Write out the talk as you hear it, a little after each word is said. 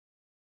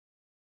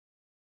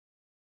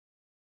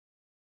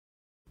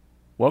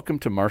Welcome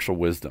to Martial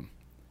Wisdom.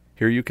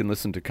 Here you can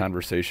listen to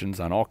conversations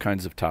on all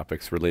kinds of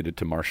topics related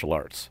to martial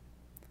arts.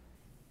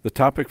 The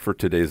topic for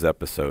today's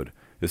episode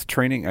is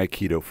training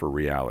Aikido for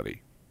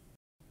reality.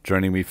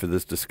 Joining me for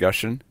this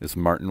discussion is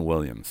Martin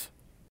Williams.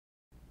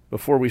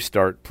 Before we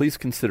start, please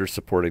consider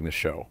supporting the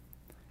show.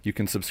 You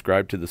can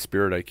subscribe to the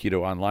Spirit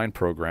Aikido online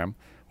program,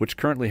 which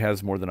currently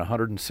has more than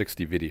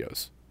 160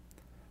 videos.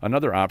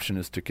 Another option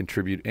is to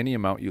contribute any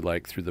amount you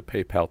like through the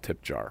PayPal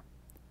tip jar.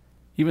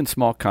 Even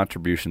small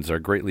contributions are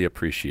greatly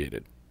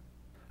appreciated.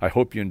 I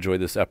hope you enjoy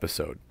this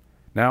episode.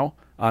 Now,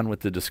 on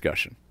with the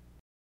discussion.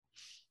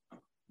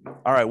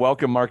 All right,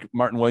 welcome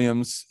Martin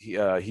Williams.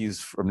 He's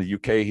from the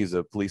UK. He's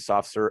a police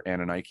officer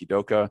and an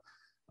Aikidoka,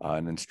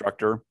 an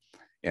instructor.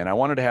 And I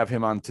wanted to have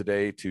him on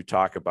today to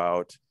talk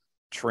about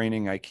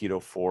training Aikido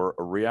for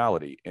a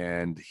reality.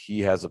 And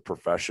he has a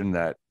profession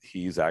that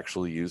he's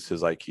actually used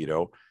his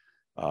Aikido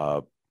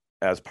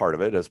as part of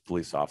it as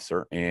police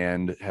officer,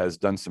 and has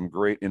done some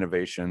great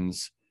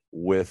innovations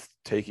with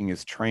taking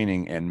his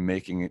training and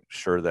making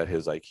sure that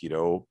his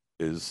Aikido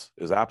is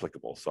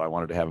applicable. So I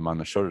wanted to have him on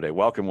the show today.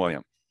 Welcome,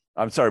 William.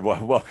 I'm sorry,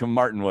 welcome,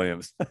 Martin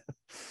Williams.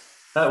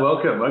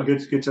 Welcome. Well,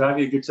 good to have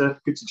you. Good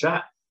to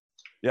chat.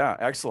 Yeah,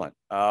 excellent.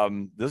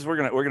 We're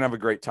gonna have a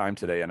great time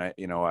today, and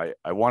I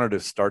wanted to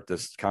start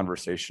this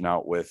conversation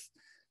out with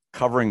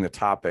covering the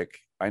topic.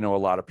 I know a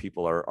lot of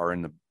people are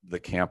in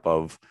the camp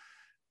of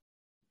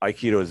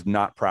Aikido is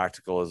not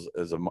practical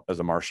as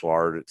a martial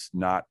art. It's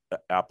not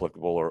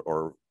applicable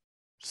or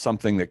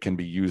something that can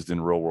be used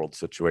in real world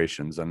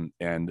situations.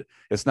 And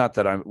it's not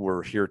that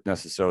we're here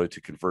necessarily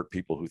to convert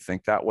people who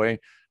think that way.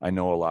 I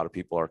know a lot of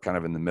people are kind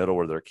of in the middle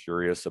where they're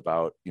curious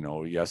about,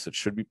 yes, it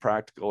should be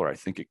practical, or I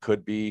think it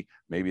could be,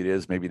 maybe it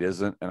is, maybe it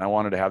isn't. And I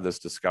wanted to have this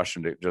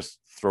discussion to just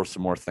throw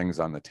some more things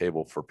on the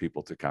table for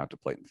people to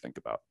contemplate and think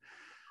about.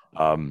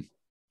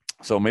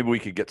 So maybe we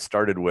could get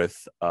started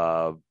with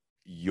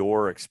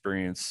your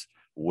experience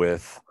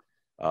with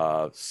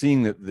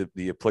seeing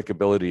the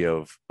applicability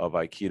of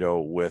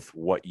Aikido with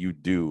what you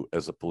do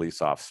as a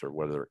police officer,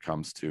 whether it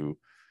comes to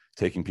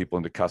taking people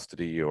into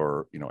custody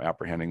or,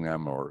 apprehending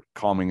them or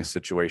calming a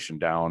situation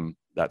down,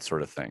 that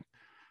sort of thing.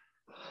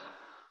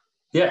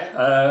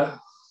 Yeah.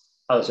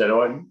 As I said,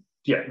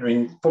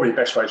 probably the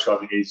best way to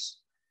describe it is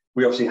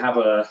we obviously have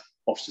a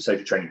officer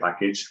safety training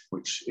package,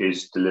 which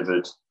is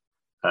delivered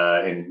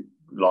in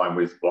line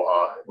with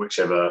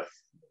whichever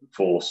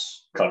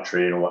force,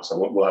 country, and all that stuff.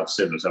 We'll have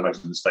similar. So I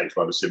imagine the States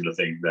will have a similar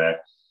thing there.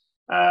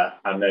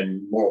 And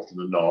then more often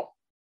than not,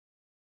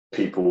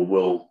 people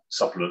will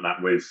supplement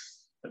that with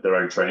their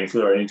own training for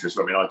their own interest.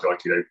 I mean, I do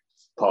Aikido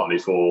partly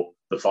for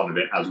the fun of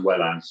it, as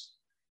well as,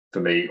 for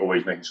me,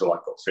 always making sure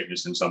I've got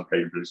fitness and some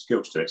capability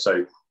skills to it.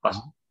 So that's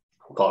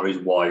part of the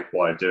reason why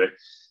I do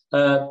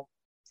it.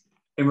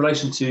 In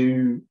relation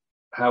to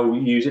how we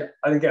use it,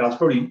 and again, that's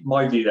probably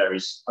my view there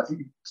is, I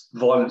think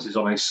violence is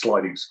on a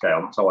sliding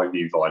scale. That's how I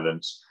view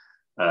violence,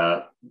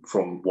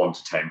 from 1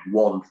 to 10.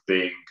 1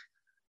 being,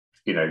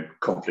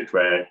 conflict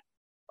where,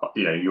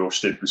 you're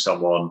stood with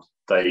someone,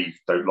 they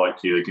don't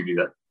like you, they give you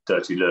that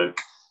dirty look,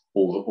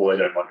 or they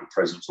don't like your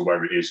presence or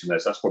wherever it is. And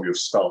that's probably your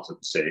start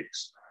at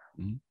 6,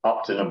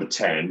 up to number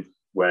 10,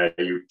 where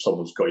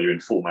someone's got you in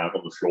full mount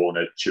on the floor and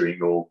they're chewing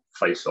your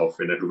face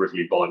off in a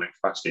horrifically violent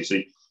capacity. So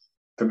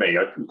for me,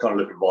 I kind of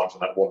look at violence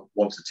from that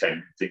 1 to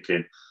 10,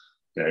 thinking,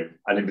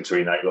 and in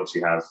between that, you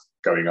obviously have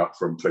going up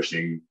from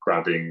pushing,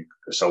 grabbing,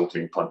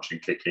 assaulting, punching,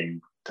 kicking,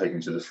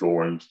 taking to the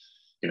floor and,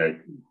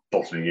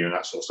 bottling you and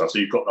that sort of stuff. So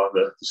you've got like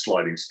the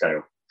sliding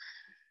scale.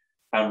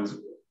 And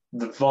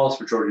the vast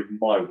majority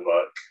of my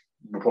work,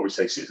 we'll probably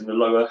say, sits in the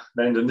lower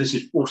end. And this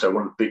is also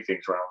one of the big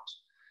things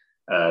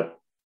around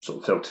sort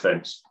of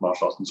self-defense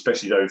martial arts, and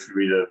especially those who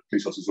are either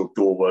police officers or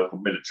door work or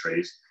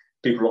militaries.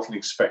 People often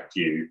expect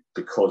you,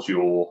 because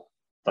you're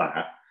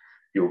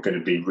going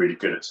to be really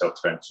good at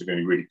self-defense, you're going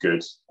to be really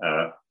good,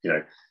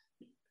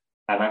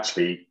 and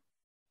actually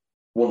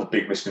one of the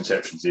big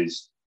misconceptions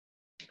is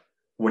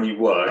when you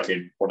work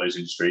in one of those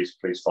industries,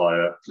 police,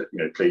 fire,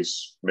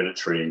 police,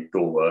 military,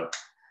 door work,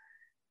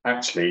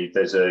 actually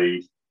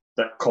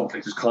that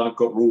conflict has kind of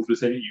got rules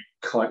within it. You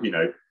can't,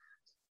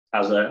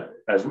 as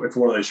if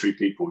one of those 3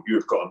 people, you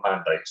have got a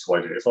mandate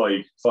to do it. If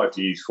I have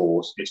to use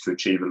force, it's to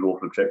achieve a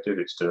lawful objective,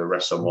 it's to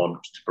arrest someone,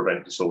 to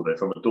prevent disorder.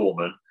 If I'm a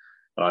doorman,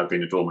 and I've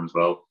been a doorman as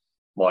well,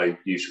 my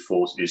use of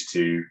force is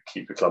to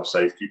keep the club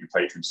safe, keep the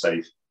patrons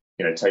safe,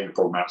 take the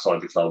problem outside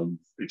the club and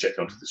eject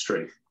onto the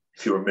street.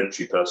 If you're a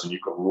military person,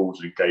 you've got rules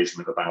of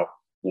engagement about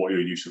what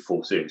your use of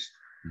force is.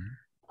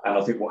 And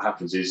I think what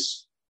happens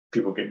is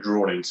people get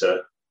drawn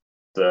into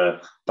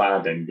the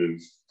bad end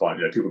of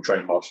violence. People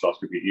train martial arts,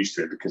 people get used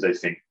to it because they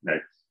think,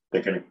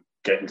 they're going to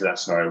get into that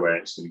scenario where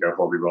it's going to go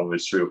horribly wrong.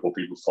 There's 3 or 4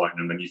 people fighting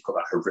them and you've got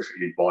that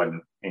horrifically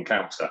violent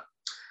encounter.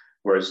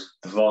 Whereas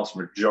the vast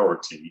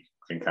majority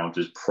of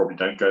encounters probably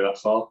don't go that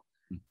far.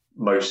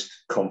 Most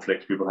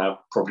conflicts people have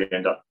probably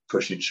end up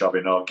pushing,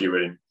 shoving,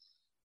 arguing,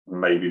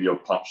 maybe the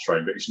odd punch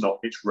thrown, but it's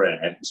rare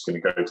it's going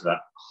to go to that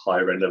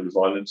higher end level of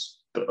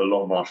violence. But a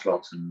lot of martial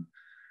arts and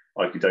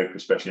Aikido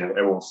especially,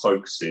 everyone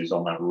focuses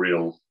on that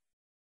real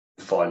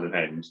violent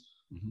end,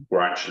 Mm-hmm.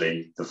 where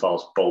actually the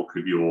vast bulk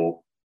of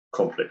your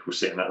conflict will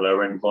sit in that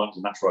lower end of violence.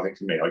 And that's why I think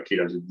for me,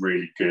 Aikido is a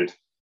really good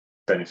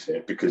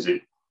benefit, because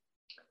it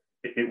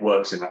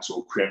works in that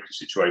sort of preemptive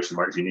situation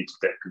where if you need to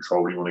get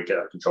control, you want to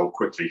get that control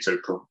quickly, so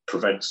it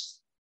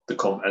prevents the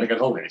conflict. And again,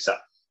 holding it's that,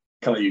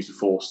 can I use the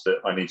force that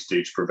I need to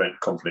do to prevent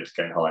conflict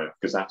getting higher?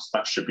 Because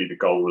that should be the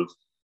goal of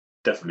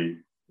definitely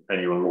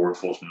anyone, law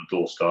enforcement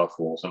or law staff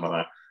or something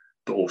like that.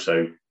 But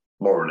also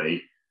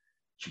morally,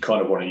 you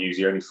kind of want to use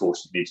the only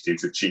force you need to do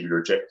to achieve your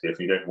objective.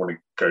 You don't want to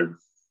go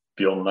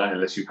beyond that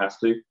unless you have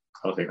to.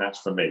 I think that's,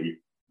 for me,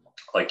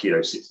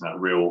 Aikido sits in that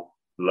real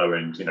low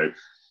end,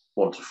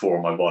 1 to 4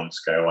 on my violence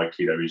scale.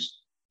 Aikido is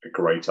a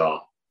great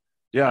art.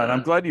 Yeah, and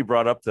I'm glad you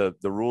brought up the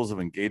rules of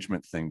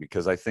engagement thing,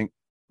 because I think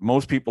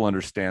most people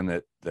understand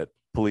that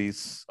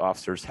police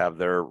officers have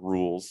their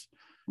rules,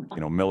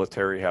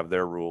 military have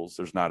their rules.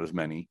 There's not as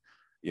many,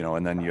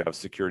 and then you have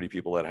security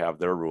people that have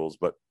their rules,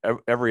 but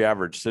every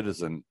average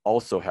citizen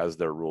also has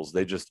their rules.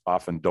 They just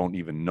often don't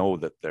even know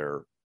that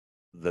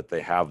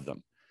they have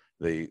them.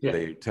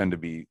 They tend to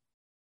be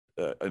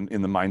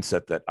in the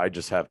mindset that I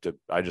just have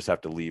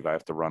to leave. I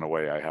have to run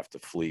away. I have to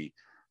flee.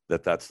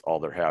 That's all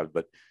there have.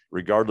 But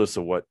regardless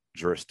of what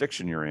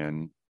jurisdiction you're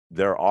in,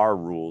 there are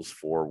rules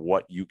for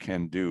what you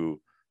can do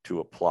to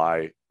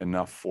apply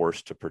enough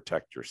force to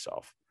protect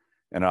yourself.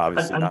 And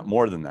obviously not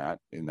more than that.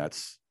 And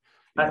that's,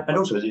 and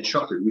also as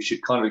instructors, we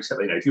should kind of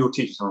accept that, if you're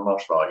teaching someone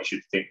martial art, you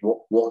should think,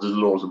 what are the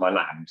laws of my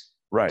land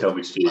tell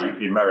me to do?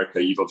 In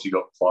America, you've obviously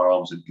got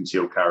firearms and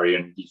concealed carry,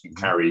 and you can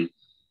carry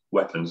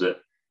weapons that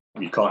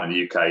you can't in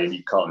the UK and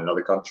you can't in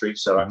other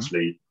countries. So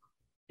actually,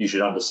 you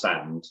should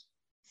understand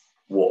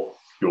what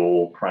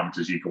your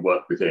parameters you can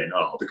work within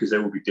are, because they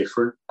will be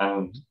different.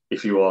 And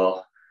if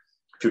you're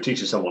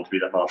teaching someone to be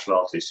that martial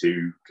artist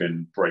who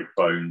can break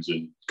bones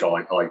and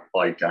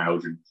eye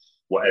gouge and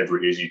whatever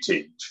it is you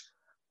teach,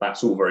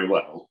 that's all very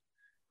well,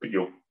 but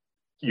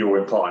you're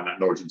imparting that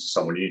knowledge into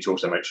someone. You need to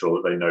also make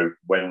sure that they know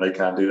when they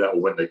can do that or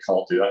when they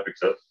can't do that,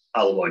 because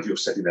otherwise you're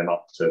setting them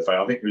up to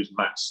fail. I think it was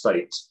Matt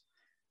State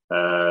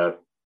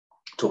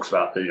talks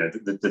about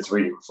the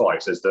 3 different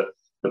fights. There's the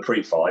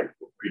pre-fight,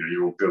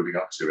 you're all building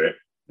up to it,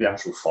 the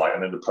actual fight,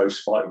 and then the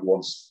post-fight.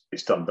 Once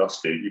it's done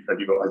dusted, are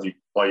you going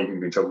to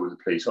be in trouble with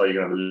the police? Are you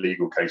going to have a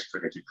legal case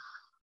for it?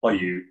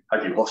 Have you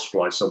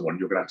hospitalised someone?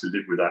 You're going to have to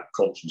live with that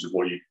conscience of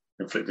what you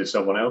inflicted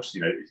someone else.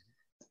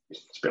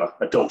 It's a bit like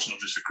a dog's not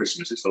just for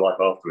Christmas; it's for life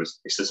afterwards.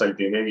 It's the same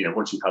thing here.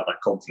 Once you've had that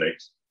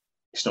conflict,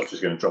 it's not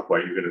just going to drop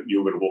away.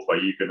 You're going to walk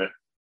away. You're going to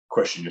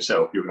question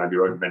yourself. You're going to have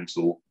your own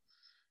mental.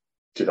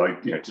 Did I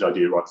do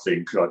the right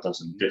thing? Could I have done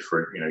something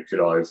different? Could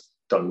I have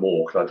done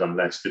more? Could I have done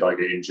less? Did I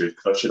get injured?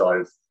 Should I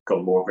have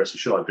gone more aggressive?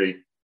 Should I be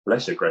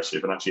less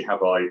aggressive? And actually,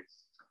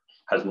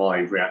 has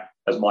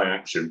my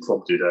action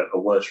prompted a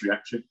worse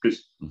reaction?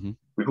 Because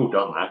we've all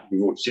done that.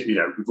 We've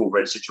all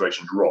read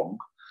situations wrong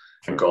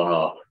and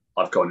gone,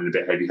 I've gone in a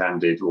bit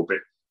heavy-handed or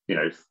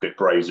a bit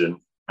brazen,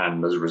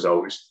 and as a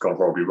result, it's gone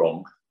horribly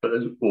wrong. But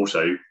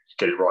also,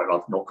 get it right.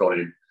 I've not gone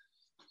in,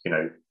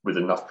 with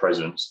enough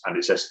presence, and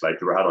it's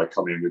escalated. Or had I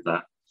come in with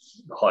that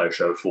higher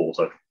show of force,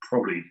 I've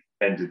probably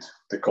ended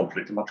the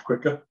conflict much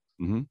quicker.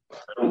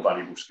 All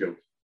valuable skills.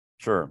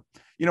 Sure.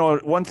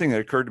 One thing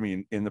that occurred to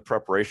me in the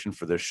preparation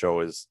for this show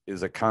is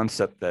a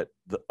concept that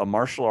a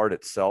martial art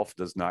itself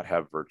does not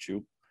have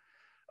virtue.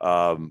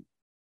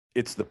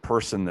 It's the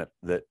person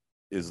that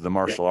is the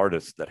martial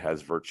artist that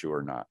has virtue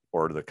or not,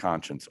 or the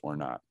conscience or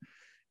not.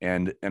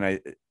 And I,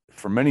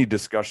 for many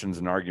discussions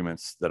and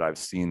arguments that I've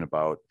seen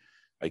about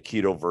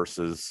Aikido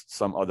versus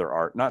some other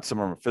art, not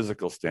from a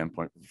physical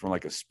standpoint, from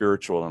like a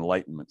spiritual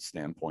enlightenment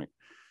standpoint,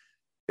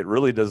 it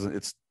really doesn't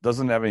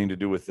have anything to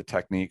do with the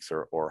techniques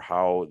or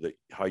how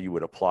you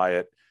would apply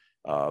it.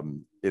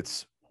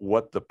 It's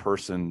what the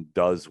person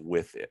does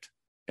with it.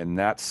 And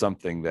that's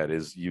something that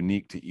is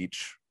unique to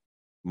each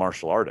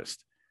martial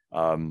artist.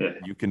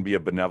 You can be a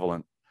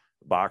benevolent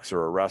boxer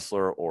or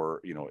wrestler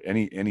or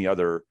any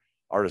other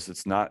artist.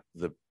 It's not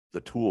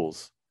the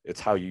tools, it's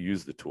how you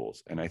use the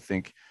tools. And I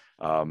think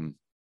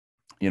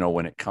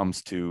when it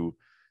comes to,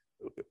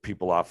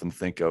 people often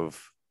think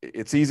of,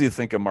 it's easy to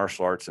think of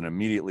martial arts and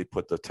immediately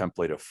put the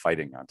template of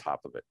fighting on top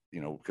of it,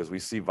 because we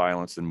see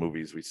violence in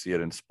movies, we see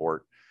it in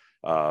sport.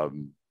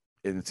 And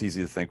it's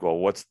easy to think, well,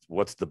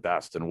 what's the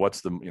best and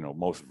what's the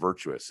most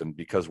virtuous? And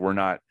because we're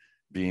not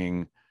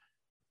being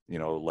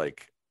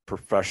like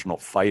professional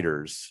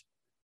fighters,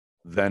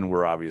 then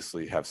we're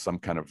obviously have some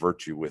kind of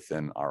virtue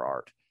within our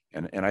art.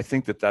 And I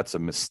think that that's a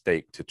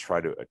mistake, to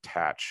try to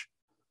attach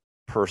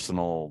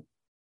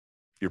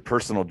your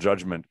personal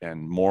judgment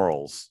and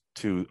morals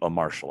to a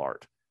martial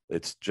art.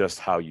 It's just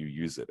how you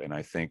use it. And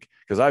I think,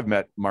 because I've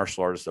met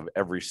martial artists of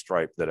every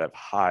stripe that have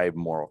high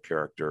moral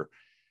character,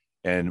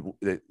 and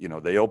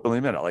they openly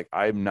admit it. Like,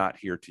 I'm not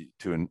here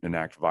to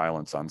enact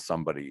violence on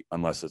somebody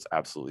unless it's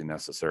absolutely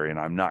necessary, and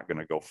I'm not going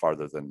to go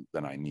farther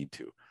than I need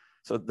to.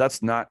 So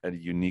that's not a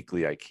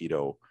uniquely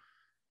Aikido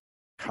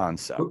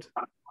concept.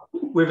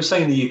 We were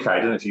saying in the UK, I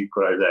don't know if you've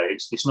got it there,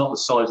 it's not the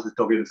size of the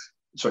dog it's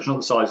not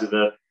the size of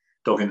the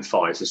dog in the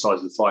fight, it's the size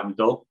of the fight in the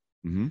dog.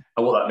 Mm-hmm.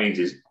 And what that means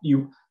is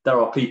there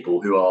are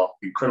people who are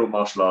incredible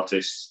martial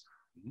artists,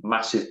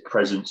 massive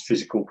presence,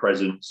 physical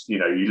presence. You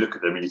look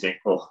at them and you think,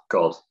 oh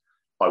God,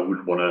 I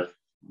wouldn't want to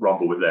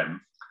rumble with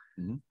them.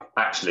 Mm-hmm.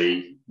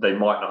 Actually, they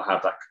might not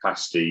have that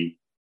capacity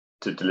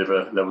to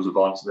deliver levels of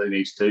violence that they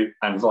need to do,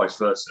 and vice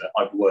versa.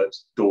 I've worked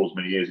doors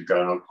many years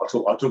ago, and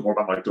I'll talk more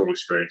about my door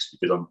experience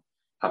because I'm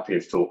happy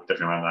to talk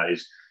definitely around that.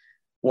 Is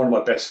one of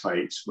my best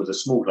mates was a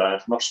small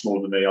lad, much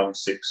smaller than me. I'm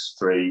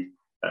 6'3",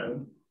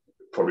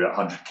 probably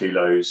 100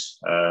 kilos.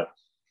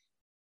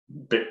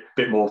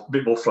 Bit more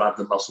flab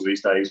than muscle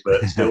these days,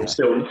 but still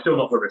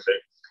not horrific.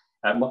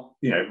 And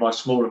my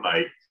smaller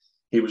mate,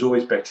 he was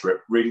always better at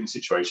reading the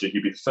situation.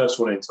 He'd be the first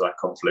one into that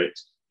conflict,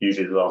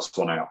 usually the last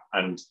one out.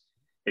 And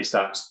it's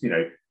that,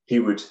 he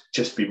would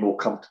just be more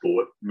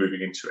comfortable at moving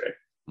into it.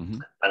 Mm-hmm.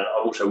 And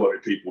I've also worked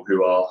with people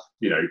who are,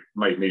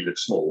 made me look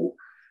small,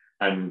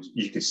 and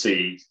you could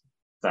see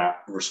that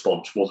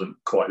response wasn't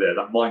quite there,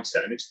 that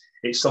mindset. And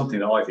it's something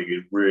that I think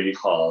is really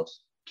hard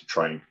to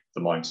train,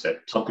 the mindset.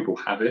 Some people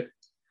have it,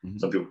 mm-hmm.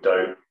 Some people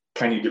don't.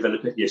 Can you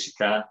develop it? Yes, you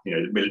can.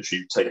 The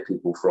military take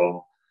people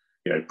from,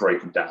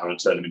 break them down and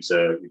turn them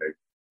into,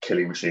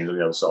 killing machines on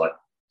the other side.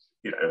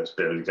 It's a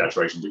bit of an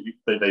exaggeration,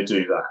 but they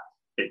do that.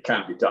 It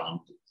can be done.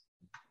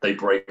 They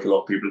break a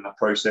lot of people in that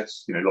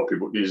process. A lot of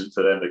people, it isn't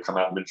for them. They come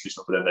out of the military, it's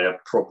not for them. They have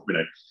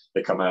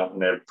they come out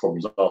and they have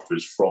problems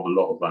afterwards from a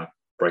lot of that,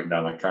 breaking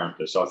down that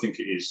character. So I think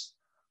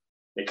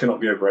it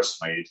cannot be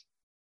overestimated.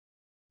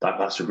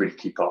 That's a really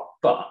key part.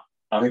 But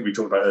I think we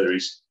talked about earlier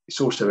is it's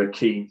also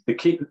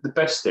the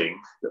best thing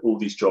that all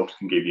these jobs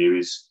can give you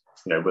is,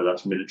 whether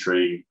that's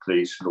military,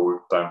 police, law,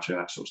 bounty,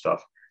 that sort of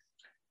stuff.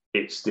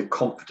 It's the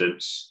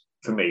confidence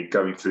for me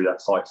going through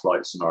that fight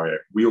flight scenario.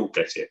 We all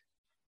get it.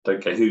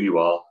 Don't care who you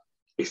are.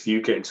 If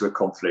you get into a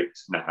conflict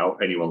now,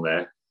 anyone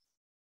there,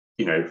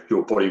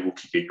 your body will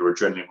kick in, your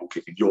adrenaline will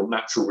kick in, your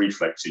natural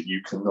reflexes,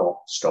 you cannot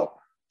stop.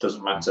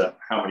 Doesn't matter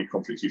how many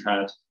conflicts you've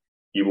had,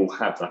 you will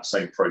have that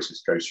same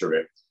process go through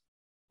it.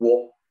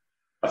 What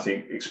I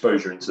think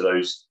exposure into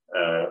those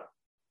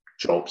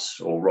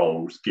jobs or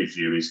roles gives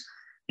you is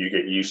you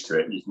get used to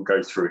it. You can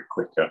go through it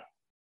quicker.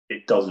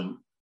 It doesn't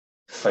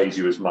phase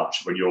you as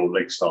much when your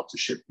legs start to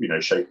shake a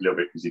little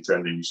bit because the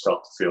adrenaline, you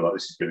start to feel like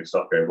this is going to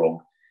start going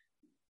wrong.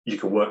 You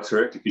can work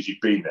through it because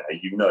you've been there.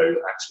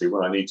 That actually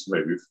when I need to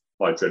move,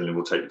 my adrenaline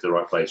will take me to the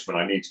right place. When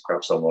I need to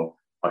grab someone,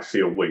 I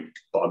feel weak,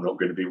 but I'm not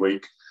going to be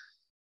weak.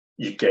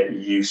 You get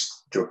used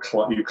to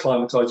you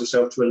acclimatise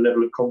yourself to a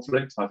level of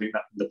conflict. I think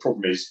that the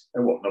problem is,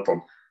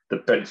 the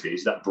benefit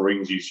is that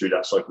brings you through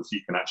that cycle so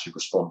you can actually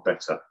respond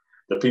better.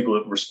 The people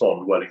that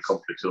respond well in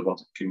conflicts are the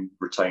ones that can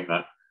retain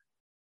that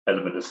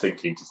element of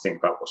thinking to think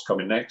about what's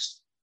coming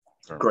next.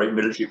 Sure. Great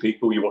military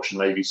people, you watch the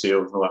Navy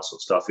SEALs and all that sort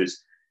of stuff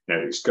is,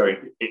 it's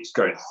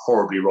going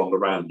horribly wrong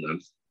around them.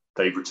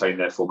 They've retained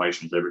their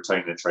formations, they've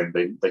retained their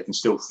training, they can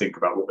still think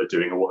about what they're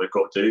doing or what they've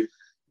got to do.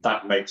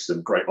 That makes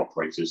them great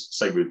operators.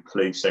 Same with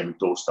police, same with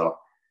door staff.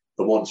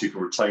 The ones who can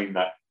retain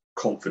that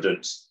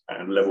confidence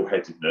and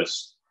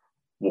level-headedness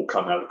will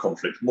come out of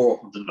conflict more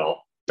often than not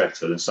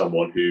better than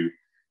someone who,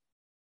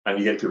 and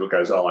you get people who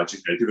goes, I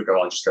just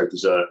go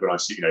berserk when I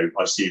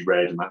see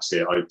red and that's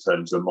it, I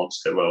turn into a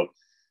monster. Well,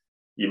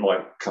 you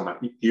might come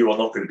out, you are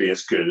not going to be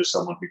as good as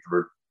someone who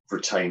can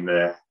retain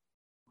their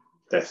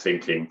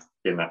thinking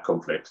in that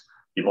conflict.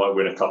 You might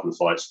win a couple of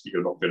fights, but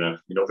you're not going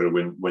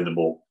to win them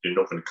all. You're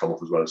not going to come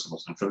off as well as someone.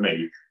 And for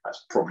me,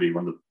 that's probably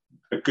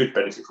a good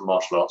benefit from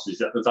martial arts is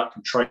that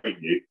can train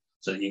you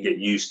so that you get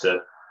used to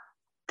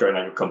going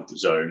out of your comfort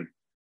zone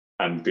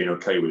and being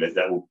okay with it.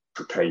 That will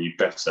prepare you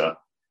better.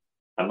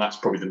 And that's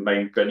probably the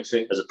main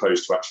benefit, as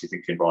opposed to actually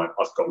thinking, right,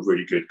 I've got a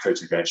really good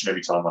Kotek edge, and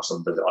every time I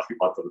think I've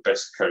got the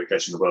best Kotek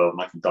edge in the world,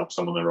 and I can dump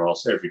someone on their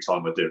arse every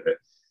time I do it.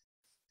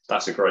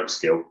 That's a great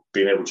skill.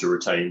 Being able to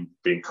retain,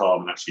 being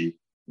calm, and actually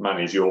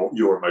manage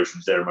your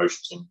emotions, their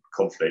emotions in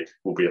conflict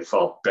will be a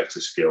far better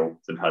skill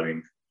than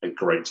having a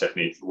great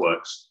technique that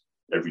works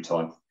every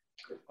time.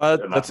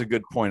 That's a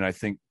good point. I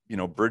think,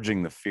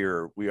 bridging the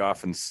fear, we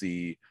often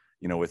see,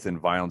 within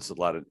violence a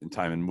lot of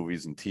time in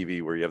movies and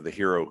TV where you have the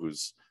hero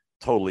who's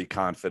totally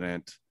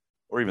confident,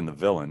 or even the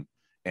villain,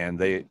 and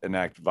they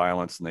enact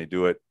violence and they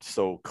do it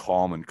so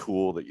calm and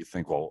cool that you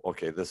think, well,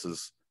 okay,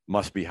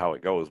 must be how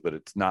it goes, but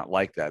it's not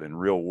like that in the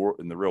real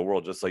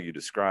world. Just like you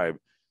described,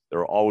 there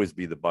will always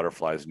be the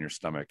butterflies in your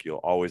stomach. You'll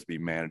always be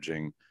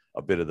managing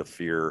a bit of the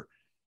fear,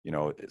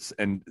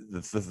 and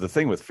the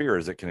thing with fear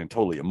is it can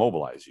totally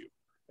immobilize you,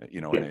 and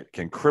it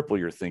can cripple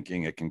your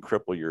thinking. It can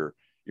cripple your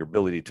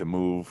ability to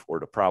move or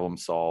to problem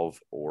solve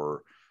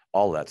or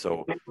all that.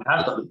 So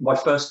my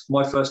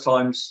first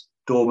times,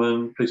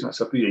 doorman, police, and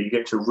stuff, you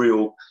get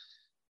to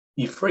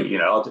you're free.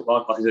 I said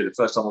the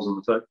first time I was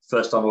on the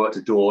first time I worked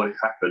a door and it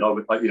happened.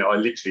 I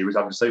literally was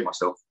having to say to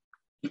myself,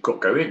 "You've got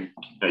to go in."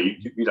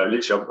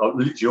 Literally, I'm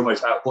literally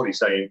almost out of body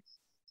saying,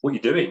 "What are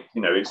you doing?"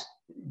 It's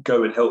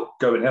go and help,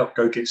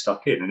 go get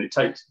stuck in. And it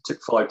took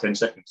 5-10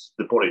 seconds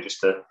for the body just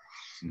to,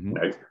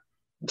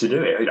 to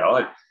do it.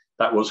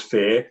 That was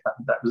fear.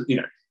 That was,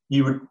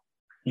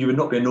 you would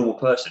not be a normal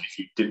person if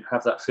you didn't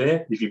have that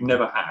fear. If you've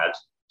never had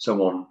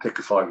someone pick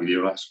a fight with you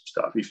and that sort of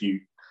stuff. If you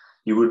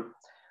would,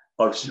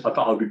 I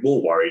thought I'd be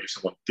more worried if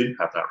someone didn't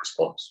have that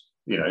response,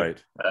 you know.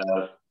 Right.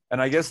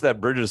 And I guess that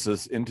bridges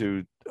us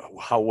into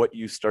what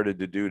you started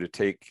to do to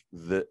take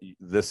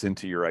this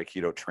into your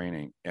Aikido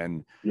training.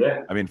 And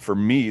yeah, I mean, for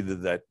me,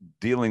 that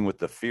dealing with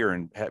the fear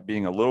and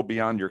being a little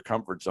beyond your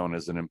comfort zone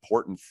is an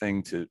important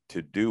thing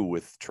to do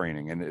with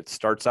training. And it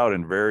starts out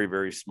in very,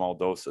 very small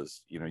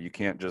doses. You know, you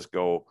can't just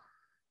go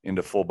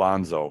into full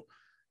bonzo.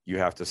 You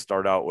have to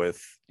start out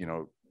with, you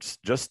know,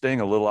 just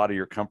staying a little out of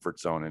your comfort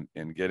zone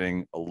and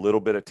getting a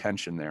little bit of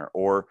tension there.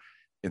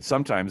 And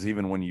sometimes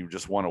even when you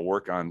just want to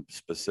work on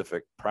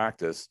specific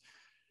practice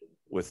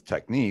with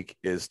technique,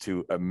 is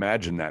to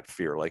imagine that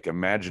fear. Like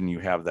imagine you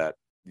have that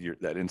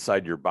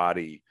inside your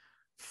body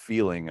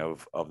feeling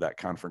of that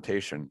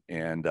confrontation.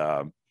 And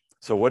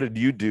so what did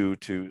you do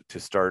to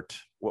start?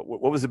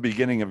 What was the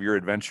beginning of your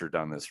adventure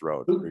down this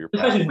road? Or your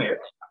path?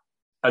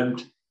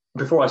 And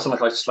before I sound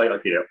like I slate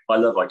Aikido, I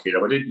love Aikido.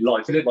 If I didn't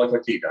like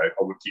Aikido, I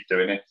would keep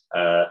doing it.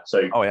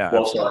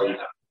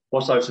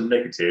 Whilst I have some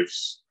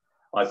negatives,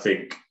 I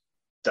think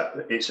that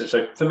it's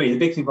so for me. The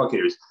big thing about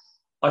Aikido is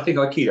I think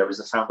Aikido is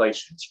the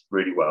foundations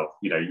really well.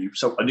 You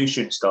know, a new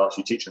student starts,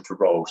 you teach them to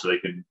roll so they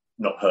can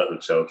not hurt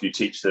themselves. You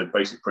teach them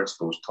basic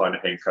principles,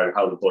 Taina Henko,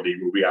 how the body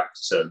will react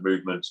to certain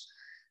movements.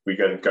 We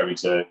go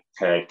into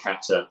paired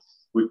kata.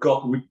 We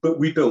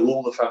build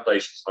all the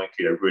foundations of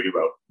Aikido really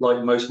well.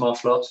 Like most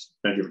martial arts,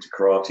 no different to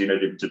karate, no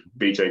different to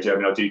BJJ. I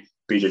mean, I do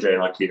BJJ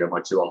and Aikido, my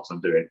two arts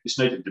I'm doing. It's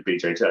no different to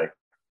BJJ.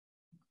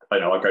 I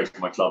know I go to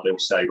my club, they'll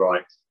say,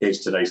 right, here's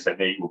today's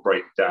technique, we'll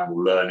break it down,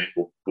 we'll learn it,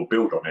 we'll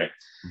build on it.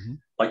 Mm-hmm.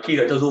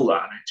 Aikido does all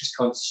that and it just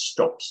kind of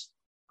stops.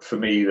 For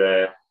me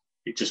there,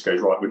 it just goes,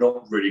 right, we're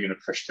not really going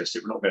to pressure test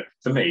it. We're not going to,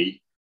 for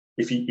me,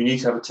 if you need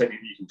to have a technique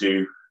that you can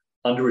do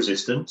under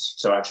resistance,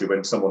 so actually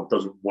when someone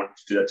doesn't want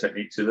to do that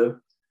technique to them,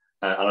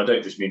 and I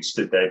don't just mean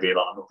stood there being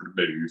like, I'm not going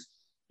to move.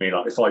 I mean,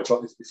 like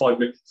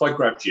if I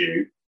grabbed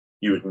you,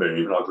 you would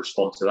move and I'd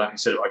respond to that.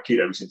 Instead of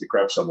Aikido, we seem to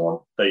grab someone,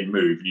 they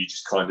move, and you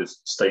just kind of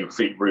stay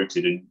feet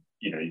rooted and,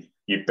 you know,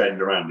 you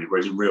bend around it.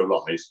 Whereas in real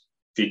life,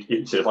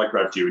 if I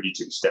grabbed you and you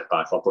took a step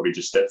back, I'll probably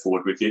just step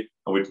forward with you.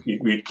 And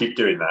we'd keep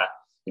doing that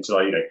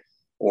until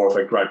or if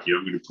I grab you,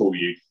 I'm going to pull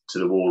you to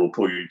the wall or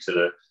pull you to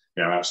the,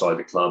 you know, outside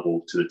the club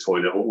or to the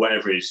toilet or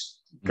whatever is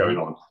going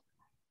on.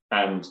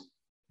 And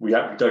we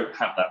don't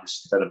have that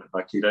resistance element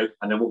in Aikido.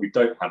 And then what we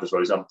don't have as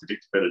well is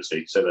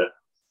unpredictability. So that,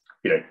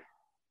 you know,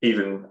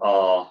 even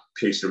our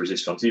piece of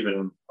resistance,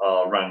 even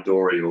our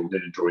Randori or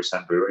Ninadori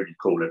Sanburi, whatever you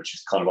call it, which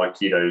is kind of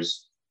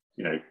Aikido's,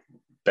 you know,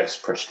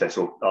 best pressure test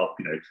or,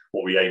 you know,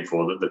 what we aim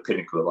for, the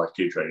pinnacle of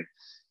Aikido training,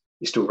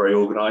 is still very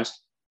organised.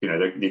 You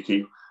know, they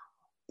keep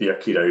the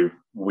Aikido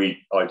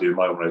I do in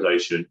my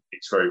organisation,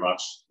 it's very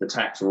much, the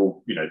attacks are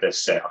all, you know, they're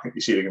set. I think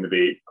it's either going to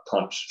be a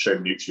punch,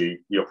 Shomanuchi,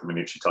 Yoka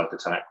Minuchi type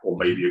attack, or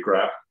maybe a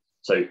grab.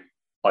 So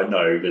I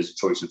know there's a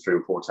choice of 3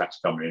 or 4 attacks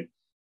coming in.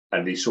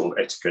 And the sort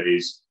of etiquette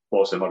is,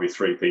 whilst there might be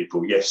 3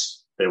 people,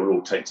 yes, they will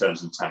all take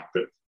turns in attack,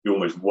 but you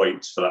almost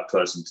wait for that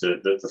person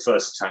the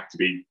first attack to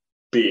be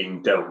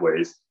being dealt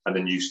with, and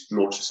then you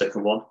launch the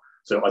second one.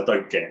 So I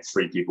don't get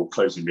 3 people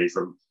closing me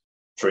from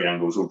 3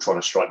 angles all trying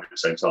to strike me at the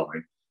same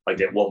time. I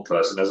get one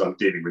person. As I'm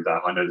dealing with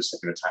that, I know the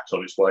second attack's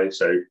on its way.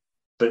 So,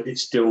 but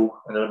it's still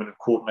an element of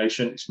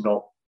coordination. It's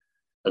not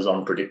as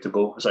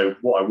unpredictable. So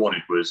what I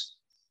wanted was,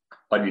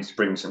 I need to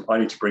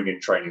bring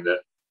in training that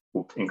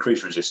will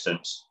increase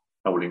resistance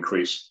and will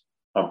increase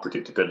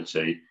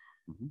unpredictability,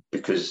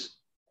 because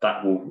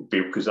that's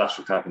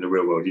what happens in the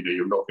real world. You know,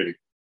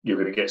 you're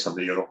going to get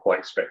something you're not quite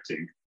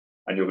expecting,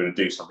 and you're going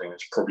to do something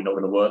that's probably not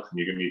going to work, and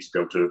you're going to need to be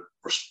able to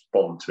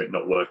respond to it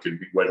not working.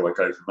 Where do I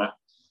go from that?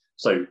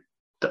 So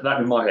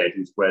that in my head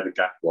is where the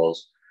gap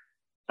was.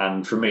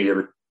 And for me, there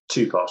were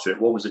 2 parts to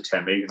it. One was the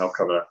TEMI, and I'll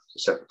cover that as a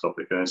separate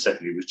topic. And then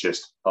secondly was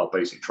just our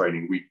basic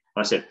training.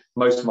 I said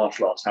most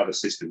martial arts have a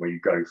system where you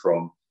go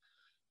from,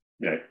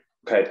 you know,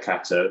 paired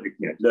kata,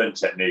 you know, learn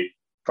technique,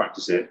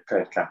 practice it,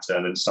 paired kata,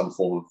 and then some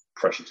form of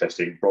pressure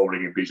testing,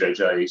 rolling in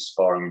BJJ,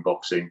 sparring in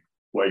boxing,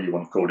 whatever you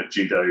want to call it,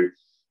 judo,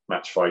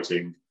 match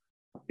fighting,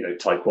 you know,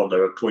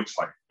 taekwondo, point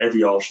fight. Every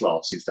martial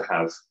art seems to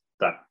have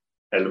that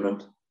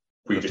element.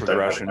 We just don't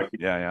have it.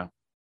 Yeah.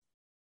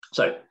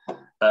 So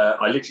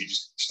I literally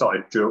just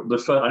started the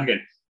first. And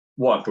again,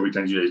 what I'm probably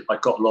going to do is I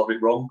got a lot of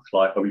it wrong.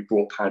 Like we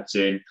brought pads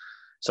in.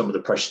 Some of the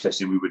pressure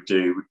testing we would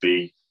do would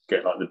be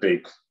get like the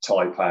big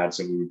tie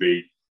pads, and we would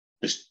be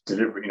just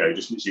delivering, you know,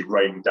 just literally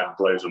raining down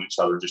blows on each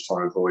other and just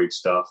trying to avoid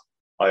stuff.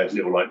 I had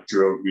little like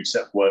drill. We'd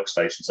set up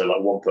workstations, so like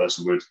one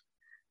person would,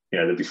 you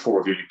know, there'd be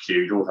 4 of you in a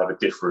queue. You'd all have a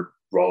different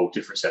role,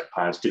 different set of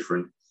pads,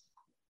 different,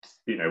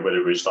 you know, whether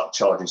it was like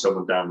charging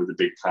someone down with a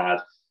big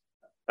pad,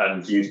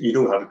 and you'd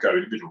all have a go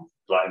in the middle,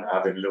 like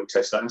having a little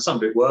test that. And some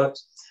of it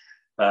worked,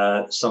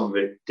 some of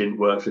it didn't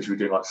work, because we were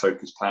doing like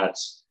focus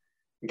pads.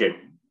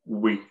 Again,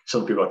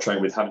 some people I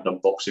trained with haven't done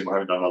boxing or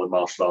haven't done other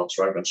martial arts,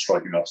 or haven't done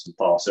striking arts in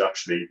the past. So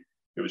actually,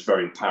 it was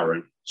very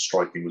apparent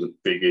striking was a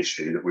big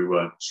issue, that we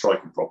weren't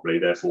striking properly.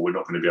 Therefore, we're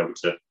not going to be able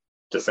to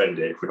defend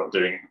it if we're not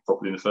doing it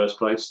properly in the first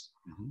place.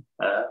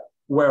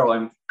 Where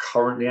I'm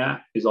currently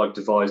at is I've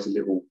devised a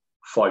little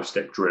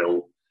 5-step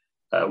drill.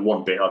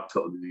 One bit I've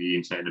put on the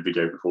internet in a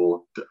video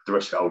before. The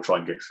rest of it I'll try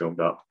and get filmed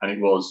up. And it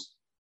was,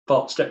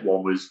 step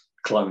one was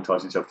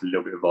acclimatizing yourself to a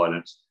little bit of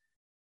violence.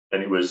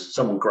 And it was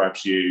someone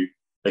grabs you.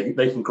 They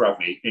can grab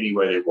me any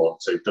way they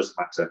want. So it doesn't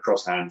matter.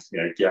 Cross hand,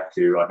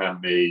 Gyaku, I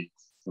hand me,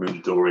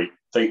 Munadori.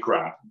 They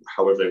grab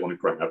however they want to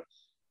grab.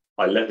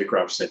 I let the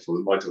grab settle.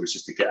 And my job is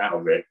just to get out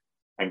of it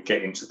and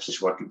get into a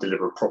position where I can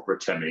deliver a proper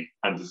atemi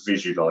and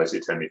visualize the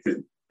atemi.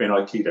 Because in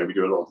Aikido, we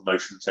do a lot of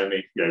notional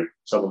atemi.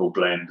 Someone will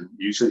blend. And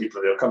usually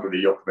they'll come to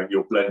the yokomen,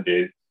 you'll blend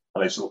in,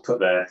 and they sort of put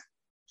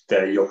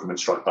their yokomen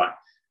strike back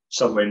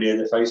somewhere near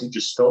their face and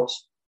just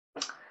stops.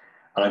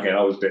 And again,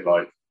 I was a bit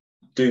like,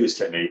 do this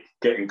technique,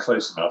 get in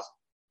close enough.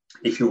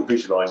 If you're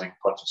visualizing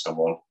punching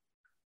someone,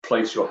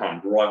 place your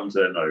hand right onto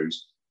their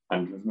nose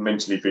and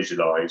mentally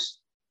visualize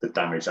the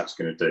damage that's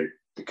going to do,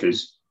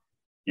 because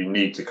you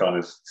need to kind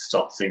of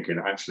start thinking,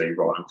 actually,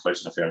 right, I'm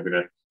close enough here. I'm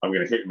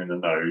going to hit him in the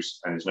nose,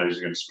 and his nose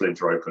is going to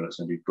splinter open. It's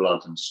going to be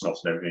blood and snot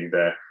and everything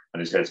there,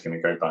 and his head's going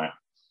to go back.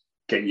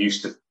 Get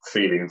used to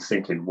feeling and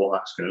thinking what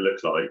that's going to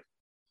look like.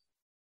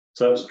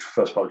 So that was the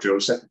first part of the drill.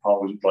 The second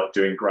part was like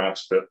doing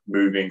grabs, but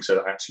moving so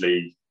that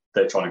actually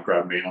they're trying to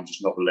grab me and I'm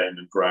just not letting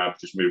them grab,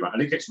 just move around.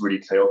 And it gets really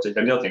chaotic.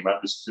 And the other thing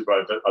about this,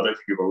 I don't think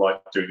people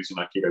like doing this in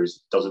Aikido, is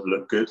it doesn't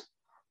look good.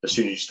 As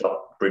soon as you start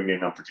bringing in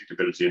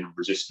unpredictability and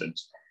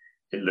resistance,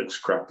 it looks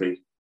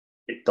crappy.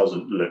 It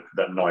doesn't look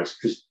that nice,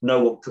 because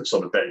no one puts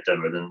on a better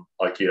demo than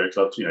Aikido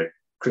clubs.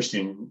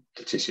 Christian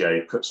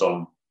Letitia puts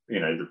on,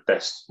 the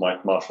best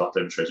martial art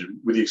demonstration,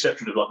 with the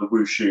exception of like the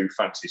wushu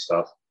fancy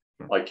stuff.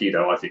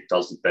 Aikido, I think,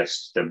 does the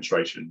best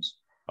demonstrations.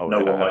 Oh, no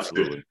yeah, one likes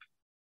absolutely.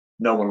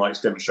 No one likes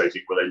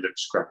demonstrating where they look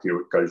scrappy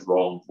or it goes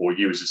wrong, or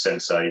you as a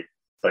sensei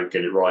don't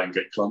get it right and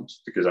get clumped,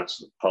 because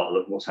that's part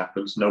of what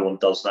happens. No one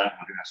does that.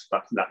 I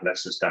think that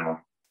lets us down.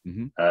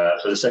 Mm-hmm.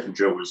 So the second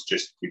drill was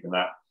just keeping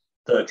that.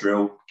 Third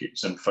drill, getting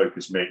some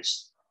focus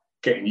mitts,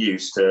 getting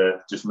used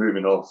to just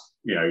moving off,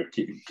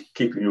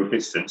 keeping your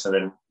distance, and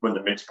then when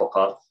the mitts pop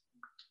up,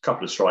 a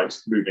couple of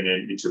strikes, moving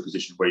into a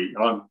position where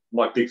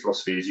my big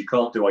philosophy is you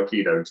can't do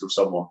Aikido until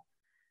someone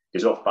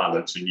is off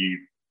balance and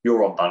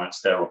you're on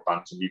balance, they're off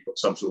balance, and you've got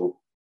some sort of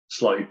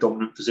slightly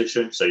dominant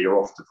position. So you're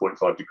off to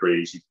 45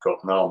 degrees, you've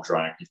got an arm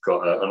drag, you've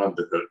got an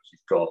underhook,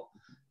 you've got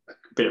a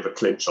bit of a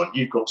clinch on,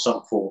 you've got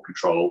some form of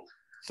control,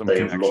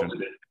 they've locked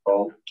it in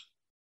control.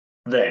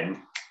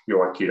 Then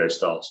your Aikido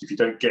starts. If you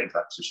don't get into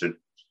that position,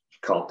 you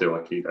can't do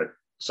Aikido.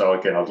 So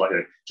again, I'd like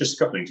just a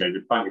couple of things,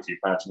 bang a few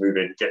pads, move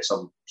in, get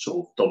some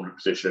sort of dominant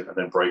position, and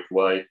then break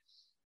away.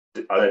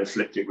 I then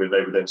flipped it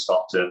they would then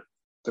start to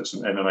put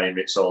some MMA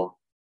mitts on,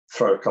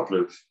 throw a couple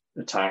of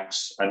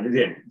attacks, and in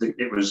the end,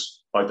 it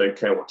was, I don't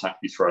care what attack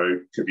you throw,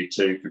 could be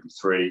 2, could be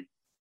 3,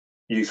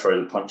 you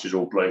throw the punches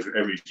or blows,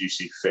 whatever you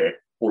see fit.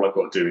 All I've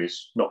got to do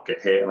is not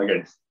get hit. And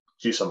again,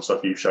 do some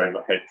stuff you've shown,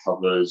 like head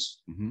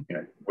covers,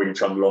 Wing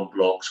Chun long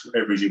blocks,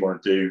 whatever it is you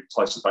want to do,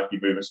 Tyson back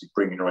your movements, you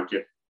bring in your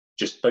idea,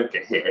 just don't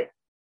get hit,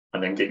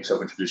 and then get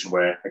yourself into a position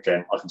where,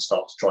 again, I can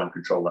start to try and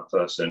control that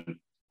person.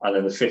 And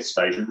then the fifth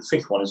stage, and the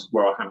fifth one is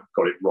where I haven't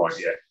got it right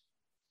yet,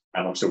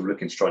 and I'm still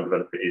looking to try and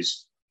develop it,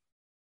 is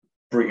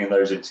bringing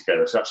those in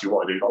together. So actually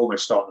what I do, I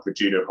almost start with a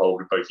judo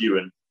hold, and both you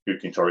and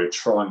Yuki are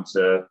trying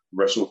to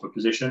wrestle for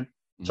position.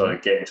 So I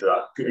get into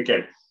that.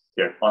 Again,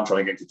 I'm trying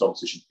to get into a dominant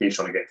position, he's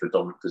trying to get into a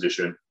dominant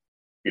position.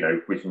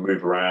 We can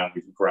move around,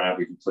 we can grab,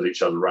 we can pull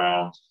each other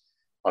around.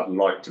 I'd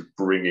like to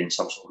bring in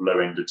some sort of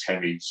low-end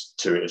attemis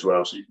to it as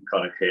well, so you can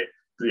kind of hit.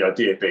 The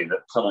idea being that,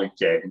 can I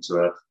get into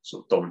a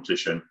sort of dominant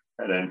position?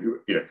 And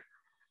then,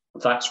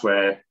 that's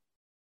where,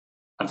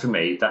 and for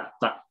me, that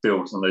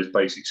builds on those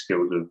basic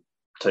skills of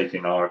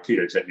taking our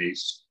Aikido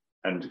techniques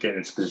and getting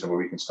into a position where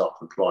we can start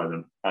to apply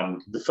them. And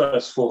the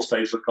first 4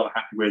 stages I'm kind of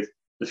happy with.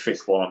 The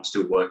 5th one, I'm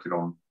still working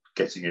on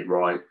getting it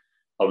right.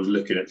 I was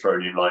looking at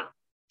throwing in like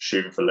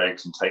shooting for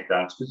legs and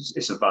takedowns, because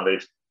it's a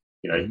valid,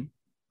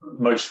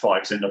 most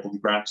fights end up on the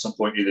ground at some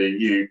point, either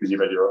you, because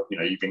you've had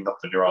you've been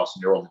knocked on your ass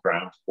and you're on the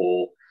ground,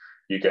 or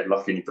you get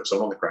lucky and you put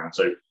someone on the ground.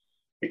 So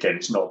again,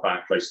 it's not a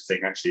bad place to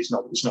think. Actually, it's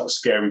not a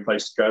scary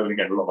place to go. And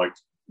again, a lot like,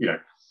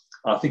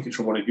 I think it's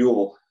from one of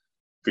your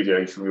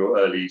videos from your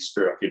early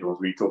Spirit Aikido ones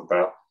where you talk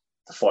about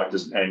the fight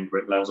doesn't end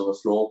when it lands on the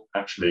floor.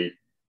 Actually,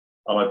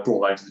 and I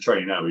brought that into the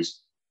training now,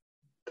 is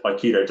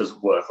Aikido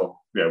doesn't work on,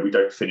 we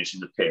don't finish in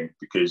the pin,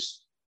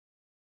 because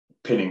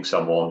pinning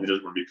someone who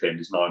doesn't want to be pinned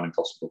is nigh on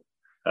impossible.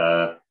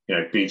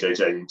 BJJ,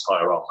 the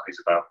entire art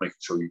is about making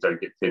sure you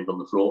don't get pinned on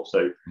the floor.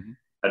 So,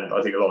 and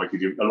I think a lot of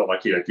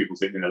Aikido people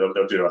think,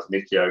 they'll do it like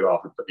an Ikkyo,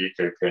 after put the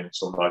Ikkyo pin,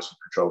 it's all nice and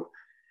controlled.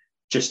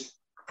 Just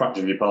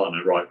practice with your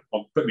partner, right?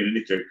 Put me in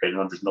an Ikkyo pin,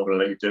 and I'm just not going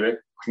to let you do it.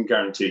 I can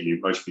guarantee you,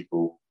 most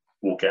people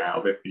will get out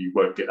of it, but you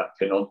won't get that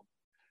pin on.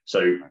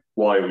 So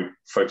why are we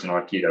focusing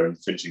on Aikido and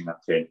finishing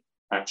that pin?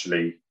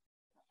 Actually,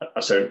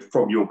 so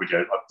from your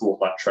video, I brought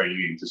that training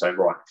in to say,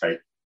 right, okay,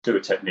 do a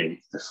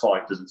technique. The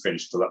fight doesn't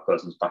finish until that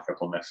person's back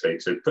up on their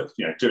feet. So do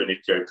an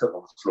Ikkyo, put them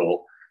on the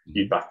floor,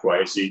 you back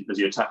away as the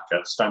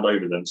attacker, stand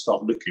over them,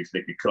 start looking,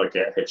 thinking, could I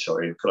get a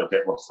headshot in? Could I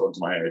get one foot onto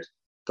my head?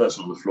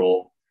 Person on the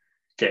floor,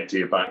 get into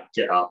your back,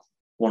 get up.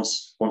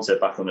 Once they're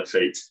back on their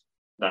feet,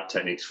 that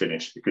technique's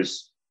finished,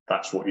 because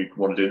that's what you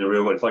want to do in the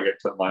real world. If I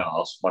get put on my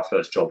arse, my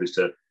first job is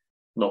to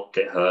not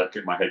get hurt,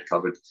 get my head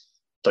covered,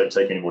 don't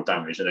take any more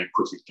damage, and then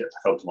quickly get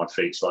back up to my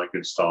feet so I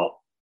can start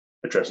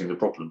addressing the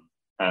problem.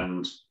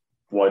 And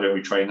why don't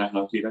we train that in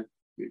Aikido?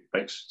 It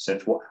makes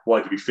sense.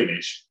 Why do we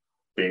finish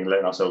being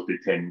letting ourselves be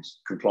pinned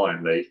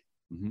compliantly,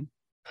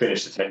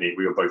 finish the technique,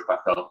 we were both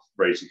back up,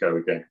 ready to go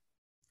again?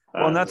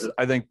 Well, and that's,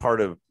 I think,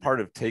 part of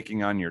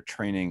taking on your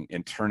training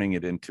and turning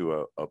it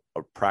into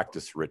a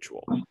practice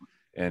ritual.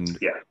 And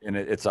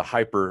it's a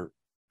hyper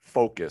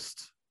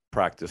focused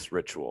practice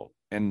ritual.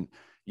 And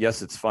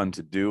yes, it's fun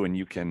to do. And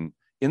you can,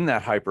 in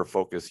that hyper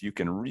focus, you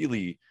can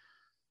really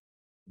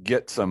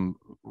get some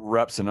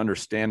reps and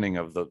understanding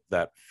of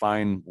that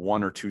fine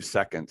 1 or 2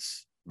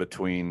 seconds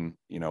between,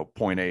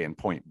 point A and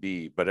point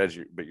B. But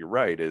you're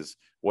right, is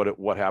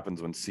what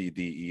happens when C,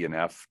 D, E, and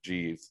F,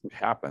 G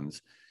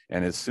happens.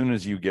 And as soon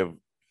as you give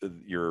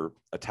your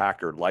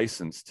attacker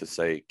license to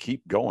say,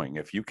 keep going,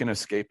 if you can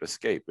escape,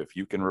 escape, if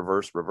you can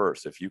reverse,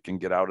 reverse, if you can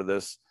get out of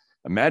this,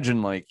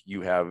 imagine like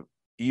you have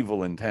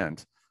evil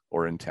intent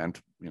or intent,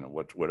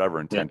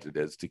 whatever intent it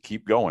is, to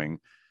keep going.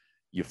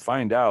 You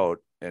find out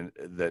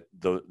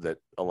that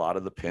a lot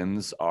of the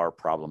pins are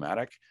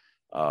problematic.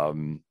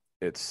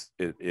 It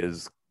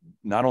is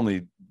not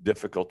only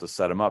difficult to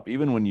set them up,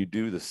 even when you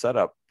do the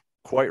setup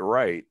quite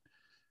right,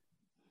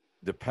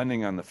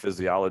 depending on the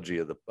physiology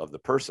of the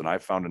person. I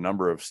found a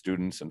number of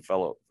students and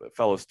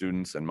fellow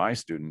students and my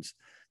students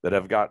that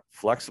have got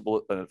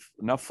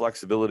enough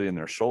flexibility in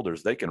their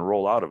shoulders, they can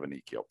roll out of an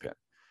Ikkyo pin.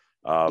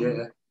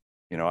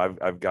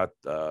 I've got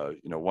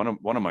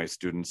one of my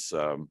students,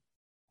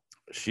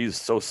 she's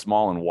so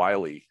small and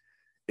wily,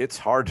 it's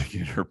hard to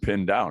get her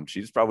pinned down.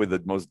 She's probably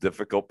the most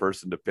difficult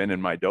person to pin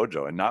in my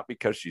dojo, and not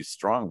because she's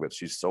strong, but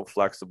she's so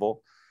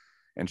flexible.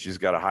 And she's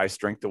got a high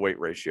strength to weight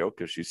ratio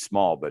because she's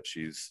small, but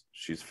she's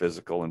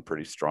physical and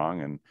pretty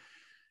strong. And,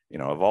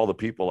 of all the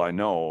people I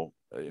know,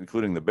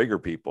 including the bigger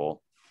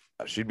people,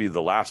 she'd be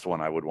the last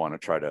one I would want to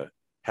try to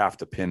have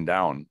to pin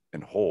down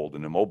and hold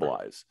and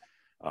immobilize.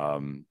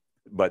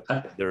 But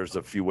there's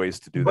a few ways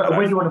to do that. But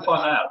when do you want to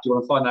find that out? Do you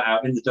want to find that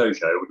out in the dojo, or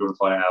do you want to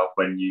find it out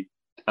when you,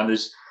 and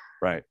there's,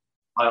 right.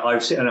 I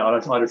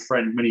had a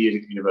friend many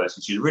years at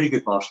university. She's a really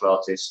good martial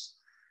artist.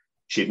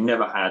 She'd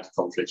never had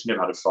conflict, she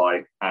never had a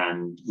fight,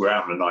 and we're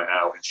out on a night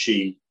out, and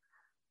she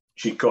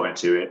got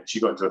into it.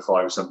 She got into a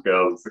fight with some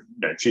girl.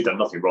 She'd done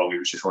nothing wrong. It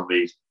was just one of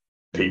these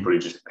people who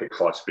just pick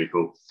fights with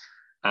people,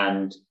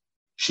 and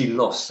she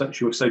lost.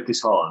 She was so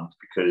disheartened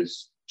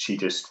because she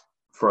just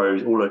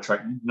froze. All her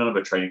training, none of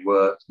her training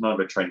worked. None of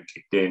her training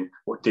kicked in.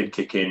 What did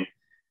kick in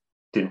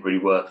didn't really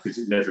work because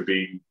it'd never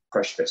been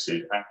pressure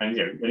tested. And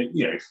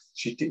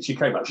she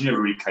came back. She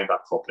never really came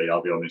back properly,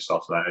 I'll be honest,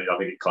 after that. I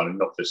think it kind of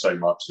knocked her so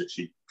much that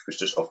she was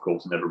just off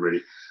course and never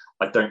really.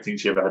 I don't think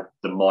she ever had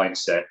the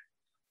mindset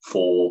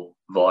for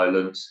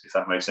violence, if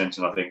that makes sense.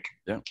 And I think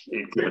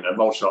given her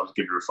martial arts,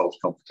 given her a false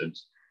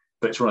confidence.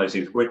 But it's one of those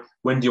things.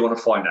 When do you want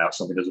to find out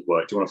something doesn't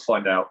work? Do you want to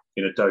find out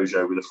in a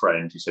dojo with a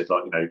friend who said,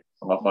 like,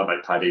 my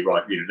mate Paddy,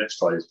 right, let's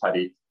try this,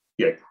 Paddy.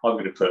 I'm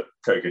going to put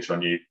Koguchi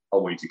on you. I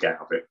want you to get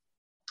out of it.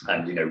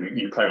 And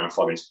you play around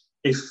 5 minutes.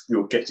 If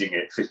you're getting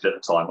it 50% of the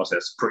time, I say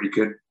that's pretty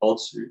good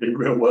odds in the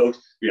real world.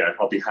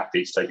 I'll be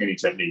happy to take any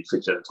technique 50%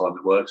 of the time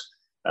that works.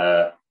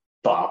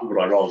 But would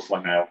I rather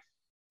find out,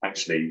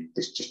 actually,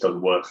 this just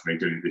doesn't work for me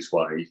doing it this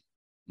way?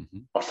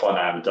 I'd find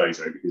that out in the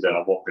dojo, because then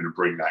I'm not going to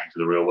bring that into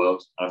the real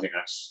world. And I think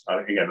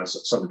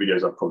that's some of the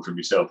videos I've pulled from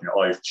myself.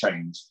 I've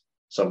changed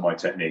some of my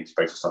techniques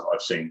based on stuff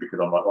I've seen, because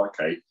I'm like,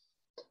 okay,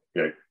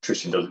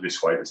 Tristan does it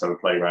this way. Let's have a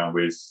play around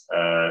with,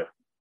 I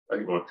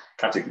think,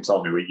 Kata can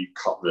tell me where you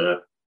cut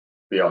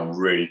the arm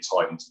really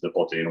tight into the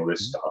body and all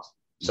this stuff.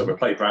 So we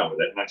played around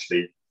with it, and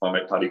actually my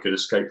mate Paddy could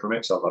escape from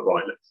it. So I was like,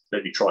 right,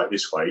 let me try it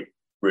this way,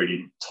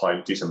 really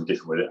do something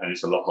different with it, and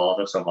it's a lot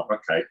harder. So I'm like,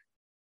 okay,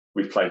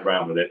 we've played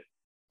around with it.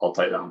 I'll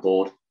take that on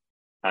board.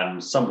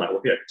 And some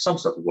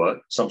stuff will work.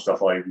 Some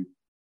stuff I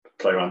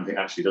play around and think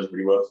actually doesn't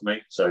really work for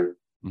me. So,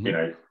 I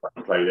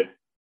haven't played it.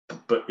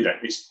 But,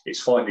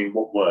 it's finding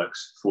what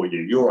works for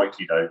you. Your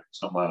Aikido,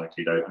 it's not my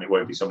Aikido, and it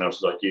won't be someone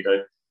else's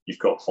Aikido. You've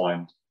got to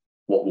find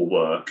what will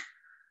work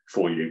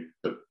for you.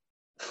 But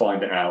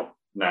find it out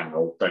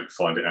now. Don't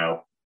find it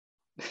out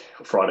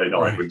Friday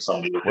night when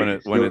somebody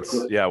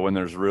when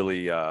there's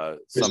really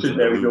something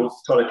there to lose.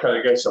 Trying to cut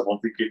against someone,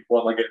 thinking,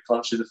 why am I getting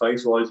punched in the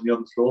face? Why isn't he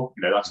on the floor?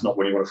 That's not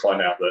when you want to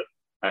find out that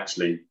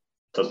actually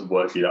doesn't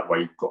work for you that way.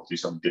 You've got to do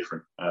something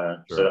different.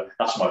 So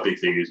that's my big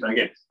thing is, and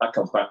again, that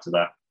comes back to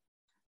that.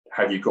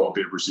 Have you got a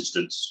bit of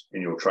resistance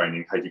in your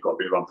training? Have you got a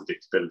bit of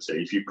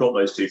unpredictability? If you've got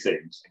those two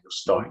things and you're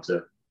starting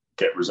to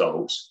get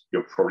results,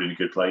 you're probably in a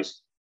good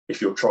place.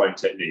 If you're trying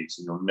techniques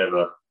and you're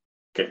never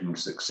getting them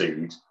to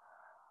succeed,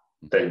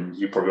 then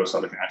you probably got to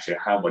start looking actually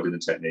at how am I doing the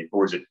technique,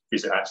 or is it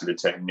actually the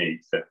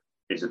technique that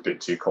is a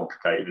bit too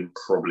complicated and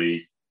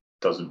probably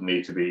doesn't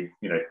need to be,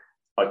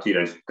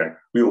 Aikido,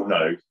 we all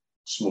know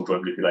small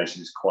joint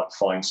manipulation is quite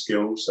fine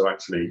skill. So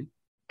actually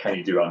can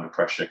you do it under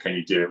pressure? Can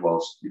you do it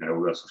whilst, you know,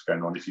 all else is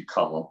going on? If you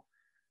can't,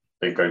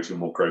 then go to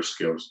more gross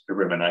skills. The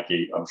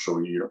Rimanagi, I'm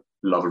sure you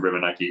love a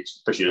Rimanagi,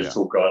 especially as a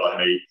tall guy like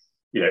me.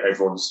 You know,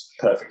 everyone's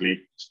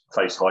perfectly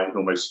face height and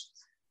almost.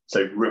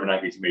 So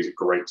Rimanagi to me is a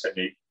great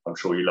technique. I'm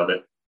sure you love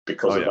it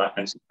because of that.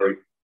 And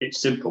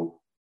it's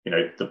simple. You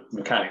know, the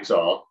mechanics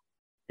are,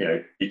 you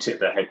know, you tip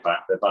their head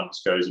back, their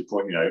balance goes, you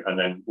know, and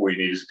then all you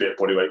need is a bit of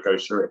body weight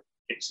goes through it.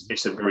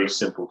 It's a very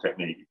simple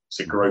technique.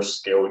 It's a gross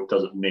skill. It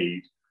doesn't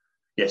need,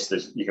 yes,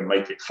 you can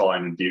make it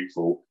fine and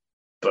beautiful,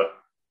 but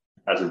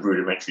as a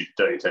rudimentary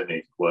dirty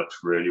technique, it works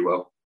really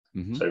well.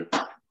 So,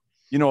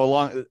 you know,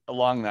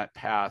 along that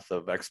path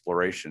of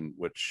exploration,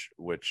 which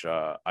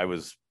I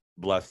was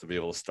blessed to be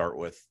able to start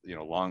with, you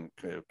know,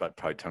 about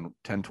probably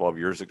 10, 12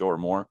 years ago or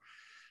more,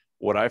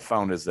 what I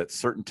found is that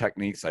certain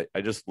techniques,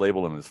 I just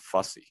label them as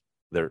fussy.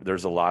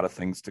 There's a lot of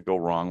things to go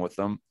wrong with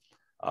them.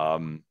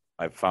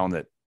 I've found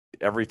that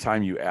every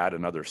time you add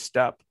another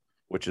step,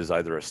 which is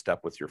either a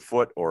step with your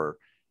foot or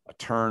a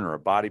turn or a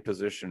body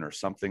position or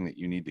something that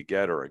you need to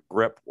get, or a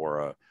grip or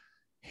a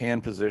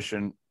hand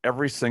position,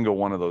 every single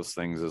one of those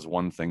things is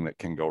one thing that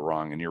can go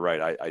wrong. And you're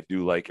right. I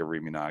do like a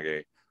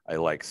Rimanage. I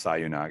like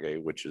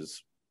Sayunage, which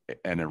is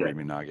an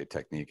Rimanage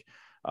technique.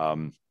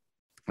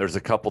 There's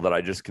a couple that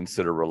I just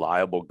consider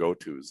reliable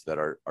go-tos that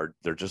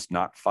they're just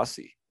not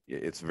fussy.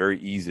 It's very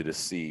easy to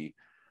see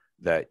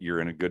that you're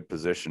in a good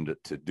position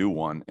to do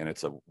one. And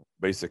it's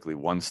basically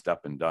one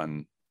step and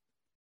done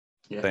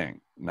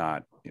thing,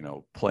 not, you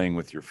know, playing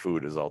with your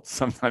food, as I'll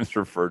sometimes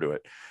refer to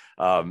it.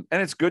 And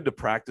it's good to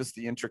practice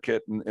the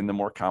intricate and the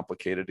more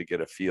complicated to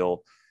get a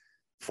feel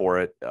for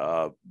it.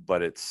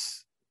 But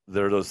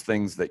there are those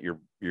things that your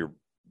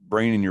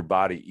brain and your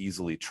body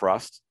easily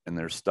trust. And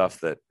there's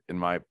stuff that in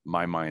my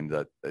mind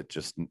that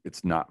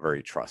it's not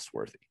very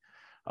trustworthy.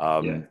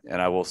 And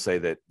I will say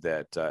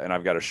that and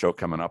I've got a show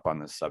coming up on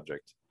this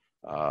subject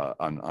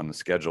on the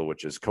schedule,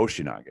 which is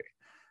Koshinage.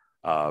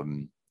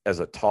 As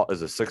a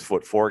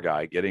 6'4"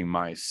 guy, getting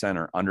my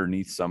center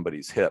underneath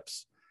somebody's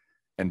hips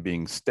and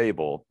being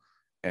stable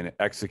and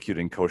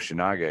executing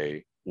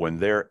Koshinage when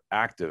they're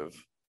active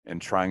and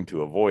trying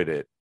to avoid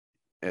it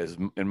is,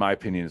 in my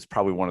opinion, is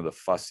probably one of the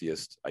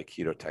fussiest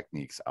Aikido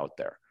techniques out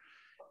there.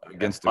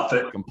 Against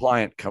a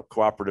compliant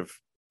cooperative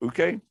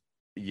uke,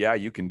 yeah,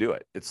 you can do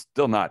it. It's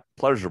still not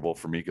pleasurable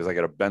for me because I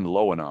got to bend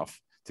low enough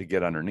to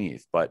get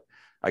underneath, but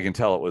I can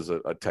tell it was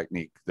a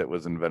technique that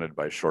was invented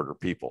by shorter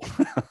people.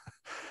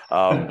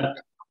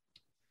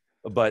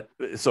 But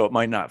so it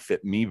might not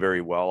fit me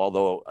very well,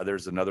 although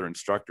there's another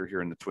instructor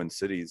here in the Twin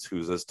Cities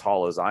who's as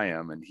tall as I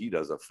am, and he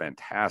does a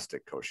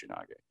fantastic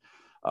Koshinage.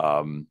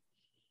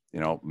 You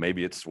know,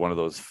 maybe it's one of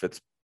those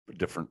fits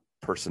different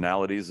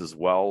personalities as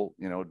well,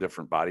 you know,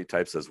 different body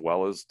types as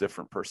well as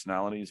different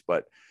personalities.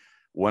 But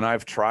when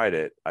I've tried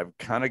it, I've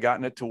kind of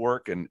gotten it to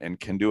work and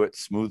can do it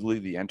smoothly.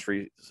 The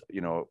entry,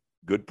 you know,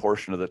 good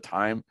portion of the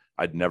time.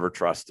 I'd never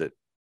trust it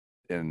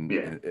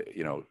in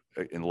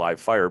live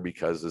fire,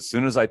 because as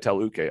soon as I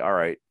tell Uke, all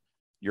right,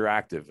 you're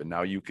active and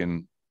now you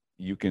can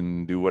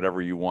do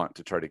whatever you want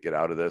to try to get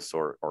out of this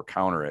or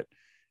counter it,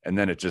 and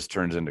then it just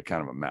turns into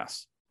kind of a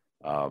mess.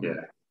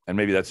 And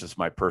maybe that's just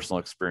my personal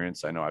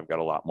experience. I know I've got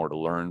a lot more to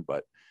learn,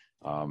 but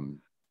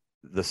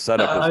the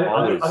setup is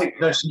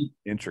always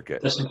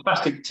intricate. There's some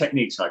classic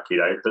techniques,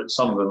 Aikido, but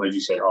some of them, as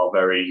you said, are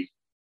very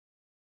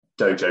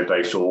dojo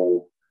based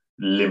or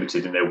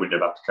limited in their window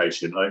of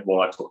application. Like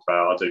what I talked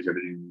about, I don't know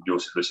in your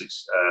service,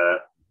 it's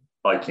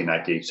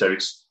Aikinagi.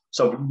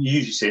 So you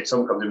usually see it,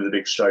 someone comes in with a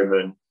big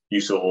showman, you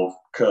sort of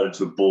curl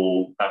into a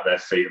ball at their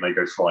feet and they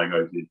go flying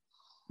over you.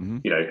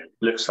 You know,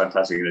 looks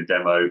fantastic in a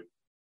demo,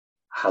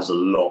 has a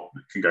lot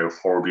that can go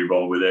horribly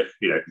wrong with it.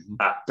 You know,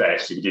 at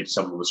best, if you did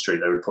something on the street,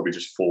 they would probably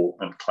just fall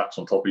and collapse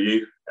on top of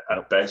you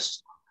at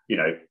best. You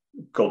know,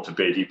 God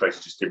forbid, you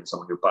basically just give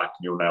someone your back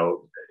and you'll now,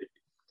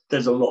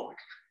 there's a lot.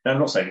 Now, I'm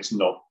not saying it's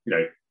not, you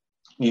know,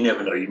 you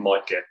never know, you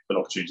might get an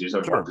opportunity as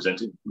someone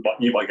presented, but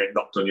you might get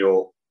knocked on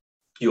your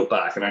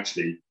back, and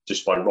actually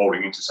just by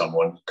rolling into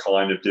someone,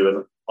 kind of do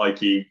an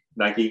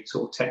Aiki-Nagi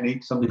sort of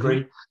technique to some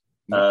degree.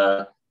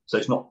 So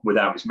it's not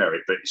without its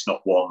merit, but it's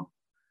not one,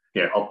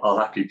 you know, I'll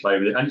happily play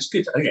with it. And it's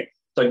good. Again,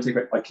 don't think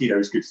about Aikido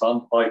is good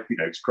fun.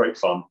 It's great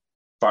fun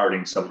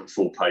barreling someone at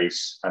full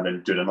pace and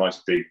then doing a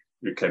nice big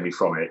ukemi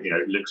from it. You know,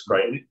 it looks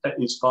great.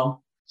 It's fun.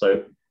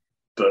 So,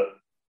 but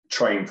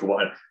train for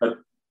what?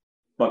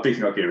 My big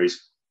thing Aikido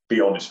is be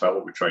honest about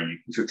what we're training.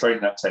 If you're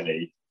training that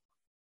technique,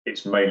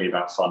 it's mainly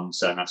about fun in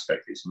certain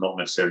aspects. It's not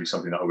necessarily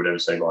something that I would ever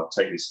say, right,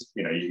 take this,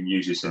 you know, you can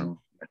use this in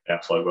the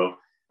outside world.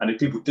 And if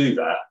people do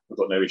that, I've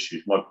got no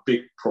issues. My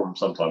big problem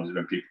sometimes is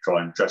when people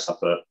try and dress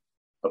up a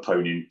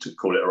pony to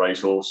call it a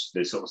racehorse.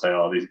 They sort of say,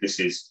 oh, this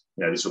is,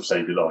 you know, this will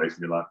save your life.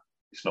 And you're like,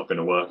 it's not going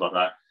to work like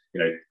that.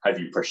 You know, have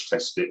you pressure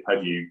tested it?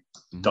 Have you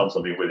done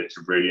something with it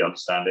to really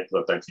understand it?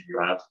 Because I don't think you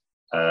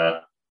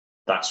have.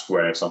 That's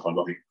where sometimes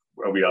I think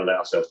we let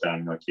ourselves down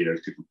in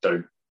Aikido. People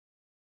don't,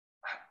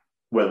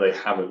 whether they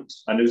haven't.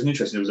 And it was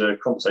interesting, there was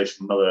a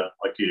conversation with another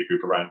Aikido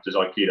group around, does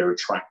Aikido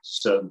attract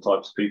certain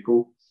types of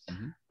people?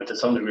 And to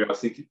some degree, I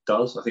think it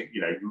does. I think, you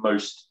know,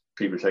 most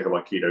people who take up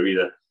Aikido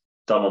either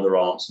done other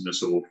arts and are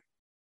sort of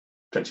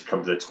potentially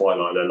come to the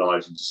twilight of their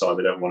lives and decide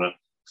they don't want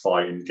to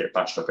fight and get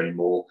bashed up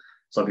anymore.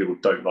 Some people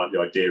don't like the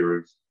idea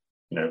of,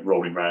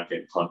 rolling around,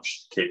 getting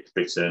punched, kicked,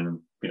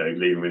 bitten,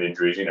 leaving with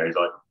injuries.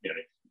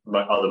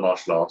 Other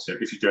martial arts.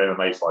 If you do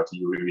MMA fighting,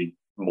 you're going to be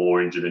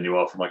more injured than you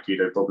are from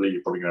Aikido. Probably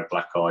you're probably going to have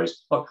black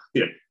eyes.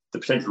 The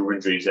potential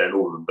injuries there in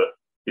all of them, but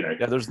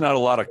yeah, there's not a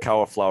lot of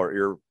cauliflower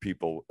ear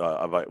people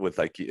with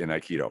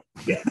Aikido.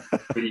 Yeah,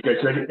 but you go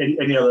to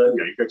any other,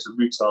 you go to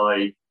Muay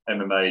Thai,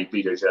 MMA,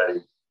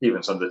 BJJ,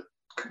 even some of the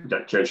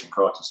Kyokushin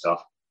karate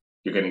stuff,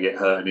 you're going to get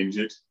hurt and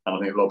injured. And I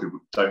think a lot of people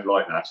don't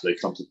like that, so they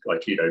come to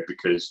Aikido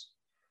because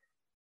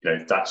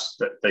that's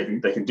that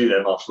they can do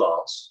their martial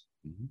arts,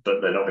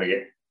 but they're not going to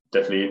get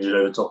definitely injured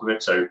over the top of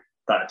it. So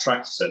that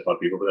attracts a certain type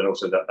of people, but then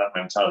also that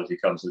mentality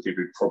comes to the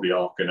people who probably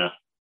aren't going to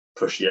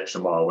push the extra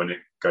mile when it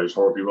goes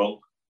horribly wrong.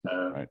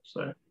 Right.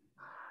 So,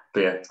 but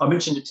yeah, I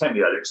mentioned the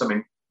Temi, Alex. I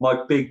mean,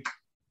 my big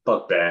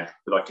bugbear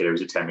with Aikido is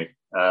a Temi.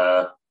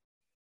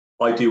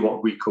 I do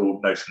what we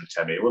call notional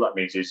Temi. What that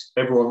means is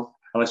everyone,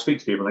 and I speak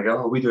to people and they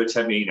go, "Oh, we do a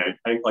Temi.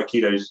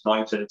 Aikido is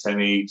 9% of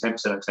Temi,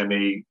 10% of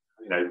Temi.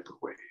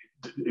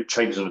 It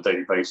changes on a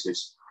daily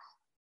basis."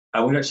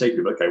 And we don't say to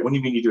people, "Okay, when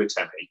you mean you do a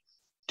Temi,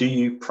 do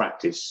you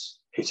practice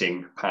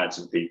hitting pads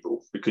and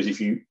people? Because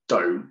if you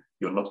don't,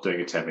 you're not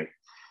doing a Temi."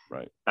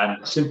 Right.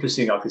 And the simplest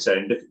thing I could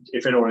say,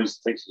 if anyone is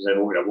thinking,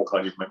 what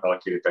kind of make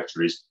Aikido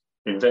better, is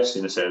invest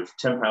in a set of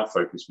 £10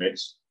 focus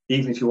mitts.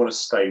 Even if you want to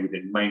stay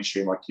within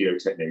mainstream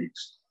Aikido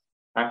techniques,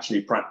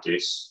 actually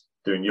practice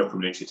doing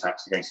Yokomunuchi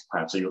attacks against the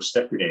pad. So you're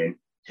stepping in,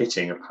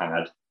 hitting a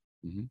pad,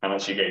 and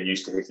actually getting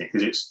used to hitting.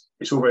 Because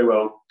it's all very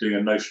well doing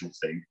a notional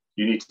thing.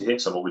 You need to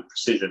hit someone with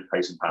precision,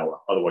 pace, and power.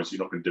 Otherwise, you're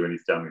not going to do any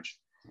damage.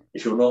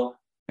 If you're not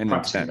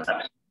practicing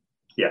that,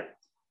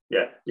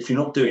 if you're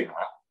not doing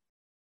that,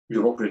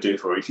 you're not going to do it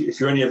for it.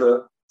 If you only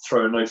ever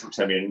throw a notional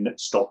Temi and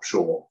stop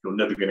short, you're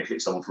never going to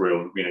hit someone for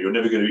real. You're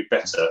never going to be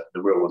better at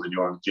the real world than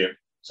you are in the gym.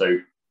 So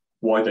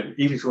why don't,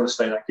 even if you want to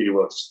stay in that Aikido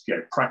world,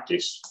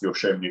 practice your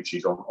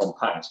Shominuchis on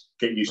pads.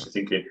 Get used to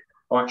thinking,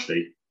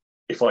 actually,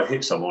 if I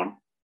hit someone,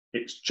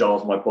 it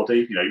jars my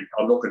body.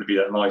 I'm not going to be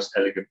that nice,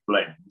 elegant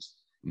blend.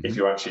 If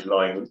you're actually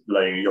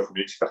laying a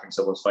Yokomunuchi back in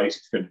someone's face,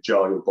 it's going to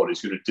jar your body.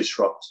 It's going to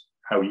disrupt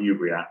how you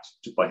react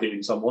by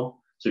hitting someone.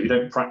 So if you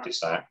don't practice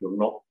that, you're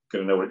not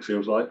going to know what it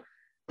feels like.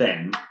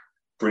 Then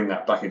bring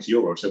that back into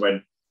your world. So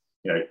when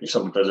if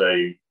someone does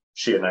a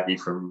Shiranagi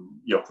from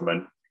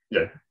Yokomen,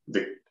 the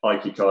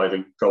Aikikai,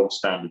 the gold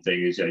standard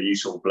thing is you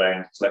sort of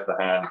blend, select the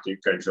hand,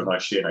 go into a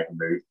nice Shiranagi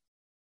move.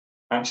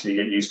 Actually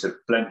get used to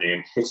blending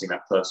and hitting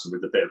that person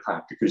with a bit of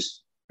pad,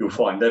 because you'll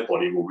find their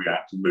body will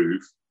react and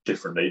move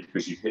differently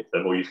because you've hit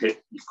them, or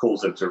you've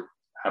caused them to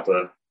have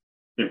a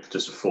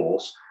impetus of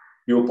force.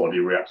 Your body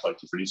reacts like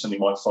differently. So you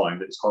might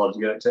find that it's hard to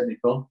get that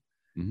technique on.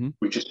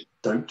 We just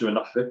don't do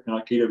enough of it in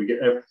Aikido.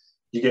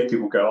 You get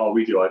people go, "Oh,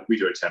 we do a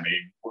Temi."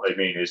 What they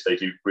mean is they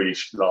do really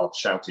large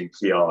shouting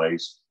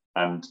PIs,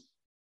 and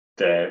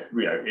they're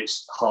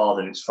it's hard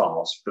and it's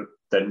fast, but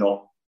they're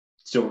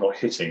still not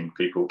hitting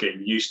people,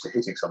 getting used to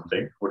hitting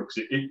something.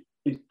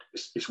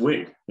 It's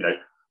weird.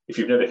 If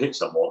you've never hit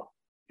someone,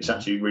 it's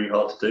actually really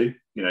hard to do.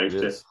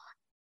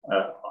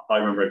 I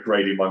remember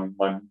grading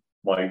my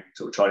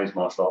sort of Chinese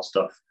martial arts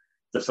stuff.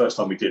 The first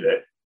time we did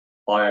it,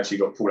 I actually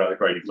got pulled out of the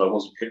grading because I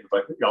wasn't hitting the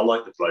bloke. I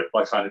like the bloke.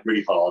 I found it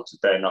really hard to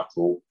bare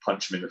knuckle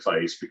punch him in the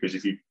face, because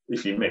if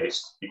you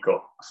missed, you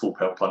got a full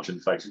pelt punch in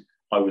the face.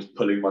 I was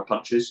pulling my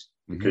punches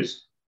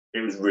because it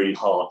was really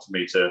hard for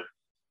me to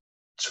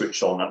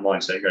switch on that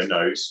mindset and go,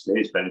 no, it's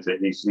his benefit.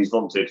 He's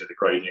volunteered to the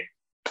grading.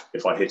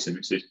 If I hit him,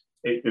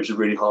 it was a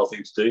really hard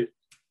thing to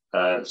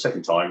do.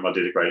 Second time I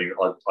did a grading,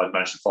 I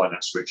managed to find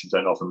that switch and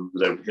turn off and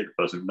was able to hit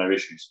the person with no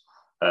issues.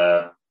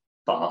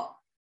 But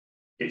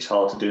it's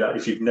hard to do that.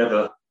 If you've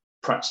never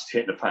practiced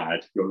hitting a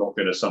pad, you're not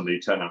going to suddenly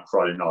turn up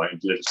Friday night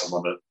and deliver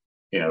someone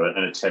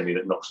an Temi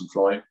that knocks them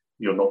flying.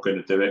 You're not going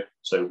to do it.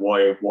 So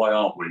why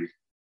aren't we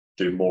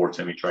doing more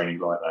Temi training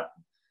like that?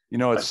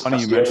 It's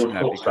funny you mention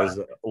that, because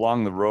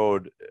along the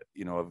road,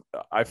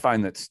 I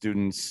find that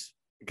students,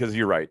 because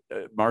you're right,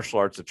 martial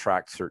arts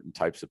attract certain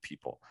types of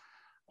people.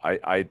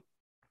 I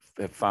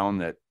have found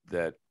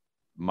that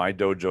my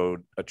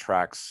dojo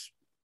attracts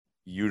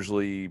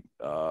usually,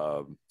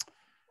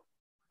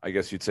 I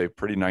guess you'd say,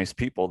 pretty nice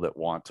people that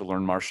want to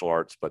learn martial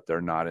arts, but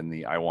they're not in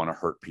the I want to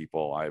hurt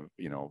people.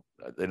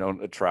 They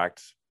don't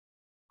attract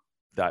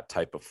that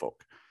type of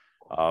folk.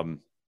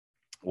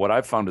 What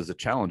I've found as a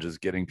challenge is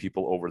getting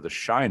people over the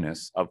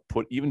shyness of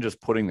even just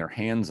putting their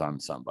hands on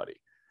somebody,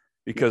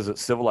 because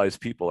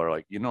civilized people are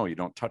like, you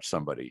don't touch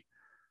somebody,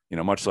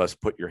 much less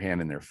put your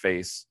hand in their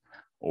face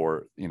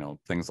or,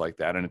 things like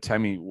that. And a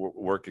Temi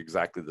work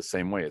exactly the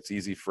same way. It's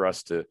easy for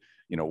us to,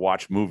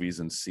 watch movies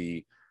and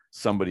see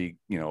somebody,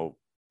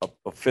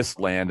 a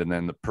fist land, and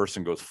then the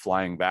person goes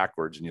flying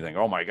backwards, and you think,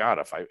 oh my God,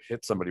 if I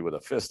hit somebody with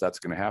a fist, that's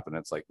going to happen.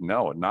 It's like,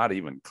 no, not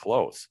even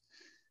close.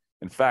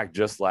 In fact,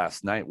 just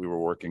last night we were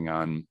working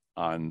on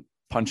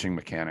punching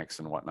mechanics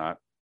and whatnot,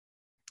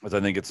 because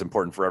I think it's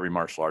important for every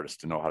martial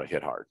artist to know how to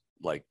hit hard.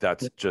 Like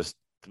that's just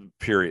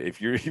period.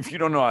 If you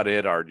don't know how to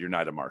hit hard, you're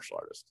not a martial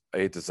artist. I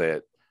hate to say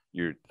it.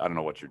 I don't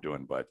know what you're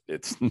doing, but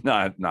it's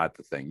not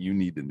the thing. You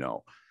need to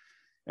know.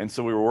 And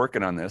so we were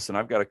working on this, and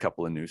I've got a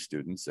couple of new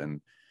students,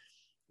 and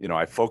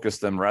I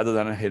focused them rather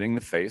than hitting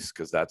the face,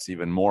 because that's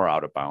even more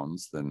out of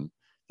bounds than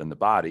the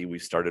body. We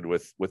started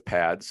with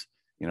pads,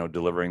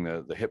 delivering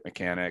the hip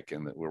mechanic,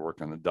 and we're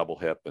working on the double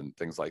hip and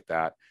things like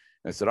that.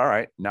 And I said, all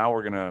right, now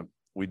we're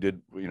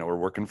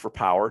working for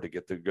power to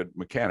get the good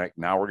mechanic.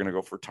 Now we're going to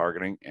go for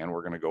targeting, and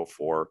we're going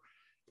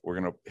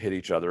to hit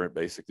each other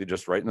basically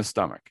just right in the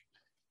stomach.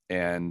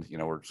 And,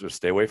 we're just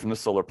stay away from the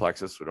solar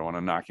plexus. We don't want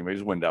to knock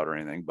anybody's wind out or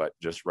anything, but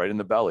just right in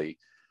the belly,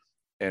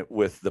 and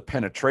with the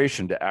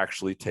penetration to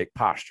actually take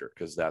posture,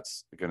 because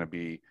that's going to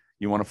be,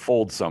 you want to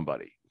fold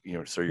somebody,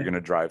 so you're going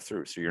to drive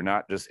through. So you're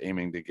not just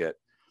aiming to get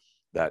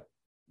that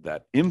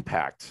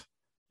impact,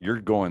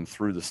 you're going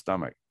through the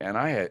stomach.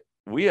 And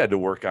we had to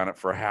work on it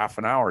for half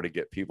an hour to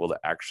get people to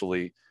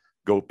actually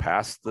go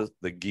past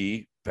the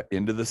gi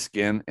into the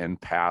skin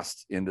and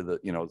past into the,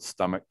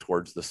 stomach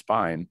towards the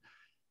spine.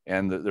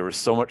 And there was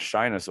so much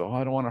shyness. Oh,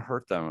 I don't want to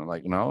hurt them. I'm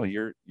like, no,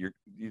 you're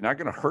not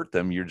going to hurt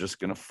them. You're just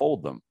going to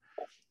fold them.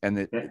 And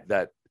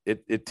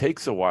it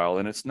takes a while,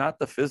 and it's not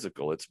the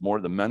physical, it's more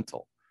the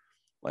mental.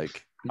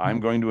 Like, I'm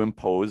going to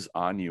impose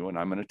on you, and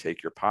I'm going to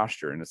take your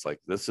posture. And it's like,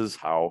 this is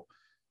how,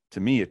 to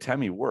me,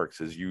 Atemi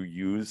works, is you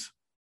use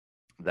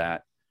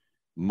that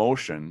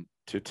motion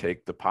to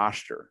take the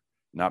posture,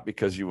 not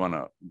because you want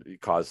to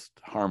cause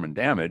harm and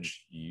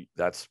damage.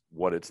 That's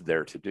what it's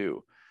there to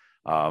do.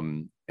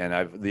 And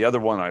the other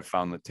one I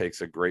found that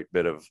takes a great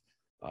bit of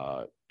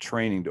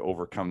training to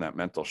overcome that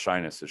mental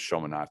shyness is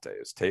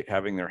shomanate, is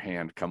having their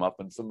hand come up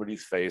in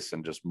somebody's face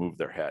and just move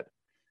their head.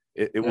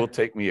 It will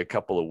take me a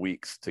couple of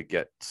weeks to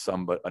get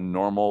a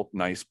normal,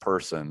 nice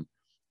person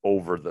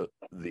over the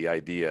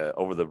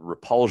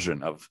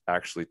repulsion of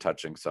actually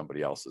touching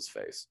somebody else's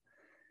face.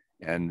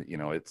 And,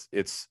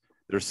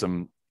 there's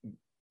some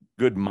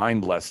good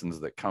mind lessons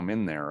that come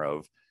in there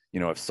of,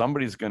 if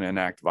somebody's going to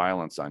enact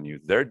violence on you,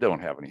 they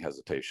don't have any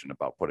hesitation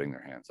about putting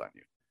their hands on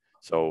you.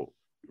 So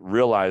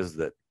realize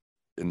that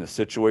in the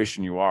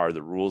situation you are,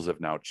 the rules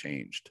have now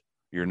changed.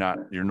 You're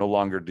no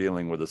longer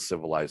dealing with a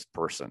civilized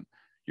person.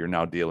 You're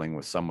now dealing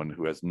with someone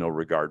who has no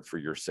regard for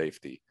your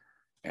safety.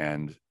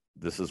 And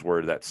this is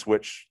where that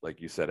switch,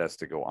 like you said, has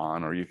to go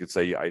on. Or you could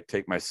say, I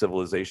take my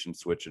civilization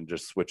switch and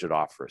just switch it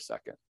off for a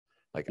second.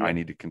 I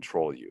need to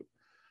control you.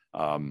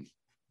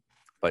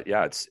 But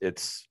yeah,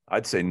 it's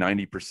I'd say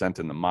 90%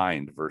 in the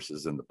mind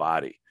versus in the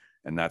body.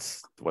 And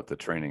that's what the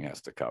training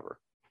has to cover.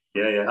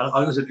 Yeah.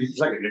 I was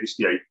exactly,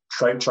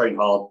 train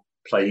hard,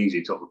 play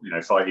easy,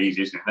 fight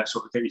easy, isn't it? That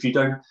sort of thing. If you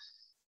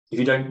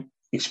don't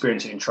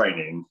experience it in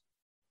training,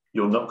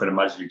 you're not going to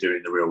magically do it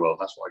in the real world.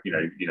 That's why,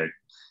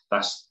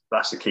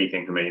 that's the key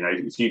thing for me.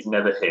 If you've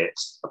never hit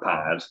a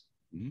pad,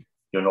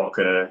 you're not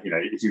going to,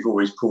 if you've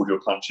always pulled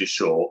your punches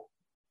short,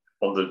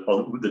 on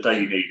the day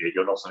you need it,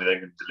 you're not suddenly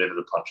then going to deliver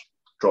the punch,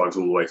 drives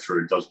all the way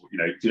through, does,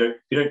 if you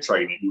don't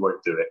train it, you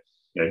won't do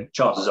it.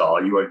 Chances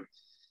are you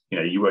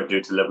won't do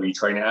it to the level you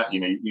train it at.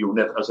 You'll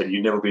never, I said,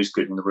 you'll never be as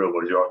good in the real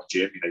world as you are in the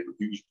gym.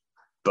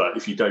 But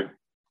if you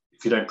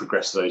don't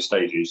progress to those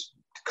stages,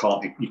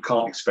 you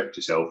can't expect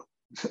yourself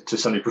to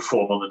suddenly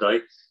perform on the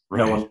day.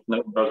 Right.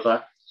 No one does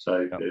that.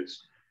 So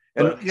it's.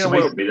 And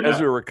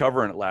as we were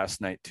recovering it last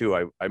night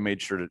too, I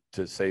made sure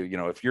to say,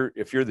 if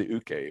you're the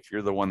uke, if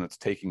you're the one that's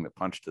taking the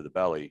punch to the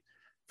belly,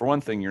 for one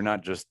thing, you're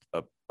not just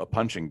a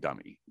punching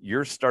dummy.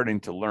 You're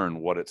starting to learn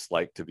what it's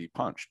like to be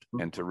punched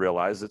and to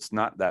realize it's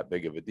not that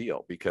big of a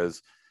deal,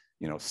 because,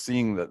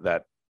 seeing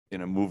that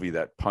in a movie,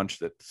 that punch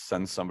that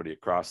sends somebody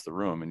across the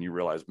room, and you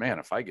realize, man,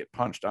 if I get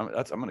punched, I'm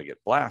going to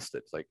get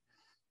blasted. It's like,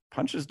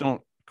 punches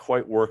don't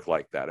quite work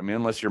like that. I mean,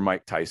 unless you're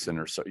Mike Tyson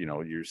or so,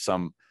 you're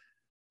some,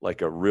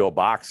 like a real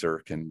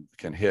boxer can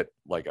hit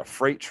like a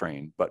freight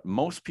train, but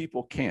most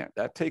people can't.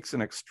 That takes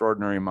an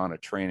extraordinary amount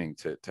of training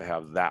to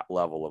have that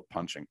level of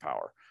punching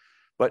power.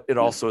 But it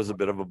also is a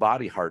bit of a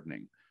body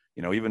hardening,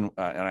 even,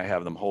 and I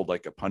have them hold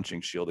like a punching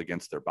shield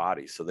against their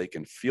body so they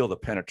can feel the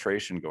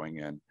penetration going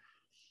in,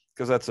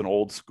 because that's an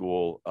old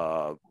school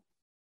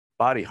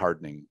body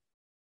hardening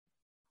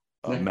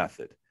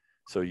method.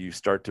 So you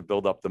start to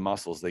build up the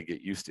muscles, they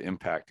get used to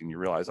impact, and you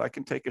realize I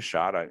can take a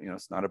shot.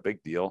 It's not a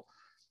big deal.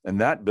 And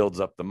that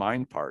builds up the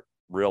mind part,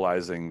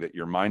 realizing that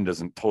your mind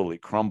doesn't totally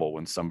crumble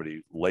when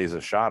somebody lays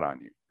a shot on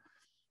you.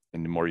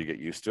 And the more you get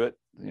used to it,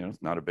 it's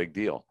not a big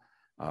deal.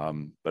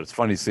 But it's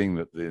funny seeing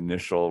the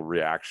initial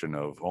reaction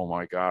of, oh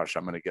my gosh,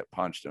 I'm going to get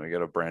punched. And we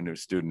get a brand new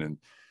student. And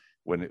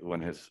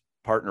when his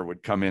partner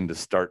would come in to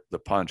start the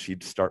punch,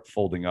 he'd start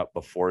folding up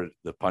before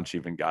the punch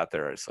even got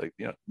there. It's like,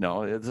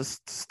 no,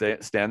 just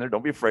stand there.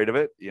 Don't be afraid of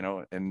it,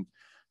 and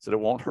so it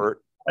won't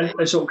hurt.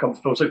 I sort of come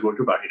from also talking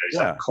about,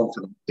 that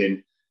confidence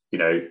in,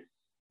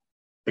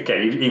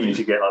 again, even if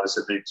you get, like I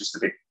said, just the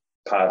big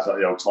pads, like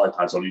the old Thai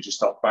pads on, you just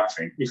start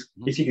battering.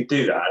 If you could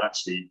do that, and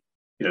actually,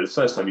 the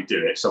first time you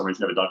do it, someone who's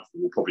never done it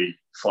before will probably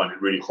find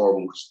it really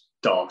horrible,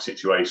 dark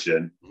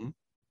situation.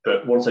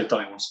 But once they've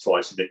done it once or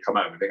twice and they come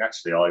out and think,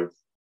 actually,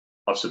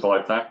 I've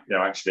survived that.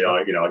 Actually,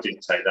 I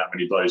didn't take that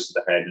many blows to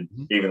the head, and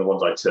even the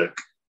ones I took,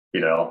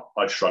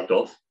 I shrugged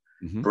off.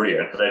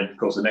 Brilliant. And then, of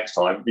course, the next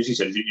time, as you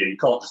said, you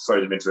can't just throw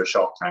them into a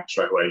shark tank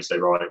straight away and say,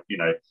 right,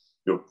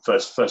 your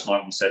first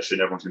night on session,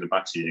 everyone's going to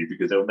back to you,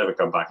 because they'll never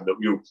come back, and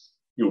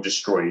you'll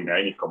destroy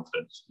any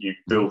confidence. You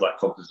build that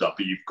confidence up,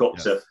 but you've got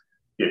to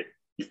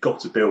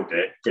build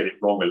it, get it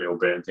wrong a little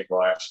bit, and think,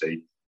 well,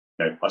 actually,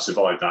 I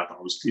survived that.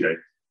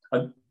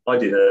 I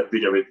did a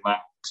video with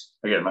Matt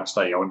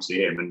Stay. I went to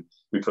see him, and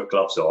we put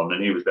gloves on,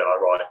 and he was a bit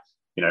like, right,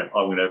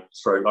 I'm going to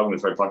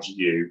throw punches at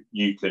you.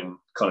 You can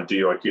kind of do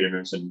your Aikido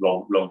movements and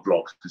long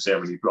blocks to see how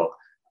many you block.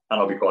 And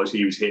I'll be quite honest,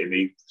 he was hitting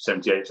me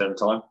 78% of the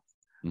time.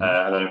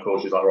 And then, of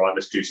course, he's like, right,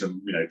 let's do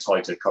some,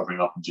 tighter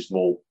covering up and just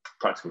more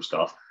practical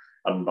stuff.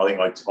 And I think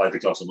I had the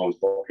gloves on, I was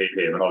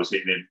hitting him, and I was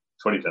hitting him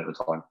 20% of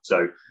the time.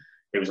 So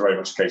it was very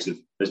much a case of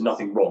there's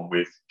nothing wrong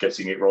with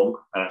getting it wrong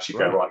and actually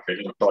go, right,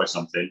 okay, let's try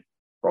something.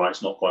 Right,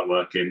 it's not quite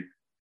working,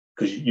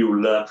 because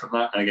you'll learn from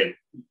that. And again,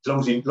 as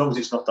long as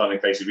it's not done in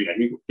case of,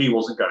 he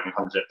wasn't going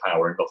 100%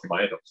 power and knocking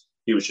my head off.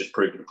 He was just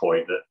proving the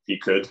point that he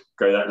could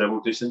go that level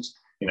of distance,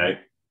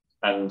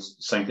 And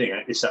same thing,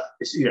 it's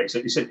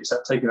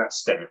that taking that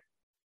step,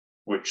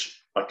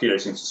 which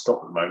Aikido seems to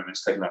stop at the moment.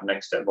 It's taking that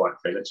next step. Right,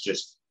 okay, let's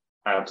just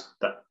add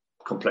that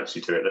complexity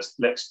to it.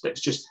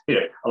 Let's just,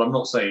 and I'm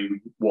not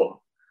saying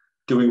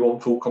do we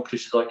want full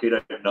competitions like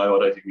Aikido? No, I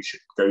don't think we should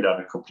go down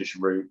the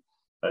competition route.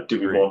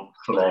 Do we want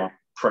full-on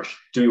pressure?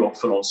 Do we want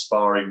full-on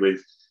sparring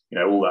with,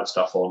 all that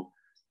stuff on?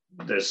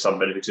 There's some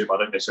benefit to it, but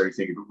I don't necessarily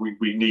think it. But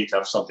we need to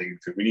have something.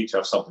 We need to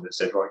have something that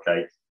says, right,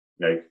 okay,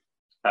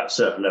 at a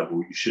certain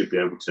level, you should be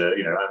able to,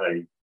 at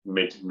a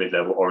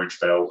mid-level orange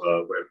belt,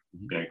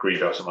 green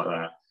belt, something like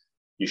that.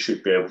 You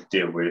should be able to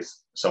deal with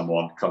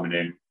someone coming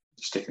in,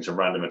 sticking some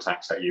random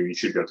attacks at you. You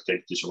should be able to get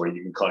a position where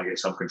you can kind of get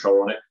some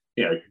control on it.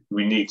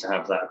 We need to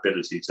have that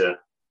ability to,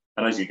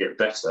 and as you get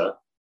better,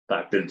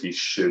 that ability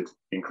should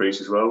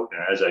increase as well.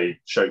 As a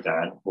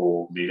Shodan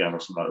or Nidan or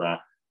something like that,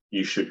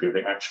 you should be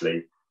able to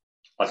actually,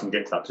 I can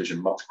get to that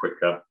position much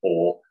quicker,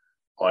 or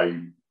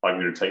I'm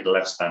going to take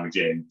less damage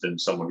in than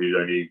someone who's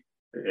only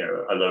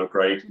a lower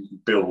grade. You can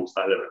build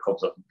that level of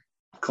confidence,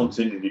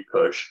 continually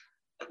push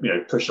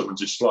someone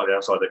just slightly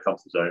outside their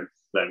comfort zone,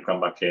 let them come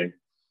back in,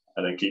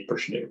 and then keep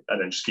pushing it, and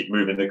then just keep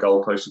moving the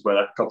goalpost of where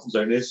that comfort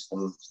zone is.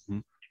 And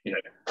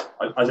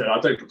I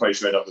don't propose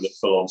to end up with a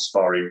full-on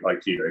sparring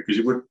Aikido, because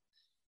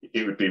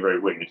it would be very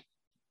weird.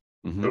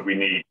 But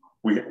we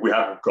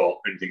haven't got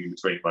anything in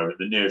between at the moment.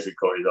 The nearest we've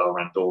got is our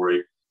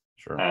Randori.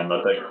 Sure. And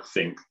I don't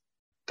think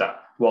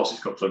that, whilst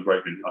it's got some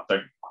great, I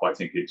don't quite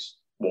think it's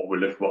what we're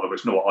looking for.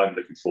 It's not what I'm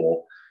looking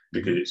for,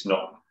 because it's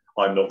not.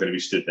 I'm not going to be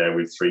stood there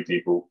with three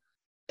people.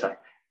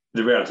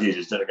 The reality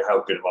is, no matter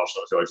how good at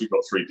martial arts you are, if you've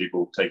got three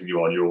people taking you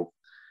on,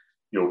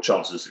 your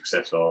chances of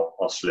success are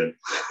slim.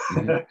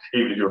 Even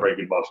if you're a very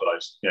good martial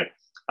artist.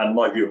 And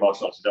my view of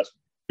martial arts is that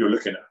you're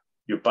looking at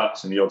your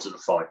balancing the odds of the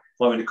fight.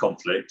 If I'm in a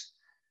conflict,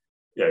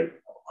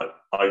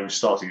 I'm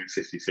starting at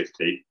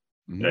 50-50.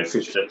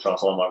 50%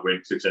 chance I might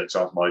win, 50%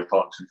 chance my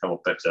partner can come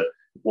off better.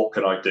 What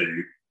can I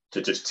do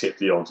to just tip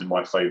the odds in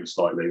my favour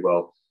slightly?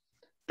 Well,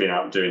 been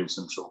out doing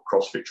some sort of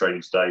CrossFit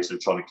training today, so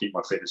trying to keep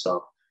my fitness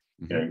up.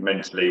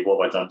 Mentally,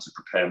 what have I done to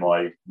prepare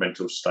my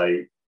mental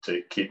state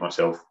to keep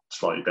myself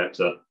slightly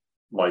better?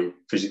 My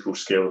physical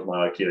skills,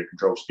 my Aikido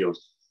control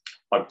skills.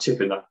 I'm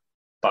tipping that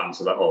balance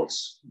of that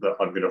odds that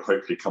I'm going to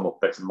hopefully come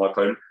off better than my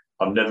opponent.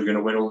 I'm never going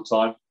to win all the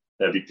time.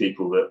 There'll be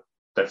people that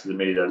better than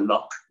me. Their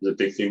luck is a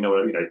big thing.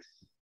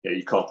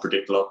 You can't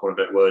predict luck, on a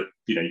better word.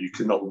 You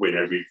cannot win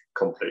every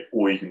conflict.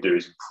 All you can do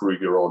is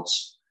improve your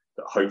odds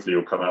that hopefully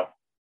will come out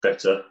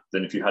better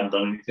than if you hadn't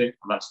done anything.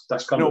 And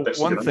that's kind of the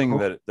best one thing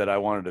that I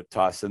wanted to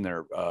toss in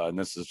there, and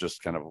this is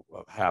just kind of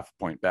a half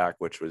point back,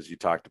 which was you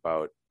talked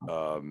about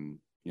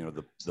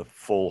the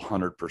full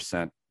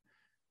 100%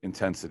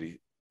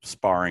 intensity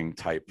sparring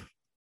type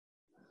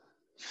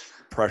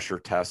pressure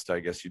test, I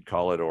guess you'd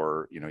call it,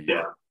 or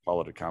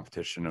call it a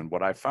competition. And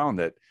what I found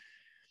that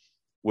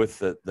with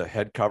the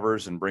head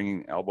covers and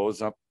bringing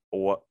elbows up,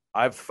 what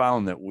I've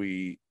found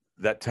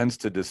that tends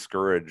to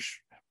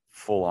discourage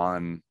full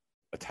on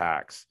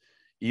attacks.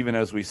 Even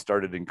as we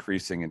started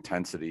increasing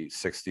intensity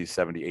 60,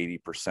 70,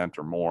 80%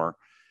 or more,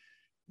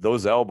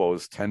 those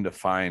elbows tend to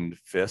find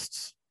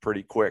fists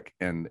pretty quick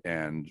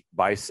and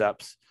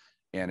biceps.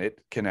 And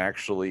it can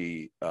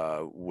actually,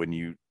 when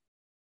you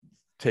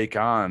take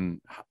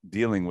on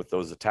dealing with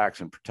those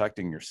attacks and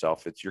protecting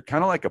yourself, you're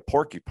kind of like a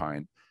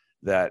porcupine,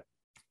 that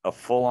a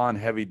full on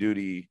heavy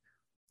duty,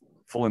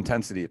 full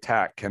intensity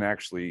attack can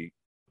actually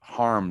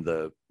harm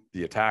the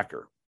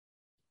attacker.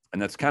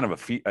 And that's kind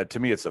of to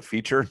me, it's a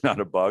feature, not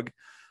a bug.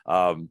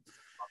 In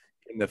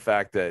the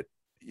fact that,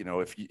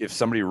 if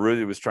somebody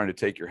really was trying to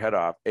take your head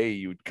off,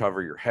 you'd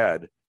cover your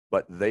head,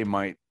 but they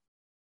might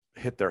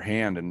hit their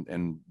hand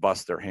and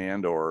bust their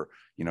hand, or,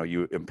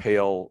 you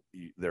impale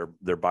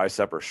their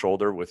bicep or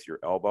shoulder with your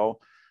elbow.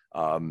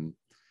 And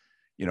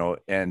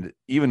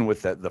even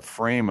with the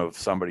frame of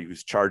somebody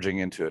who's charging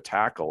into a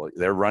tackle,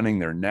 they're running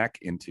their neck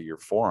into your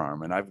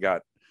forearm. And I've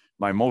got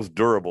my most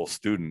durable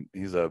student.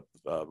 He's a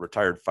a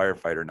retired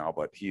firefighter now,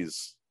 but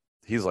he's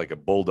like a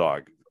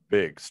bulldog,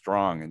 big,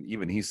 strong. And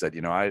even he said,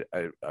 I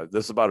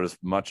this is about as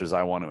much as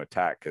I want to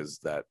attack, because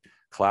that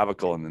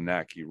clavicle in the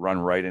neck, you run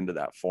right into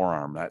that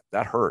forearm,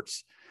 that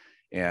hurts.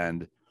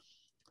 And,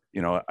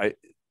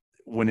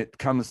 when it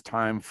comes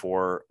time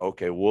for,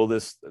 okay,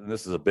 this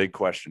is a big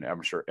question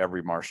I'm sure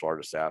every martial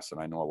artist asks,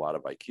 and I know a lot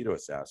of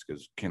Aikidoists ask,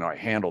 is, can I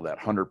handle that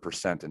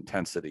 100%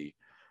 intensity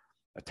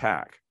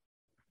attack?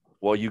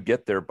 Well, you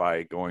get there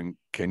by going,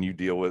 can you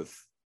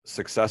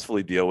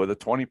successfully deal with a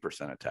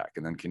 20% attack?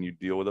 And then can you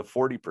deal with a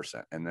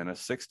 40% and then a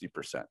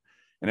 60%?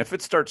 And if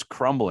it starts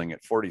crumbling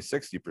at 40,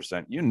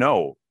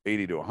 60%,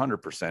 80 to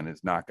 100%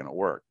 is not going to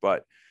work.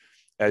 But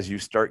as you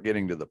start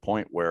getting to the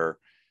point where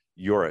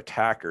your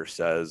attacker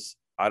says,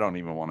 I don't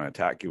even want to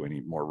attack you any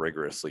more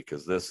rigorously,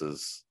 because this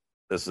is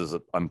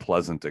an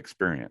unpleasant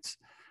experience.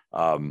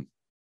 And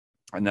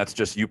that's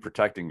just you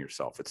protecting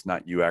yourself. It's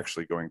not you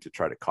actually going to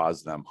try to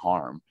cause them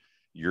harm.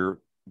 You're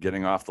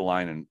getting off the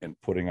line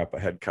and putting up a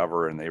head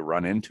cover, and they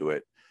run into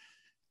it.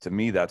 To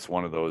me, that's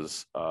one of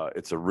those,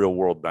 it's a real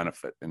world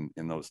benefit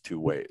in those two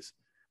ways.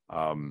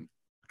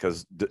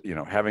 Because,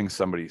 having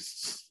somebody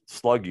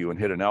slug you and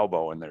hit an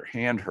elbow and their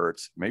hand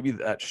hurts, maybe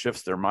that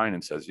shifts their mind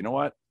and says, you know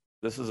what?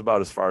 This is about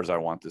as far as I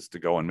want this to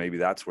go. And maybe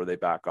that's where they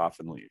back off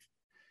and leave.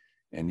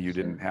 And you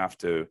didn't have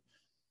to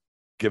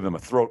give them a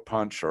throat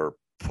punch or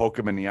poke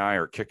them in the eye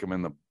or kick them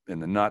in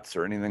the nuts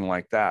or anything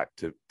like that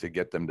to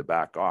get them to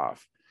back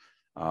off.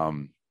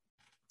 And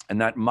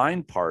that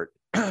mind part,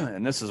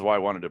 and this is why I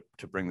wanted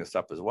to bring this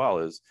up as well,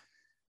 is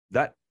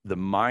that the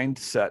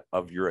mindset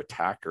of your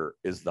attacker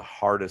is the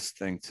hardest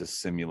thing to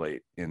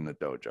simulate in the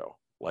dojo.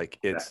 Like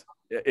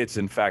it's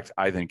in fact,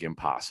 I think,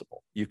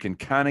 impossible. You can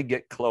kind of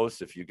get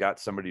close if you got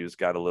somebody who's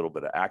got a little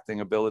bit of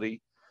acting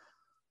ability,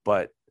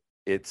 but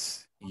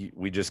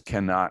we just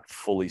cannot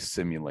fully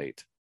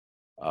simulate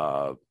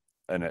a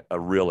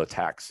real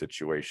attack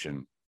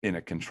situation in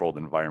a controlled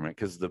environment,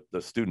 because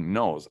the student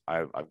knows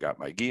I've got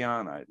my gi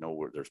on, I know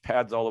where there's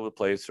pads all over the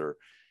place, or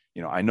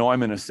I know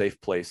I'm in a safe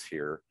place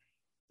here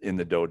in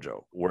the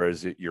dojo.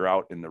 Whereas you're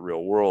out in the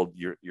real world,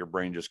 your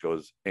brain just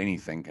goes,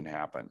 anything can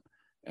happen,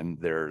 and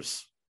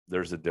there's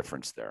a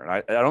difference there.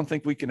 And I don't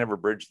think we can ever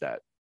bridge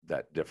that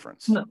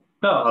difference. No,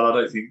 and I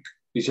don't think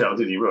you said I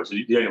didn't will. So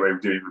the only way of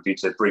doing it would be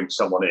to bring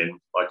someone in,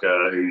 like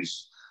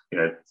who's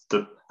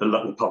the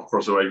pub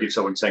across the way, give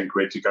someone 10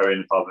 quid to go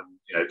in the pub, and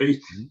I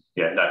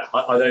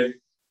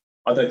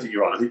don't think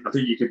you're right. I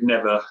think you can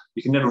never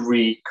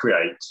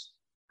recreate.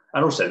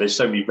 And also, there's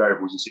so many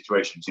variables and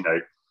situations.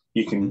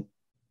 You can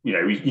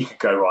you could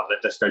go, right,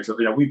 let's go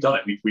to, we've done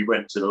it. We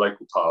went to the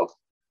local pub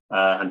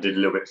and did a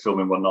little bit of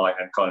filming one night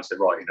and kind of said,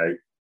 right,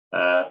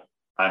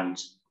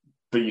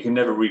 but you can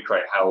never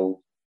recreate how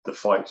the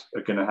fights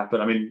are going to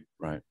happen. I mean,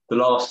 right. The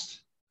last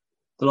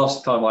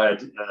time I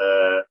had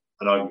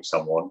an argument with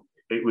someone,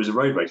 it was a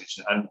road rage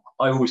incident, and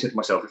I always said to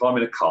myself, if I'm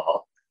in a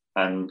car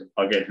and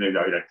I get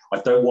what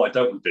I don't want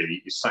to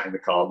be is sat in the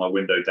car, my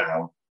window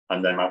down,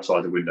 and then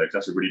outside the window, because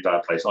that's a really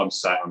bad place. I'm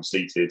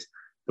seated,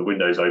 the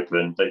window's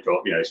open. They've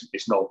got,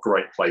 it's not a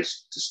great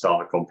place to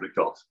start a conflict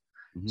off.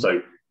 Mm-hmm.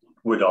 So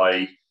would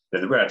I?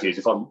 The reality is,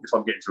 if I'm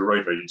getting to a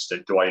road rage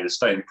incident, do I either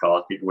stay in the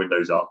car, keep the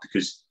windows up,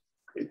 because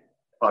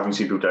I've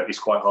seen people do it, it's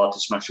quite hard to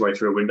smash your way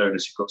through a window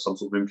unless you've got some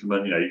sort of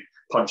implement.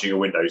 Punching a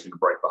window is going to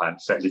break my hand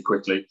fairly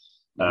quickly.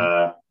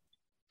 Mm-hmm.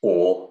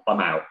 Or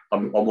I'm out.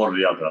 I'm one or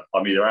the other.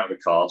 I'm either out of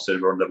the car, so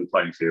we're on level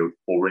playing field,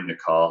 or we're in the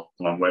car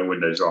and I'm wearing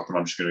windows are up and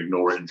I'm just going to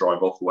ignore it and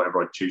drive off, or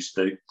whatever I choose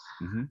to do.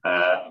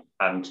 Mm-hmm.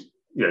 And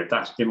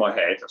that's in my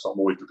head. That's what I'm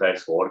always prepared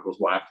for. And of course,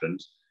 what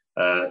happened?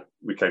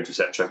 We came to a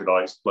set of traffic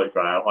lights. Bloke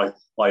ran out.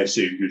 I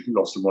assumed he was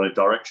lost and wanted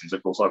directions.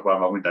 Of course, I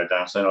wound my window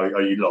down, saying,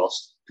 "Are you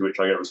lost?" To which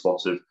I get a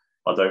response of,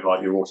 "I don't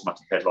like your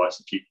automatic headlights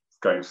and keep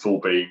going full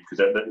beam,"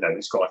 because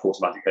it's got like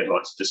automatic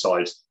headlights to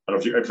decide. And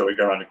obviously, every time we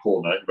go around the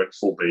corner, it went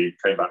full beam,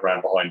 came back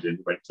round behind him,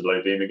 went to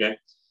low beam again,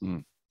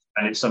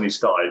 and it suddenly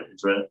started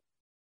into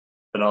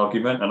an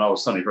argument. And I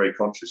was suddenly very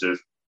conscious of,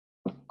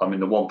 I'm in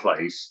the one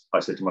place I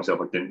said to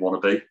myself I didn't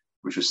want to be,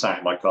 which was sat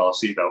in my car,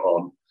 seatbelt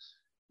on,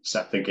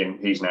 sat thinking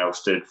he's now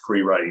stood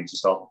free rein to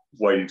start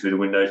wading through the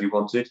window if he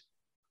wanted.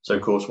 So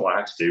of course, what I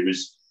had to do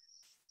was,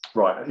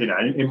 right,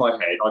 in my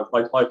head, I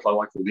apply what I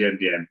call the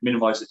MDM,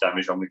 minimise the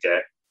damage I'm going to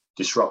get,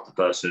 disrupt the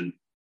person,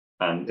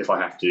 and if I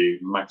have to,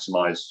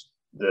 maximise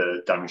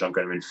the damage I'm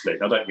going to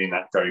inflict. I don't mean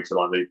that going to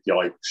like the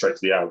eye straight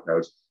to the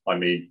alcove. I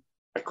mean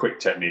a quick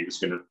technique that's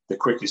going to, the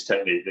quickest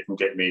technique that can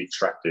get me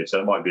extracted. So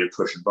it might be a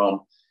push and run.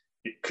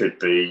 It could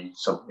be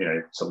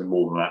something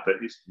more than that, but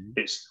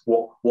it's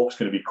what's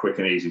going to be quick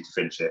and easy to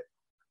finish it.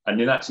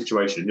 And in that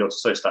situation, you're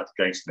so stacked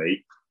against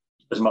me.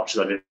 As much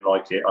as I didn't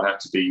like it, I had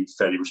to be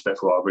fairly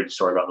respectful. I'm really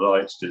sorry about the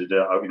lights.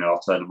 I'll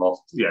turn them off.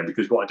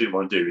 Because what I didn't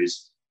want to do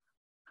is,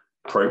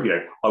 I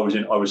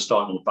was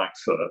starting on the back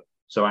foot.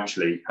 So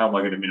actually, how am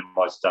I going to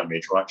minimise the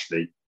damage? Or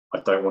actually,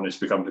 I don't want this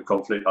to become a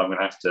conflict. I'm going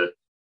to have to,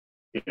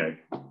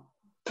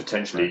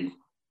 potentially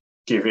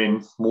give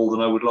in more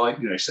than I would like.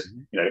 Be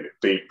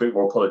a bit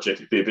more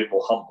apologetic, be a bit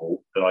more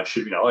humble than I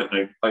should. I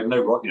had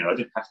no right. I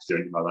didn't have to do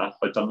anything like that.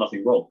 I'd done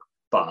nothing wrong.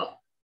 But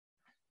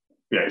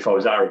if I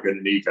was arrogant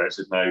and ego and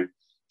said no,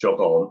 jog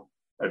on,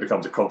 it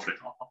becomes a conflict.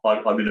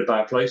 I'm in a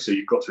bad place, so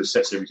you've got to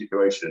assess every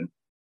situation.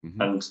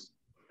 Mm-hmm. And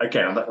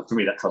again, for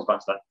me, that comes back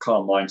to that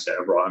calm mindset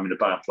of, right, I'm in a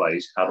bad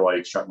place. How do I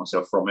extract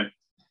myself from it?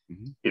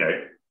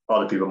 Mm-hmm.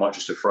 Other people might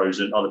just have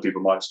frozen. Other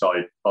people might start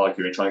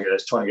arguing, trying to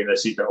get their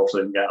seatbelt off so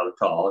they can get out of the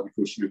car.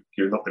 Because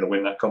you're not going to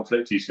win that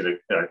conflict. He's going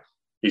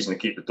to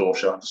keep the door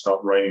shut and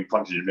start raining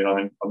punches at me.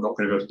 I'm not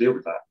going to be able to deal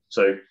with that.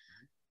 So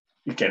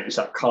again, it's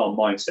that calm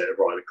mindset of,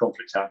 right, the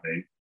conflict's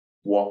happening.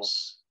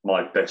 What's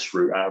my best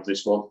route out of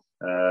this one?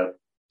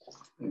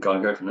 And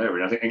go from there.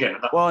 And I think again,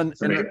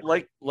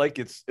 like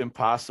it's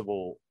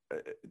impossible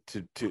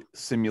to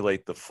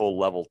simulate the full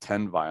level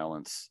 10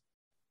 violence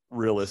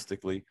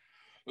realistically.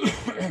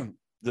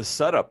 The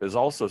setup is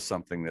also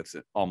something that's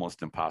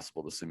almost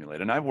impossible to simulate.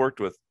 And I've worked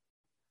with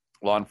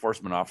law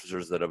enforcement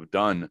officers that have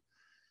done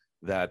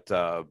that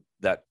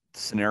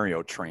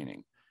scenario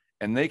training,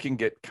 and they can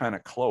get kind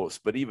of close.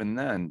 But even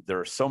then, there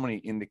are so many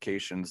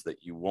indications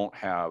that you won't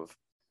have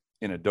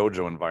in a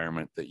dojo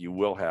environment that you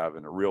will have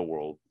in a real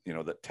world,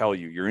 that tell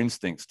you, your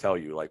instincts tell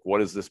you, like,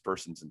 what is this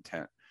person's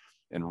intent,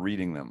 and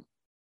reading them.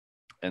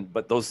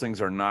 But those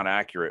things are not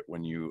accurate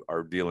when you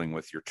are dealing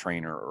with your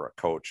trainer or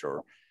a coach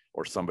or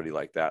somebody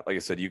like that. Like I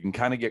said, you can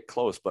kind of get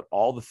close, but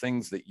all the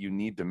things that you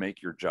need to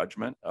make your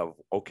judgment of,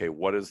 okay,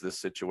 what is this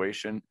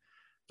situation?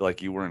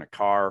 Like you were in a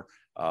car,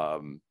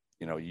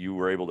 you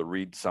were able to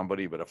read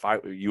somebody, but if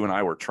you and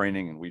I were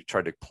training and we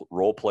tried to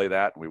role play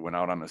that and we went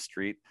out on the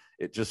street,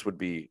 it just would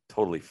be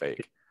totally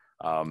fake.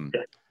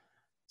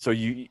 So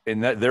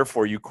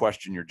therefore you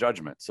question your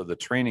judgment. So the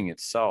training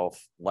itself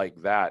like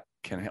that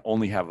can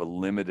only have a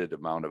limited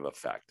amount of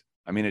effect.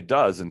 I mean, it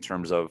does in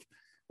terms of,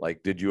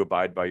 like, did you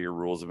abide by your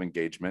rules of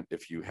engagement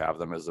if you have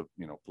them as a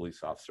police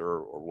officer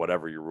or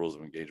whatever your rules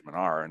of engagement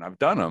are? And I've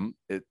done them.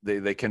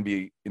 They can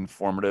be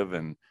informative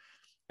and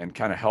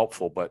kind of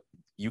helpful, but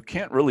you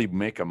can't really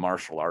make a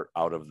martial art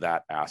out of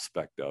that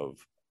aspect of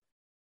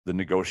the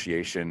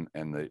negotiation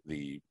and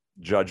the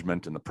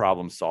judgment and the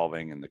problem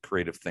solving and the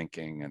creative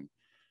thinking. And,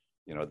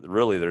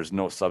 really there's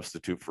no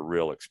substitute for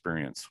real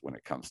experience when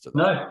it comes to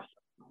that.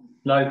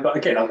 No, but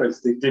again, I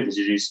suppose the difference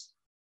is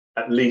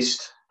at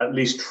least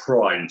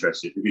try and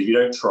address it, because if you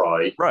don't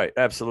try, right?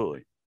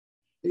 Absolutely.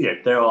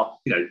 There are,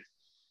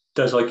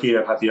 does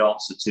Aikido have the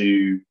answer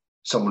to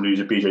someone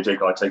who's a BJJ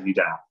guy taking you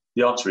down?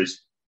 The answer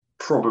is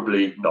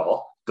probably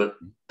not, but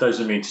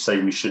doesn't mean to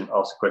say we shouldn't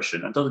ask a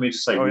question, and doesn't mean to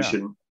say we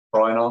shouldn't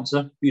try and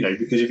answer.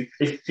 Because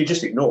if you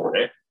just ignore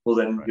it, well,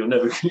 then you're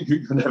never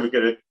going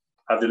to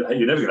have an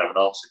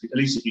answer. At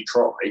least if you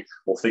try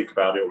or think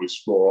about it or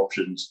explore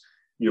options,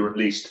 you're at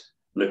least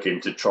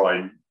looking to try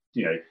and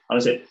and I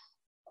said,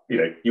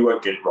 you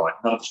won't get it right.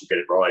 None of us will get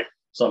it right.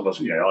 Some of us,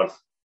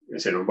 I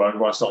said,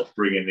 when I started to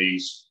bring in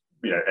these,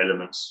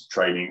 elements of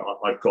training,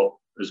 I've got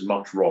as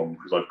much wrong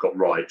as I've got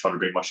right, trying to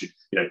bring my,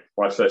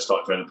 when I first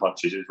started throwing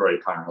punches, it was very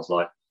apparent. I was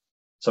like,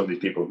 some of these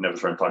people have never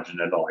thrown punches in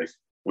their life.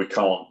 We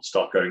can't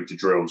start going to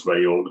drills where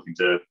you're looking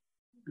to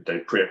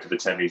preemptive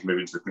attendees, move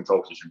into the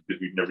control position, because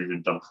we've never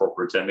even done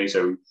proper attendee.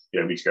 So,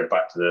 we need to go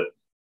back to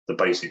the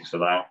basics for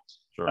that.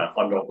 Sure.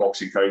 I'm not a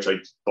boxing coach. I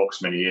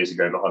boxed many years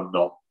ago, but I'm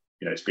not,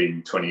 it's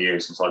been 20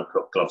 years since I've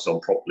got gloves on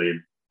properly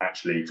and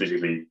actually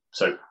physically.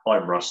 So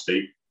I'm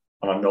rusty,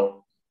 and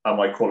am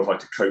I qualified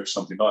to coach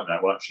something like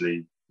that? Well,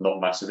 actually not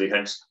massively.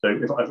 Hence, so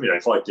if I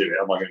do it,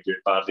 am I going to do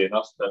it badly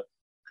enough?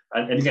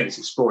 And again, it's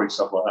exploring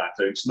stuff like that.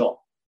 So it's not,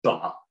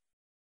 but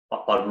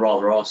I'd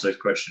rather ask those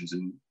questions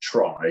and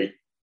try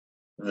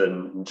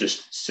than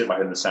just sit back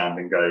in the sand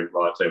and go,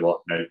 right, I'll tell you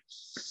what,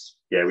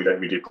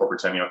 we do proper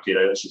attending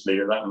Aikido. Let's just leave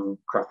it at that and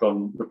crack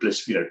on with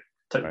bliss,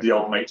 take the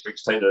old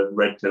matrix, take the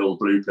red pill,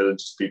 blue pill, and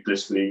just be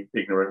blissfully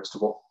ignorant as to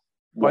what.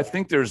 Well, I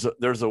think there's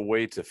a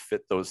way to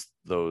fit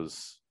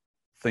those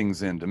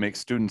things in to make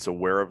students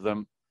aware of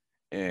them,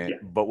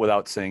 but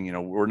without saying,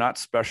 we're not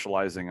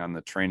specializing on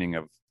the training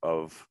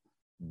of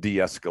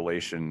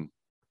de-escalation,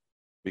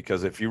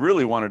 because if you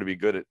really wanted to be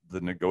good at the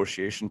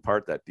negotiation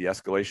part, that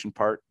de-escalation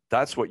part,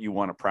 that's what you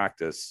want to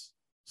practice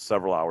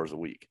several hours a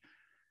week.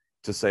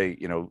 To say,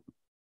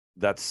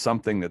 that's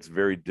something that's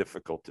very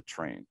difficult to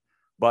train.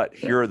 But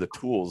here are the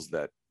tools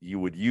that you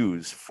would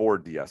use for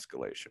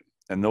de-escalation.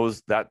 And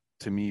that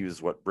to me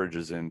is what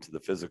bridges into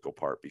the physical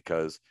part,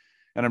 because,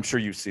 and I'm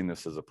sure you've seen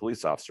this as a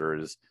police officer,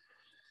 is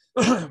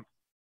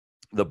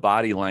the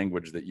body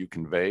language that you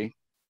convey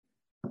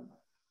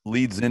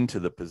leads into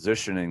the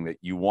positioning that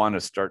you want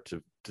to start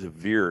to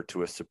veer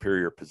to a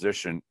superior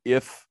position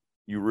if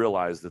you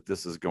realize that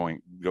this is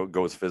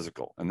goes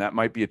physical. And that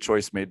might be a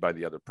choice made by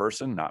the other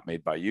person, not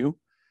made by you.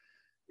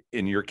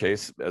 In your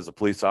case, as a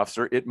police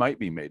officer, it might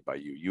be made by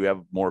you. You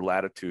have more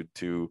latitude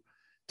to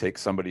take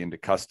somebody into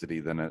custody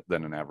than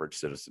an average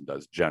citizen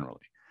does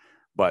generally.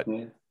 But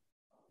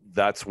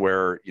that's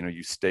where,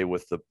 you stay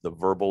with the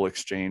verbal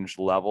exchange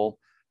level,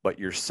 but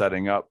you're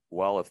setting up,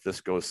 well, if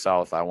this goes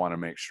south, I want to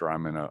make sure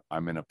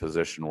I'm in a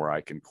position where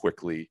I can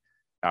quickly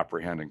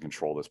apprehend and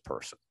control this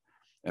person.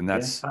 And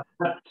that's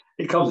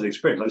it comes with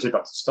experience. Like I said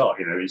back to the start,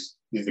 is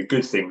the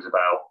good things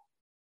about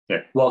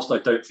whilst I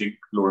don't think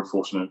law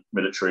enforcement,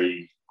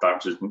 military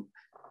bouncers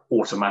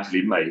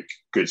automatically make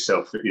good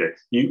self,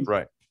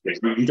 Right.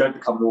 You don't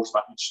become an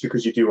automatic, just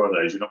because you do one of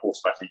those, you're not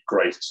automatically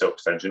great at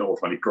self-defense, you're not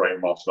automatically great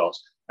at martial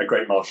arts. A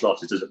great martial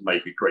artist doesn't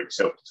make a great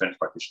self-defense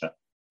practitioner.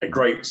 A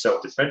great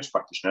self-defense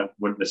practitioner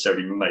wouldn't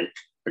necessarily make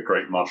a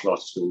great martial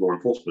artist or law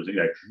enforcement,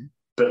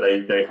 but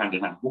they hand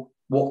in hand.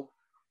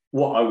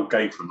 What I would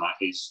gain from that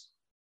is,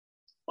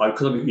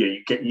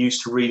 you get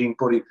used to reading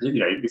body.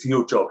 If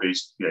your job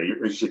is,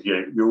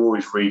 you're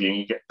always reading,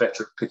 you get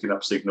better at picking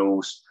up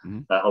signals.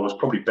 I was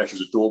probably better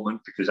as a doorman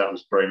because that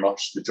was very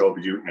much the job.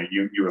 You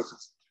were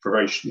for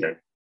very,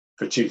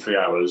 for 2-3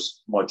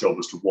 hours. My job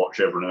was to watch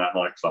everyone in that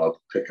nightclub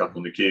pick up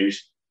on the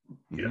cues.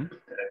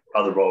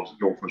 Other roles,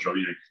 you're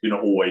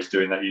not always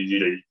doing that.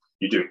 You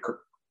do it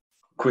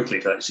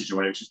quickly to that decision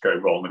when it just go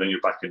wrong, and then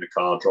you're back in the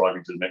car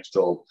driving to the next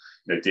job.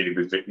 Dealing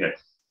with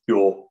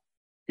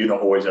you're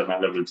not always at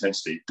that level of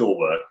intensity. Door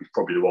work is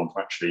probably the one to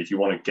actually, if you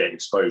want to get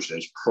exposure,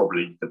 it's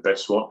probably the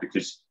best one,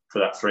 because for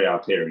that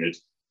 3-hour period,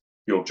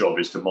 your job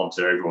is to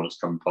monitor everyone that's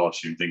coming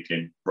past you and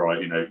thinking,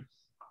 right,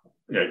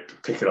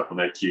 picking up on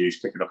their cues,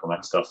 picking up on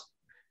that stuff.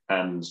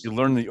 And you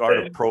learn the art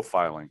of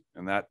profiling,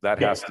 and that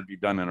has to be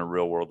done in a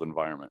real world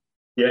environment.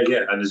 And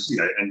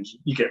and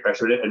you get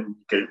better at it, and you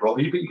get it wrong.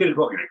 You get it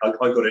wrong. I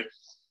got it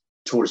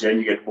towards the end.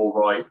 You get it more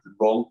right than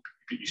wrong,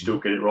 but you still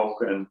get it wrong.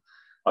 And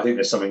I think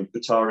there's something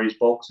Batari's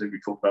box that we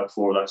talked about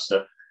before. That's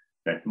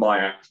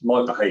my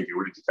behaviour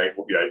would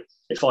indicate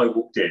if I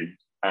walked in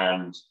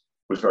and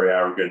was very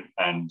arrogant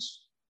and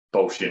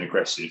bolshy and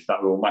aggressive,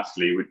 that will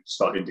automatically would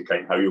start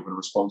indicating how you're going to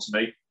respond to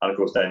me. And of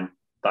course, then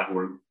that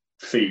will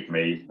feed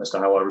me as to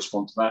how I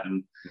respond to that.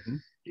 And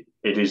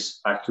it is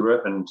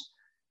accurate. And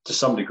to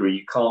some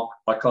degree,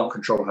 I can't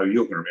control how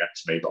you're going to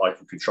react to me, but I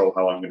can control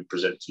how I'm going to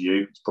present to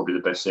you. It's probably the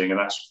best thing. And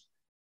that's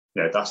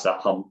that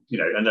hump,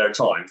 and there are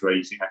times where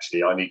you think,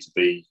 actually, I need to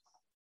be,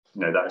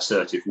 that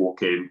assertive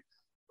walk in,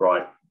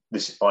 right,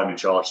 I'm in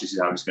charge, this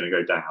is how it's going to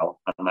go down,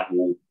 and that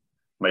will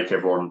make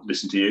everyone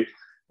listen to you.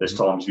 There's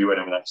times if you went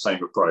in with that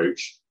same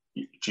approach,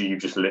 you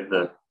just lit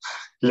the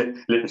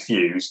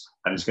fuse,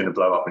 and it's going to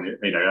blow up, and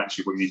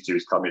actually what you need to do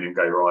is come in and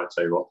go, right,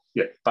 tell you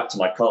what, back to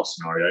my car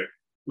scenario,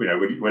 when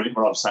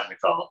I'm sat in the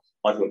car,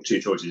 I've got 2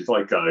 choices. If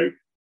I go,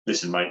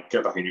 listen, mate,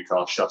 get back in your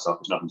car, shut up,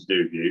 it's nothing to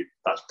do with you,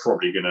 that's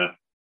probably going to,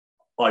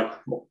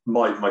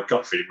 my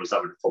gut feeling was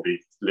that would have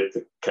probably lit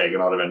the keg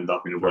and I'd have ended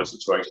up in a worse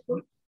situation.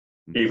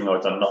 Even though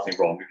I'd done nothing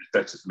wrong, it was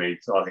better for me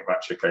to, I think,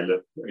 actually, okay,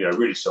 look,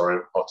 really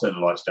sorry, I'll turn the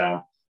lights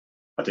down.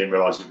 I didn't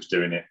realise it was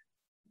doing it.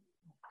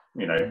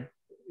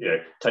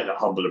 Take that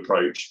humble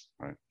approach.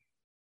 Right.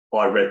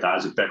 I read that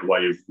as a better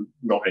way of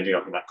not ending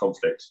up in that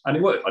conflict. And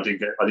it worked. He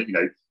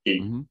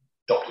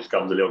dropped his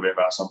guns a little bit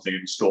about something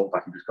and stormed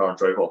back into his car and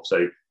drove off.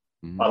 So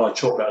and I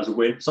chalk that as a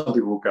win. Some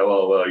people will go,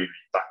 oh, well, you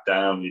back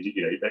down,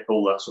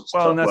 all that sort of stuff.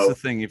 Well, and that's the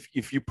thing.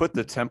 If you put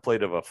the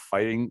template of a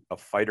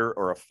fighter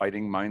or a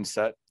fighting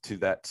mindset to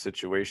that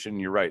situation,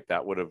 you're right.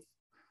 That would have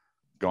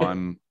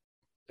gone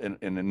in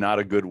not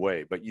a good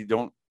way. But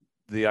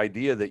the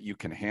idea that you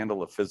can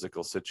handle a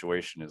physical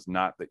situation is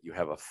not that you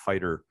have a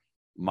fighter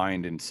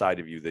mind inside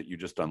of you that you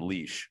just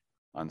unleash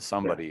on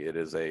somebody. It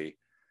is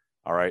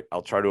all right,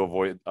 I'll try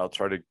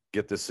to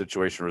get this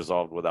situation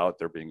resolved without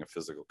there being a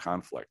physical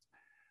conflict.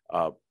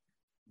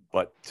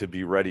 But to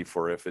be ready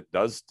for if it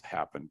does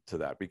happen to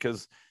that,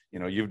 because,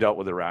 you've dealt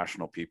with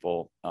irrational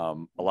people. A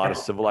lot of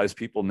civilized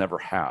people never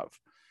have.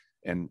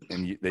 And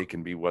they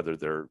can be, whether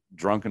they're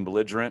drunk and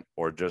belligerent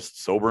or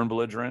just sober and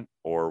belligerent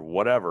or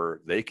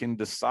whatever, they can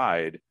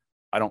decide,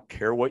 I don't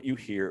care what you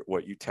hear,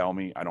 what you tell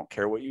me. I don't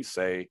care what you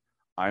say.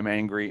 I'm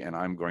angry and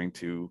I'm going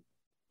to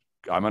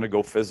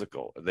go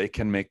physical. They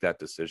can make that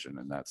decision.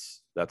 And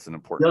that's an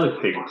important thing. The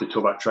other thing to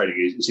talk about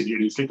training is,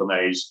 you clicked on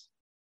that, is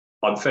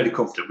I'm fairly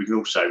confident we can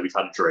all say we've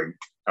had a drink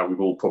and we've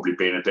all probably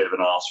been a bit of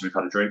an arse when we've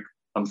had a drink.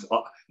 I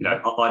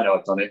know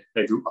I've done it.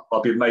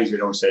 I'd be amazed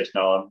when anyone says,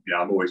 no,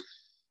 I'm always,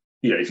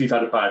 if you've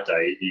had a bad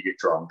day, you get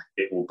drunk,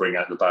 it will bring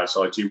out the bad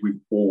side to you. We've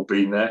all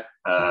been there.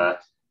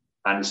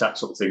 And it's that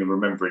sort of thing of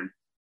remembering.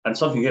 And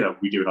something,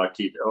 we do in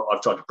Aikido,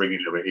 I've tried to bring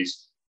in a little bit,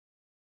 is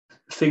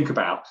think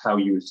about how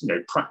you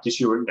would, practice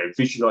your,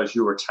 visualize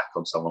your attack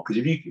on someone.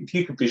 Because if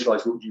you can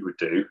visualize what you would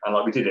do, and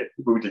like we did it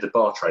when we did the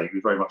bar training, it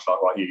was very much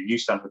like, right, you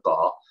stand at the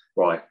bar,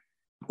 right,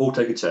 all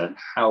take a turn.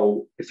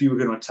 If you were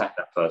going to attack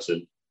that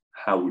person,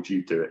 how would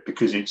you do it?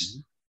 Because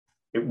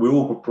we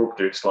all would probably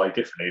do it slightly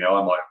differently.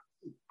 I might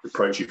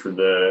approach you from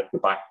the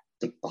back,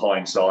 the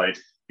behind side,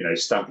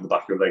 stamp on the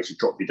back of your legs and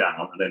drop you down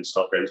and then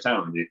start going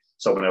down on you.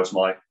 Someone else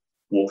might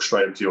walk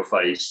straight into your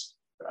face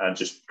and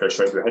just go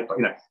straight to your head.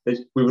 But,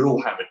 we would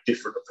all have a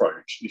different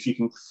approach. If you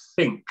can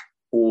think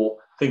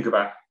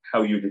about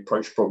how you'd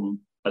approach a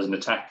problem as an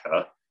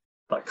attacker,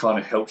 that kind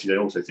of helps you then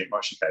also think,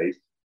 okay,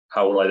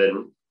 how will I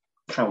then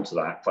counter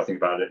that if I think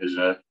about it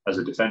as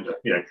a defender?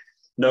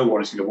 No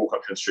one is going to walk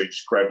up to the street,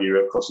 just grab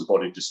you across the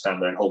body, just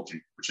stand there and hold you,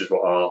 which is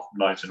what our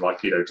knives and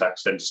Aikido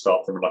attacks tend to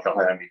start from, like a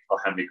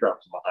high-handed grab,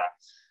 something like that.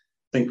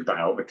 Think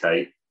about,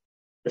 okay,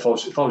 if I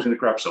was going to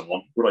grab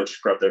someone, would I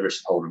just grab their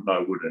wrist and hold them? No, I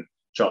wouldn't.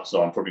 chances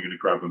are I'm probably going to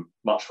grab them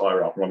much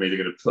higher up, and I'm either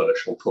going to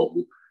push or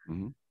pull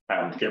and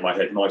get my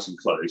head nice and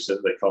close so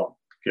that they can't,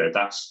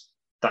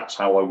 that's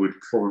how I would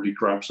probably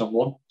grab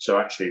someone. So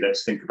actually,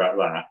 let's think about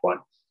that. Like,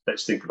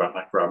 let's think about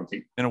that grab and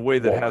think in a way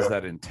that has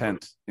that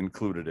intent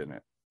included in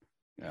it.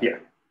 Yeah.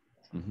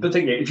 But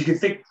if you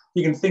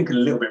can think a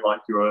little bit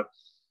like you're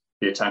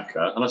the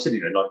attacker. And I said,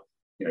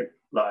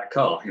 like a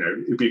car,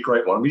 it'd be a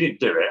great one. We didn't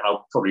do it. I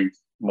probably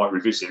might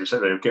revisit it. So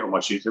they'll get on my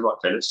shoes. Right,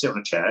 okay, let's sit on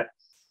a chair.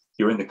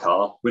 You're in the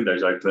car,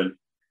 windows open.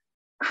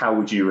 How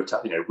would you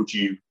attack?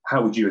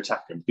 How would you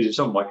attack them? Because if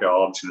someone might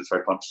go, I'm just going to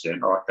throw punches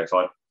in. All right, okay,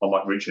 fine. I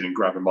might reach in and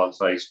grab him by the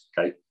face.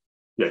 Okay,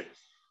 yeah.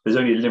 There's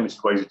only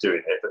limited ways of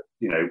doing it, but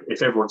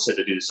if everyone said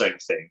they do the same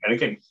thing, and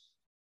again,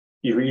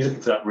 you're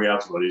looking for that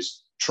reality one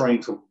is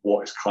train for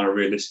what is kind of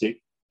realistic.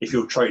 If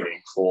you're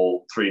training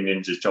for 3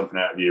 ninjas jumping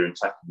out of you and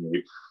attacking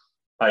you,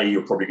 A,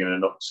 you're probably going to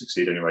not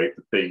succeed anyway,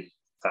 but B,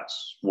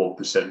 that's 1%.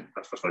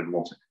 That's not even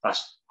 1%.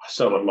 That's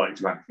so unlikely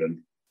to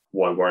happen.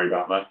 Why worry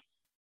about that?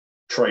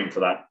 Train for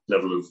that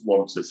level of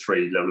 1 to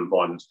 3 level of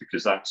violence,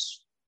 because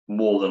that's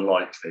more than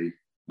likely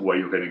where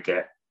you're going to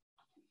get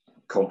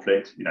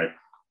conflict.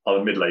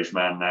 I'm a middle-aged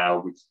man now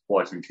with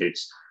wife and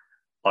kids.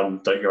 I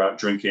don't go out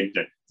drinking.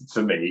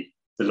 For me,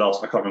 I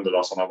can't remember the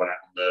last time I went out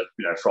on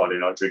the Friday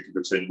night drinking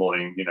between the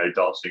morning,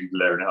 dancing,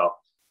 layering it up.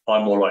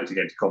 I'm more likely to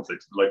get into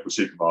conflict at the local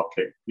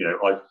supermarket.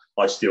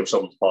 I steal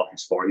someone's parking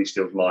spot, he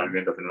steals mine, and we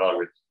end up in an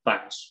argument.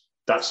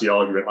 That's the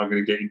argument I'm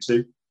going to get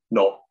into,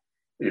 not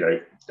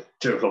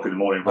 2 o'clock in the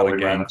morning. Not a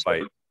gang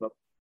fight.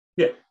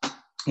 Yeah,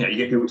 you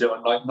get people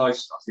doing like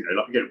nice stuff.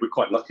 We're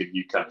quite lucky in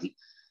the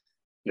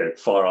UK.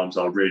 Firearms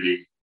are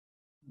really,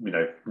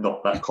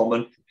 not that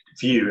common.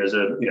 For you, as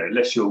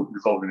unless you're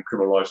involved in a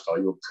criminal lifestyle,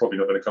 you're probably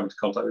not going to come into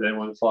contact with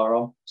anyone with a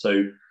firearm.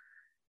 So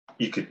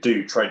you could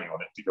do training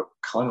on it, but you're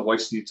kind of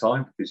wasting your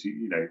time because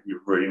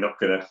you're really not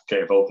going to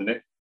get involved in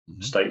it.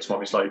 States might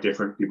be slightly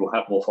different. People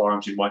have more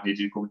firearms. You might need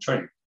uniform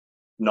training.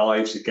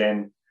 Knives,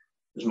 again,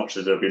 as much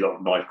as there'll be a lot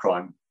of knife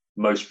crime,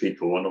 most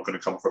people are not going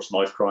to come across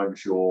knife crime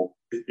if you're,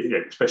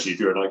 especially if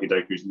you're an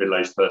Aikido who's a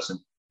middle-aged person.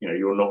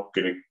 You're not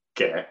going to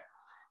get.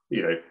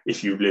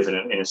 If you live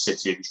in a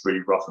city and it's really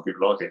rough and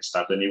people are getting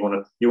stabbed, then you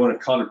want to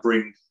kind of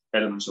bring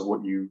elements of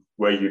where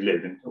you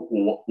live and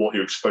what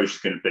your exposure is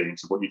going to be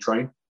into what you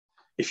train.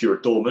 If you're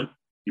a doorman,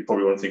 you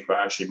probably want to think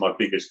about actually my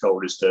biggest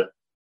goal is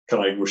can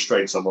I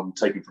restrain someone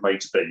taking from A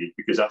to B,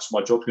 because that's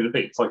what my job's going to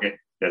be.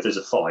 If there's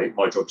a fight,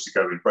 my job is to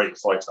go and break the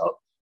fight up,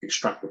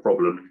 extract the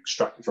problem, and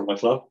extract it from my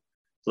club.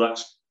 So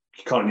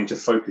you kind of need to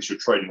focus your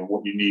training on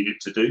what you need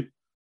it to do.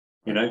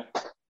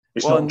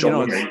 It's not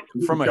John Wick.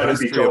 From a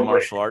history of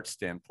martial arts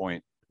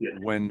standpoint,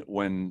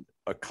 when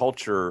a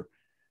culture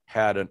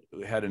had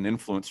an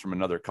influence from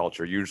another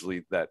culture,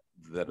 usually that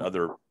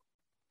other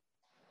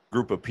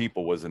group of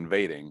people was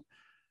invading,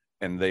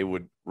 and they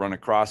would run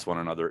across one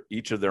another,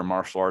 each of their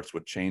martial arts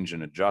would change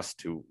and adjust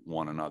to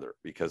one another,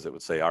 because it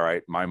would say, all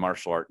right, my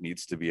martial art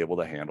needs to be able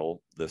to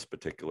handle this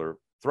particular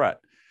threat.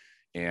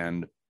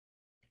 And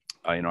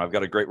I've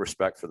got a great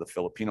respect for the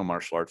Filipino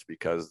martial arts,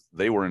 because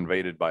they were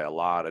invaded by a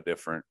lot of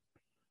different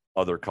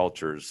other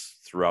cultures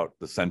throughout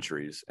the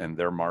centuries, and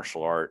their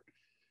martial art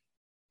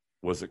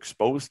was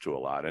exposed to a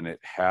lot, and it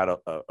had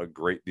a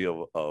great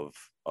deal of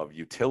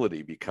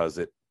utility because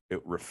it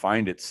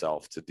refined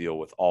itself to deal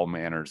with all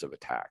manners of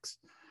attacks.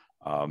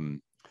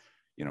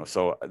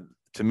 So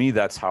to me,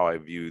 that's how I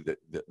view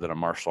that a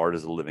martial art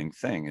is a living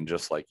thing. And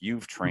just like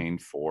you've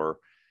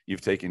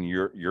taken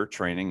your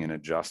training and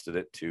adjusted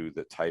it to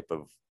the type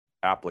of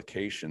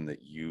application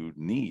that you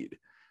need.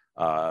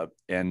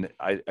 And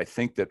I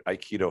think that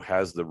Aikido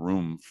has the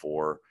room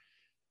for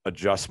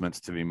adjustments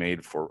to be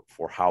made for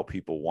how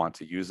people want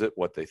to use it,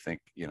 what they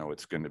think,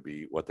 it's going to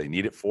be, what they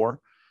need it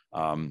for.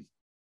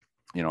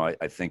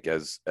 I think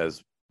as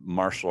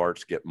martial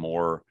arts get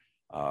more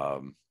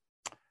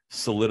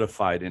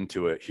solidified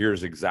into it,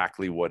 here's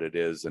exactly what it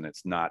is, and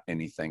it's not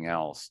anything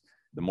else.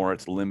 The more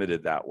it's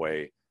limited that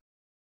way,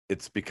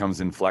 it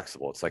becomes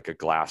inflexible. It's like a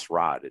glass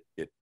rod.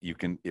 If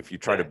you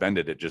try to bend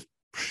it, it just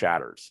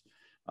shatters.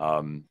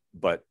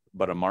 But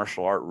a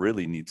martial art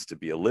really needs to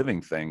be a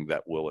living thing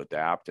that will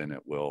adapt, and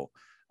it will,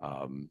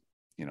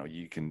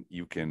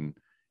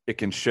 it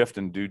can shift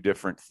and do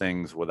different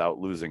things without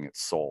losing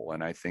its soul.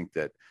 And I think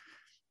that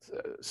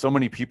so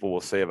many people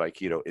will say of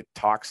Aikido, it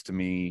talks to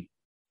me,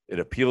 it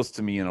appeals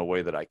to me in a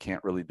way that I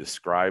can't really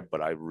describe, but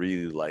I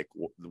really like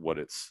what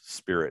its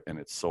spirit and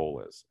its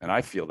soul is. And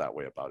I feel that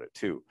way about it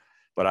too.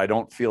 But I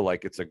don't feel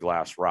like it's a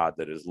glass rod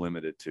that is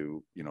limited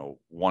to,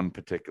 one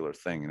particular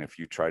thing. And if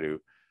you try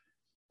to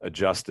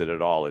adjust it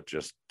at all, it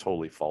just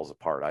totally falls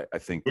apart. I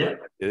think that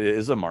it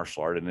is a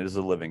martial art and it is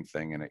a living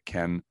thing, and it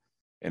can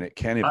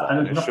evolve,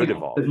 and it should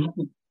evolve.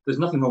 There's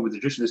nothing wrong with the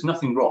tradition. There's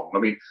nothing wrong. I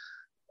mean,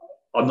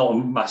 I'm not a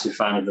massive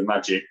fan of the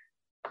magic,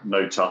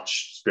 no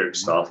touch spirit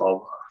stuff.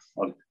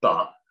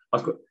 But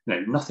I've got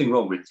nothing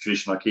wrong with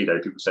traditional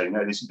Aikido. People say,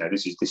 no, this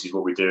is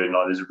what we do, and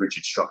there's a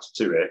rigid structure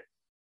to it,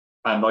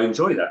 and I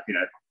enjoy that.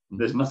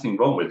 There's nothing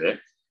wrong with it,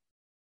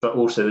 but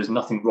also there's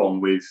nothing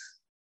wrong with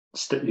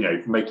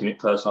making it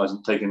personalised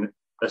and taking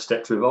a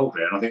step to evolve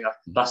it. And I think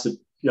that's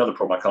the other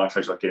problem I can't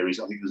face like here is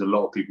I think there's a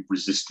lot of people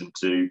resistant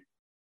to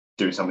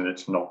doing something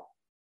that's not,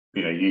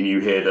 you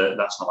hear that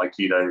that's not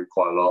Aikido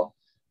quite a lot.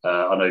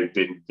 I know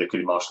in the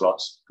Kiddy martial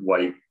arts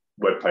way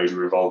web pages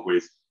we're involved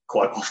with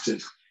quite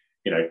often,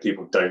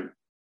 people don't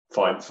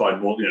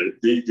find more,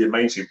 the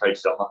mainstream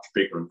pages are much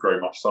bigger and grow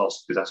much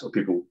faster because that's what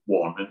people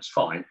want, and it's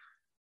fine.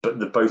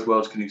 But both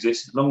worlds can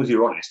exist as long as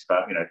you're honest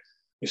about,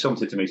 if someone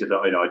said to me,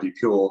 I do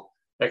pure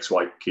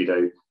XY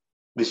Kido,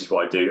 this is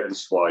what I do, and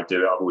this is why I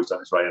do it, I've always done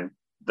it this way. And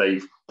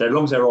as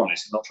long as they're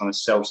honest and not trying to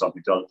sell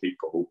something to other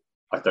people,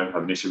 I don't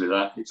have an issue with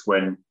that. It's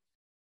when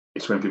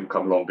people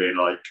come along being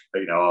like,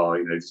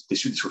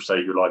 this will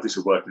save your life, this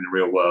will work in the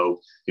real world,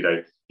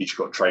 you just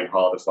got to train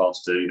harder,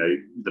 faster,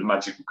 the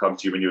magic will come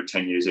to you when you're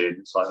 10 years in.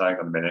 It's like, hang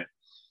on a minute.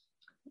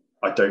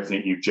 I don't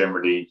think you've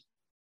generally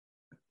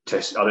I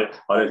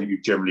don't think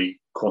you've generally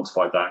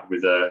quantified that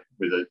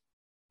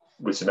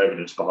with some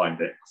evidence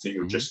behind it. I think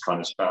you're just kind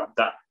of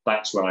that.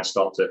 That's when I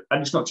start to,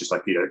 and it's not just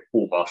like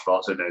all martial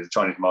arts. The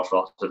Chinese martial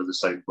arts that are the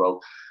same.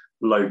 Well,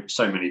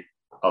 so many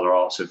other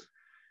arts have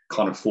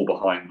kind of fall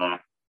behind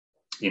that.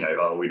 We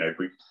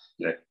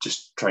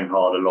just train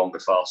harder, longer,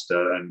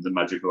 faster, and the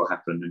magic will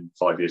happen in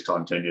 5 years'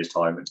 time, 10 years'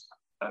 time.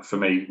 And for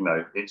me,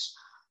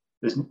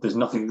 there's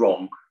nothing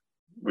wrong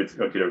with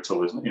Aikido at all.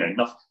 There's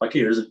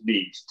Aikido doesn't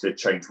need to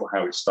change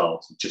how it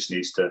starts. It just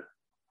needs to,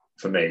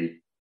 for me,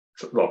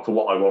 for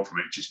what I want from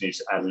it, just needs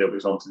to add a little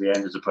bit onto the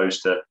end, as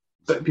opposed to.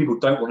 But people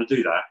don't want to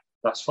do that.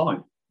 That's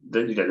fine.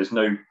 There's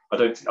no.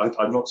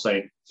 I'm not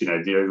saying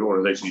the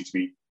organisation needs to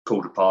be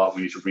pulled apart.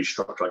 We need to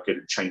restructure Aikido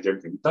and change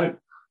everything. We don't.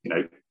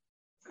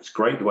 It's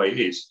great the way it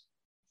is,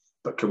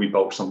 but can we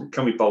bolt something?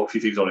 Can we bolt a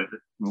few things on it that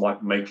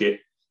might make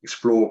it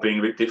explore being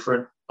a bit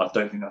different? I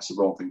don't think that's the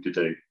wrong thing to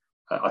do.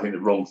 I think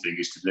the wrong thing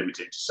is to limit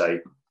it to say,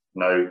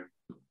 no,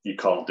 you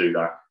can't do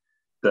that.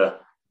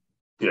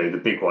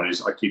 The big one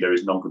is Aikido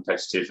is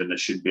non-competitive and there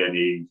shouldn't be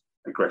any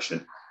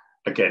aggression.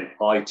 Again,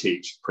 I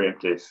teach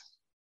preemptive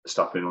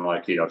stuff in my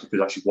Aikido because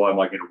actually, why am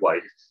I going to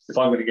wait? If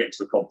I'm going to get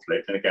into a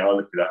conflict, and again, I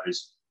look at that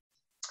as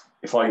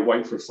if I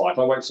wait for a fight, if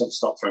I wait for someone to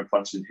start throwing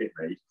punches and hit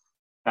me,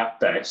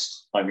 at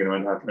best, I'm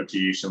going to have to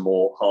use some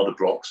more harder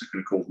blocks that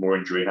can cause more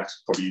injury and have to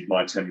probably use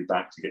my attention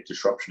back to get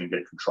disruption and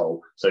get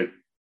control. So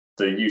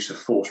the use of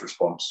force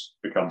response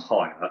becomes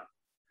higher,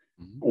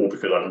 or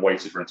because I've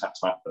waited for an attack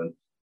to happen.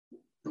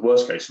 The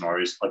worst case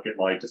scenario is I get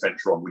my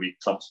defense wrong. When he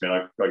thumps me,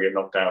 I get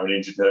knocked down and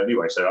injured there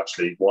anyway. So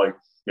actually, why?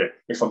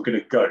 If I'm going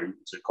to go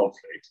to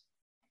conflict,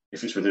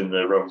 if it's within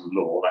the realms of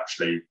law,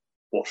 actually,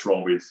 what's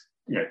wrong with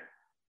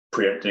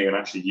preempting and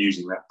actually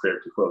using that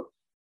preemptive word?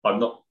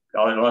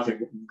 I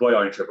think the way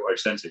I interpret what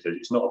Ocentric is,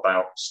 it's not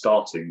about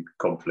starting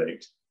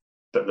conflict,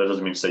 but that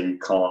doesn't mean to say you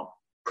can't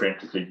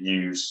preemptively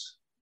use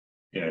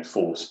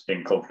force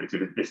in conflict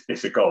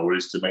if the goal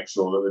is to make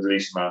sure that the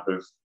least amount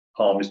of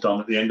harm is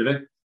done at the end of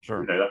it.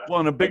 Sure.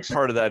 And a big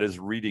part of that is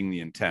reading the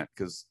intent,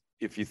 because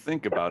if you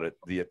think about it,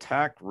 the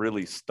attack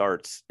really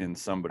starts in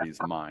somebody's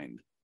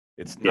mind.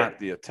 It's not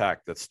the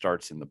attack that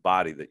starts in the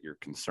body that you're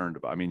concerned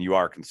about. I mean, you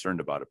are concerned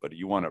about it, but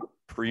you want to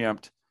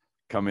preempt,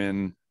 come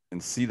in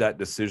and see that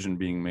decision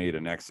being made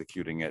and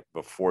executing it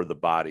before the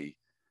body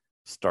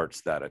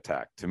starts that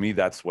attack. To me,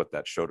 that's what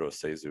that Shoto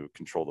Seizu,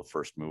 control the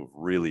first move,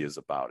 really is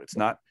about. It's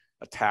not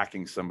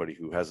attacking somebody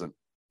who hasn't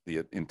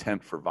the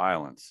intent for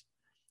violence.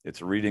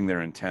 It's reading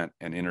their intent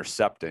and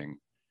intercepting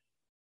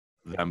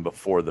them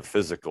before the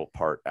physical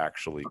part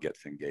actually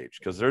gets engaged,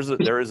 because there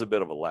is a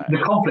bit of a lag. The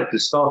conflict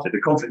has started.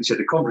 The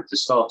conflict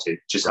has started,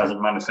 just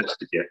hasn't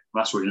manifested yet. And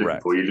that's what you're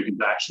looking for. You're looking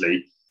to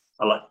actually,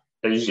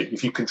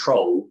 if you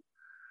control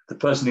the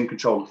person in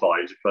control of the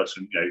fight, is a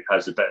person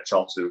has a better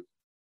chance of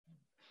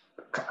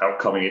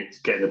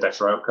getting a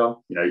better outcome.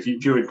 If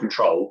you're in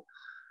control,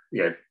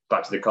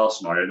 back to the car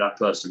scenario, that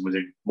person was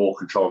in more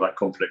control of that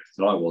conflict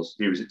than I was.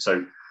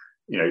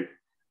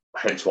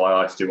 Hence why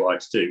I had to do what I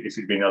had to do. If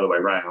it had been the other way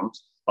around,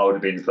 I would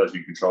have been the person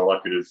in control. I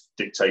could have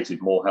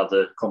dictated more how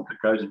the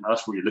conflict goes, and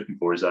that's what you're looking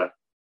for, is that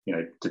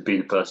to be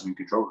the person in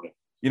control of it.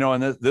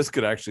 And this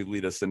could actually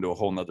lead us into a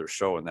whole nother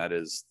show, and that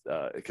is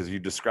because you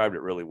described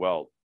it really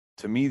well.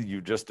 To me,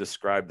 you just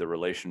described the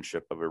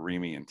relationship of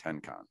Irimi and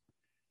Tenkan.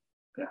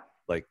 Yeah.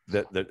 Like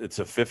that it's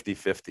a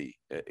 50-50.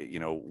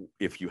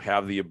 If you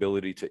have the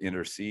ability to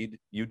intercede,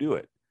 you do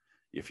it.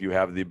 If you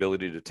have the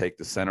ability to take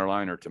the center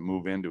line or to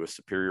move into a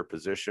superior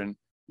position,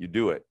 you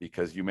do it,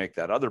 because you make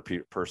that other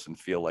person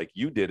feel like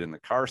you did in the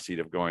car seat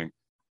of going,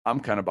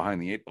 I'm kind of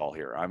behind the 8 ball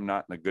here. I'm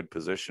not in a good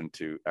position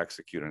to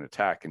execute an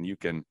attack. And you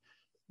can,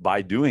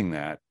 by doing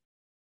that,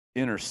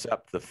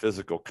 intercept the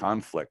physical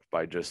conflict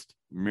by just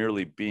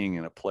merely being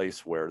in a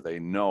place where they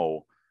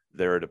know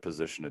they're at a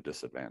position of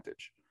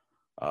disadvantage.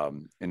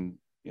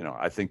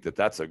 I think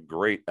that's a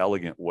great,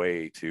 elegant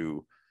way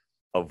to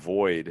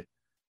avoid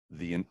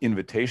the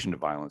invitation to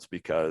violence,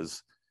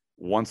 because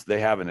once they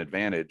have an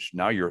advantage,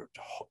 now you're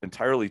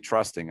entirely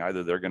trusting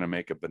either they're going to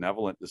make a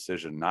benevolent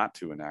decision not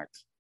to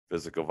enact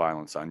physical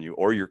violence on you,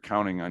 or you're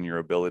counting on your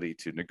ability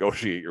to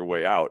negotiate your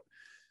way out.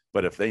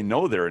 But if they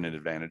know they're in an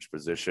advantage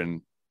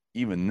position,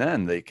 even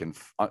then they can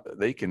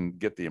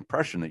get the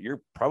impression that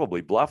you're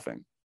probably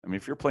bluffing. I mean,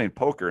 if you're playing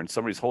poker and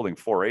somebody's holding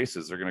 4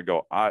 aces, they're going to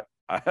go, I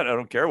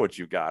don't care what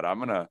you got. I'm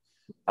going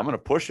to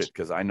push it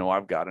because I know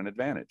I've got an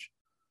advantage.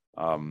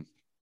 And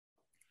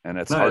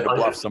it's hard to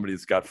bluff somebody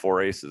that's got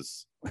 4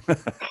 aces.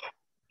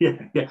 Yeah.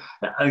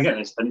 And again,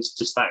 it's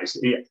just that.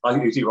 I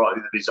think you're right. I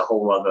think there's a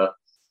whole other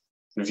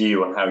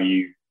view on how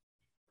you,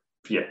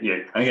 And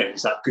again,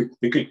 it's that good.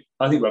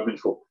 I think we've been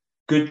before.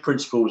 Good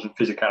principles and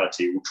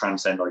physicality will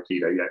transcend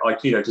Aikido. Yeah,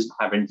 Aikido doesn't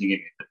have anything in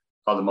it that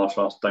other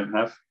martial arts don't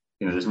have.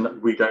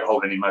 We don't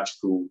hold any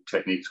magical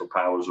techniques or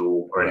powers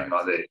or anything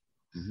like that.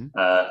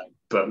 Mm-hmm.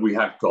 But we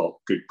have got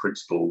good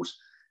principles,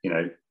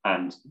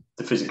 and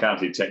the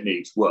physicality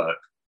techniques work.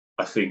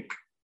 I think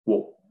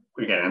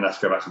and that's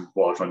go back to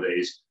what I was trying to do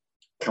is,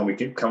 can we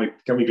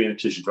be in a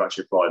position to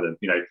actually apply them?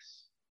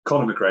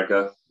 Conor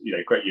McGregor,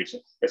 great use.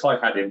 If I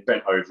had him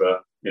bent over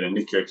in a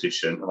Nikkei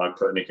position and I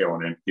put a Nikkei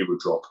on him, he would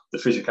drop. The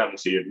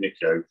physicality of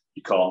Nikkei,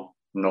 you can't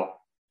not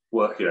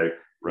work.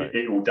 Right.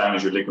 It will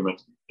damage your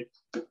ligament.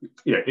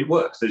 It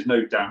works. There's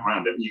no doubt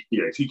around it.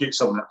 If you get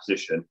someone in that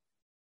position,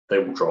 they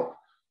will drop.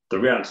 The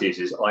reality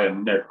is I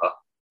am never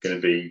going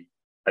to be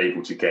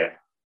able to get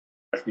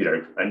a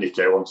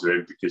Nikkei onto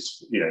him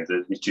because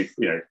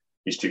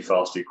he's too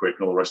fast, too quick,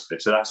 and all the rest of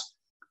it. So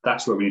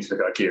that's where we need to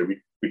look at Aikido.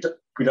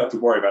 We don't have to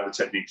worry about the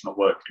techniques not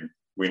working.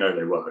 We know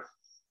they work.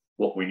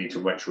 What we need to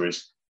make sure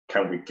is,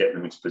 can we get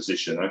them into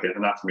position? Okay,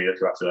 and that for me, let's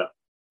go after that.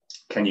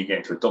 Can you get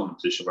into a dominant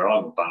position where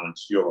I'm off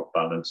balance, you're off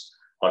balance,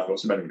 I've got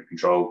some element of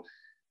control,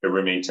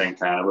 Irimi,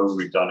 Tenkan, wherever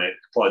we've done it,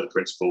 apply the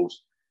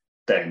principles,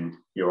 then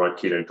your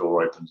Aikido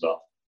door opens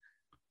up.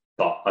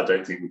 But I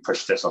don't think we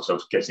pressure test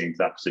ourselves getting into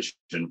that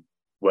position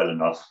well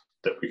enough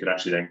that we could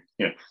actually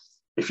then,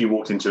 if you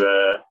walked into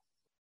a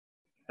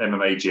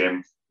MMA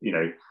gym,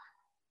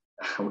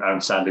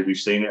 and sadly we've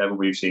seen it, and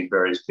we've seen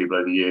various people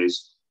over the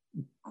years,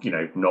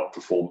 not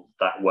perform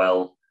that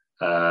well.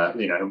 What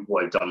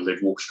they've done is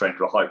they've walked straight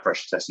into a high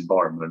pressure test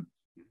environment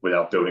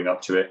without building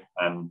up to it.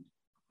 And,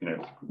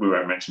 we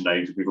won't mention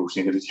names, we've all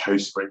seen the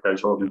videos where it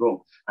goes horribly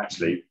wrong.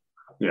 Actually,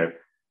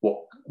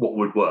 what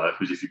would work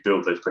was if you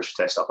build those pressure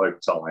tests up over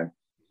time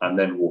and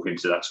then walk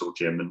into that sort of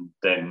gym, and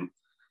then,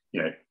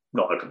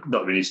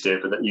 not really steer,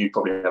 but that you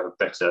probably have a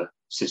better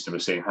system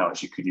of seeing how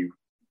actually could you,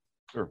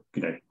 sure.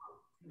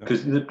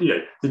 Because the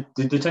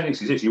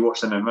techniques exist. You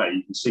watch MMA,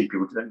 you can see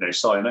people,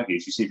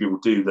 Sayanagis, you see people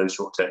do those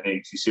sort of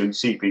techniques. You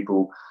see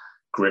people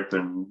grip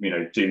and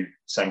do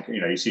Sanko.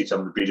 You see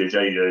some of the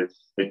BJJ,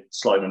 they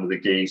slide under the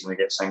gis and they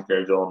get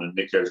Sankos on and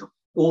Nikkos.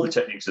 All the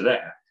techniques are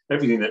there.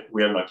 Everything that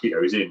we have in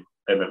Aikido is in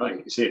MMA.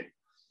 It's in.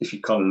 If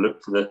you kind of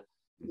look for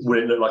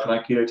will it look like an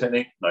Aikido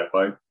technique? No, it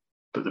won't.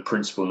 But the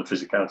principle and the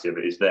physicality of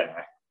it is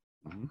there.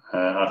 Mm-hmm.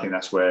 I think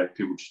that's where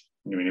people just,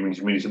 we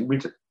need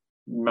to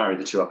marry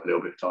the two up a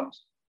little bit at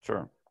times.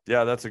 Sure.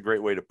 Yeah, that's a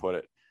great way to put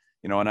it.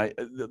 And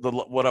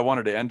what I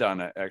wanted to end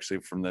on actually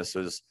from this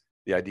is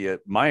the idea,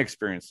 my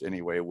experience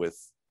anyway, with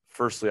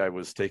firstly, I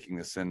was taking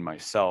this in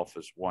myself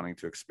as wanting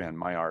to expand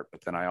my art,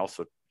 but then I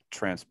also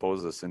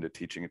transpose this into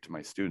teaching it to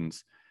my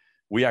students.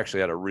 We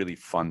actually had a really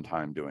fun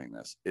time doing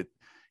this.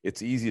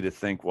 It's easy to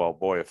think, well,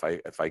 boy, if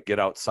I get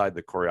outside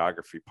the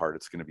choreography part,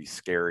 it's going to be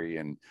scary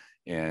and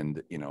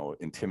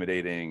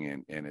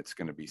intimidating, and it's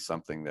going to be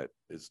something that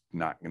is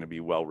not going to be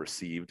well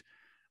received.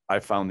 I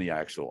found the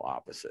actual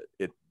opposite.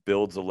 It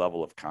builds a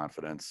level of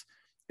confidence.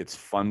 It's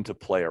fun to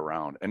play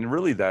around. And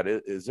really that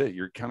is it.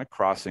 You're kind of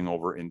crossing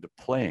over into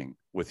playing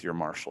with your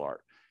martial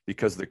art,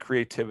 because the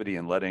creativity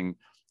and letting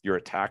your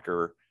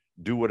attacker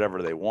do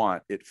whatever they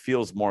want, it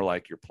feels more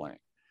like you're playing.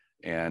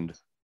 And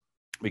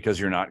because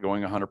you're not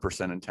going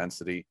 100%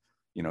 intensity,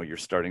 you're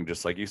starting,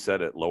 just like you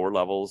said, at lower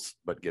levels,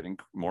 but getting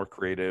more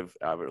creative,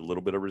 a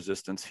little bit of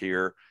resistance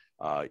here.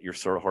 You're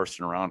sort of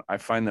horsing around. I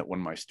find that when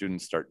my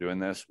students start doing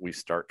this, we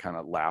start kind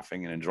of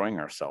laughing and enjoying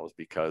ourselves,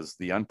 because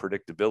the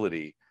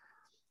unpredictability,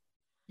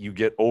 you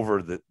get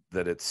over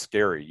that it's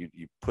scary.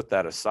 You put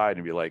that aside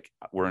and be like,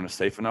 we're in a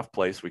safe enough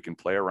place. We can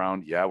play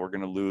around. Yeah, we're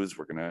going to lose.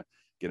 We're going to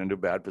get into a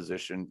bad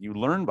position. You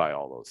learn by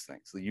all those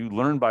things. You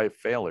learn by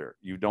failure.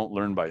 You don't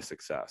learn by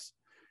success.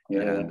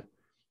 Yeah.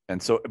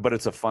 And so, but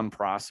it's a fun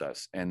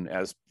process. And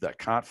as that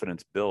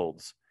confidence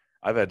builds,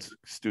 I've had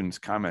students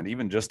comment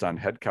even just on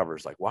head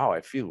covers, like, wow,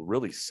 I feel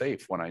really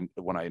safe when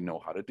I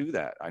know how to do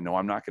that. I know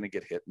I'm not going to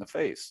get hit in the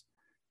face.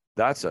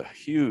 That's a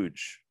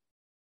huge,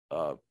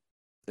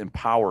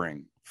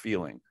 empowering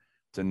feeling,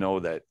 to know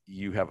that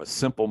you have a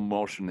simple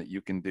motion that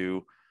you can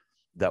do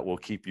that will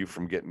keep you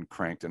from getting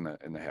cranked in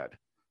the head.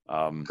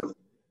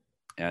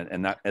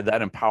 And that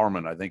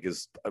empowerment, I think,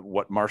 is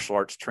what martial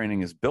arts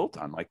training is built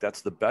on. Like,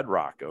 that's the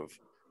bedrock of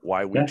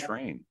why we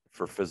train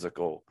for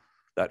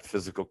that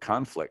physical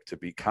conflict, to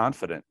be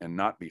confident and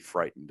not be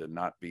frightened and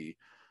not be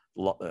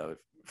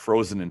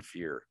frozen in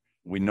fear.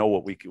 We know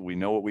what we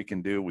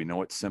can do. We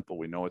know it's simple.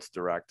 We know it's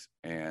direct,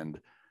 and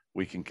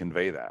we can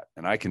convey that.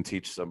 And I can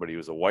teach somebody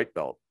who's a white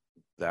belt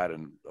that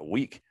in a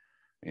week.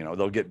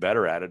 They'll get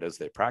better at it as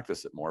they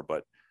practice it more,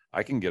 but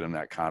I can get them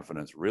that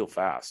confidence real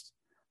fast.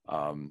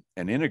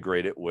 and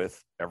integrate it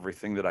with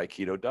everything that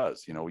Aikido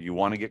does. You know, you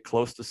want to get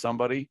close to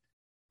somebody,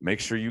 make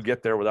sure you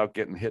get there without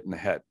getting hit in the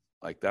head.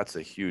 Like that's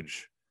a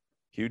huge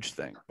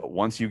thing. But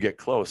once you get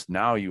close,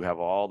 now you have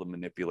all the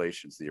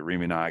manipulations, the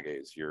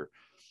Ariminages,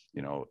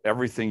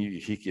 everything,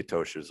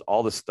 Hikitoshis,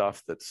 all the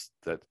stuff that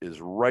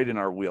is right in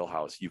our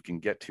wheelhouse, you can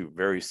get to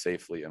very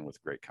safely and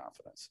with great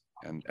confidence.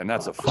 And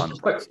that's a fun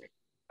thing.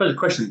 But the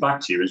question back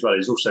to you as well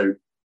is also,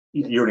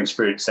 you're an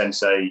experienced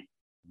sensei.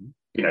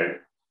 You know,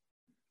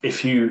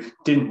 if you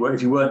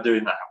weren't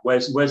doing that,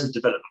 where's the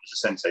development as a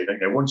sensei?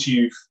 Once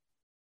you've,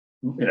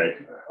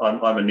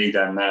 I'm a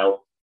Nidan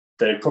now.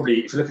 They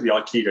probably, if you look at the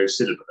Aikido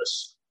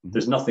syllabus,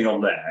 there's nothing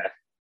on there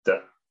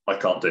that I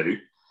can't do.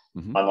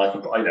 And what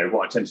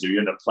I tend to do, you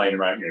end up playing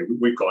around.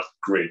 We've got a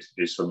grid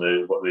is from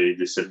there's like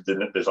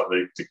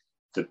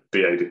the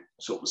BA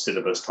sort of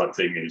syllabus type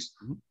thing is,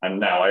 and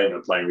now I end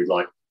up playing with,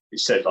 like it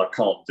said, I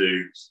can't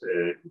do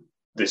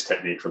this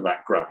technique from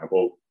that grab.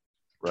 Well,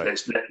 right.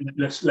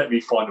 Let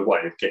me find a way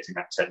of getting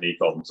that technique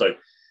on. So,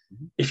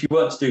 if you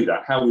weren't to do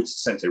that, how would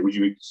sensei? Would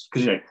you?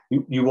 Because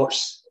you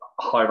watch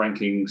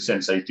high-ranking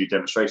senseis do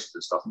demonstrations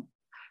and stuff.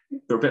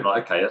 You're a bit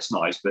like, okay, that's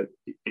nice, but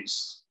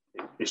it's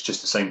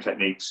just the same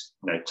techniques.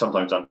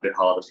 Sometimes I'm a bit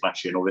harder,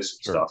 flashy, and all this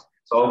stuff.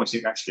 So I almost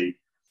think, actually,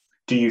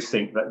 do you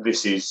think that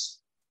this is,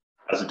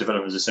 as a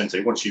development as a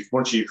sensei, once you've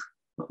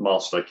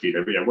mastered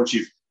Aikido, once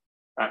you've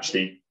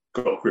actually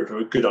got a grip of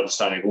a good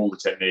understanding of all the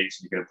techniques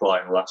and you can apply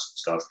it and all that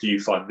sort of stuff, do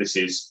you find this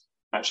is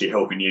actually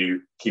helping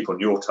you keep on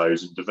your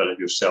toes and develop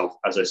yourself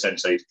as a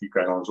sensei to keep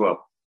going on as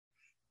well?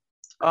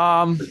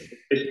 I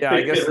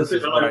guess this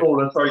is where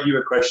I'll throw you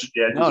a question.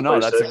 No,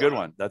 that's a good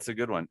one. That's a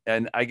good one.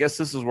 And I guess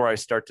this is where I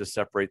start to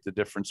separate the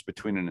difference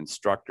between an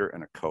instructor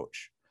and a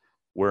coach.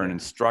 Where an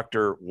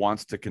instructor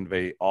wants to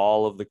convey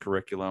all of the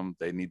curriculum,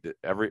 they need to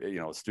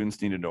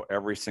students need to know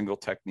every single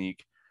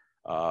technique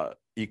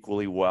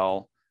equally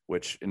well,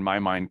 which in my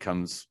mind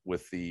comes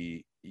with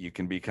you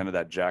can be kind of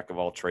that jack of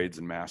all trades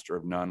and master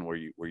of none, where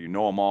you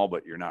know them all,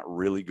 but you're not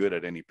really good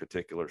at any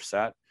particular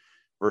set.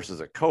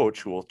 Versus a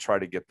coach who will try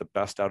to get the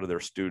best out of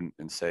their student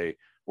and say,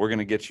 we're going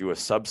to get you a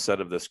subset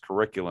of this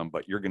curriculum,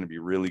 but you're going to be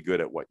really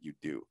good at what you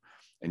do.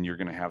 And you're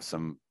going to have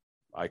some,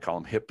 I call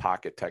them hip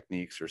pocket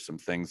techniques, or some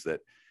things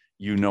that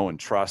you know and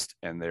trust,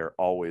 and they're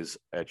always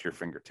at your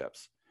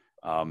fingertips.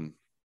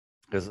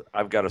 Because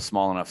I've got a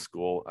small enough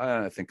school.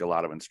 I think a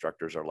lot of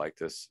instructors are like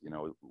this,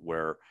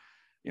 where,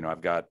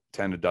 I've got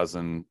 10 a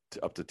dozen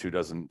up to 2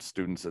 dozen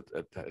students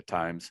at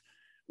times,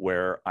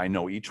 where I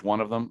know each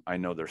one of them. I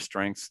know their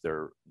strengths,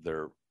 their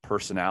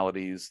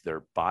personalities,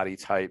 their body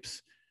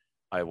types.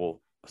 I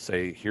will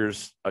say,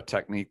 here's a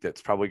technique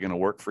that's probably going to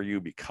work for you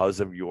because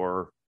of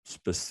your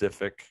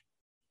specific,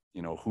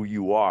 who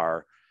you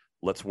are.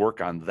 Let's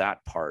work on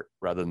that part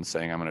rather than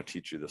saying, I'm going to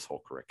teach you this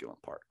whole curriculum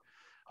part.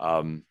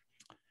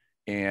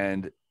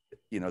 And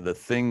the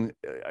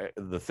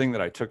thing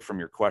that I took from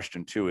your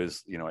question too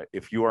is,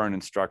 if you are an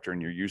instructor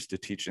and you're used to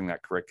teaching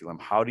that curriculum,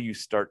 how do you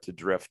start to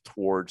drift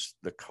towards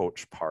the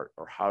coach part,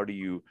 or how do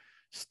you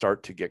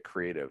start to get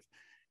creative?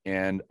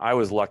 And I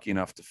was lucky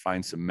enough to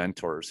find some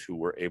mentors who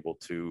were able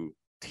to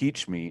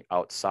teach me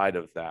outside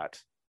of that,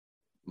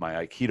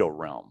 my Aikido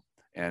realm.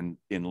 And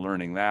in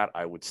learning that,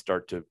 I would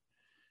start to,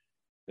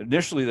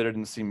 initially there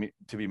didn't seem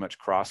to be much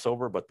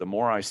crossover, but the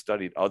more I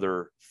studied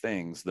other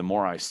things, the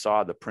more I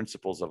saw the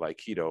principles of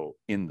Aikido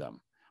in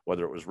them,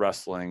 whether it was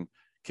wrestling,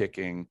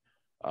 kicking,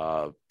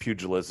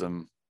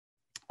 pugilism,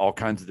 all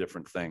kinds of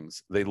different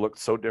things. They looked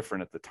so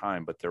different at the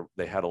time, but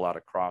they had a lot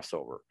of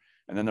crossover.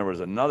 And then there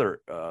was another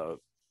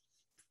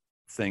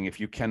thing. If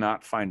you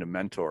cannot find a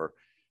mentor,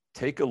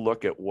 take a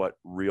look at what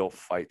real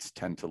fights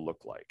tend to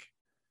look like.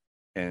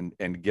 And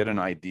get an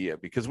idea,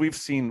 because we've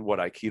seen what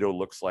Aikido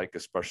looks like,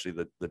 especially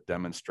the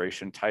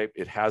demonstration type.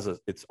 It has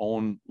its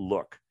own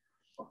look,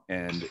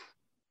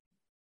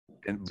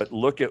 but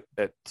look at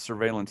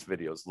surveillance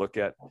videos, look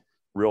at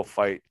real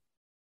fight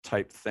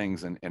type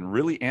things, and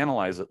really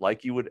analyze it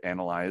like you would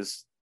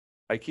analyze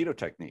Aikido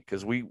technique,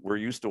 because we're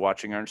used to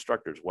watching our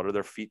instructors. What are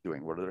their feet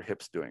doing? What are their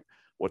hips doing?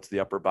 What's the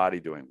upper body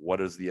doing? What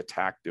is the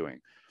attack doing?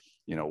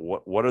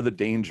 What are the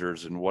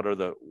dangers, and what are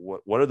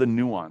the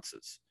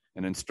nuances?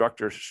 An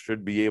instructor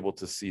should be able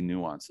to see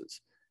nuances,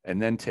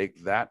 and then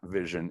take that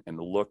vision and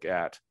look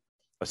at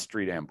a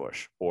street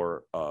ambush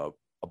or a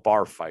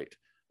bar fight,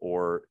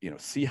 or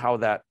see how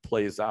that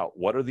plays out.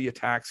 What are the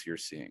attacks you're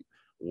seeing?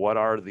 What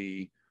are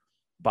the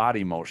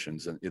body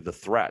motions and the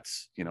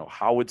threats?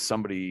 How would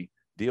somebody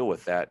deal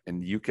with that?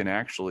 And you can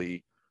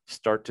actually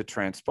start to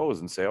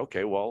transpose and say,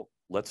 okay, well,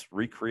 let's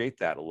recreate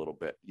that a little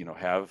bit.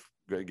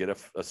 Get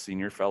a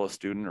senior fellow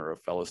student or a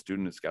fellow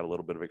student that's got a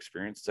little bit of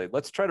experience, say,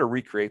 let's try to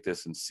recreate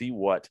this and see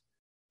what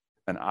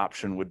an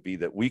option would be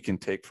that we can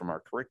take from our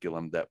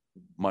curriculum that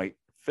might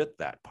fit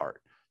that part.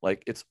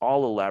 Like, it's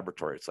all a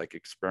laboratory. It's like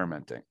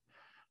experimenting,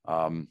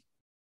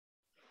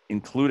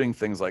 including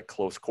things like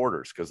close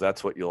quarters, because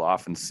that's what you'll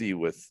often see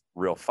with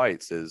real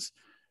fights. Is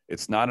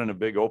it's not in a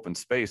big open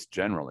space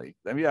generally.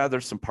 I mean, yeah,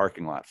 there's some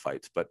parking lot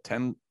fights, but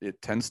it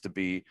tends to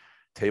be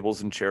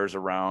tables and chairs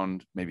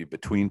around, maybe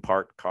between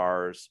parked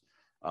cars,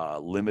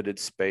 limited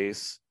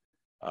space,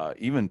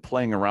 even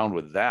playing around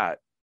with that,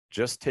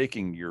 just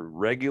taking your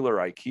regular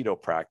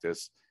Aikido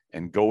practice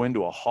and go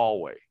into a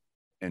hallway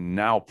and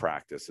now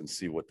practice and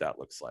see what that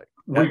looks like.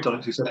 We've done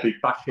it successfully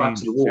back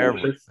to the wall.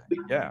 Everything.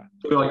 Yeah.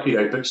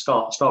 Like, but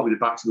start with the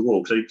back to the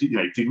wall. So,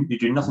 you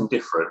do nothing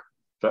different,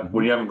 but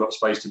when you haven't got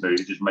space to move,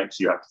 it just makes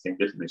you have to think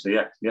differently. So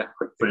I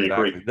pretty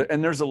agree.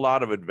 And there's a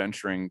lot of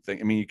adventuring thing.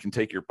 I mean, you can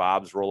take your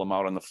bobs, roll them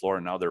out on the floor,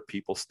 and now there are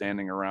people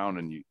standing around,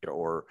 and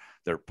or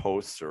their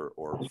posts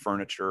or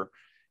furniture,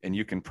 and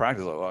you can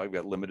practice. Oh, I've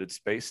got limited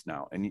space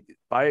now. And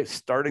by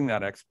starting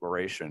that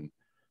exploration,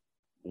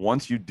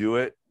 once you do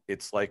it,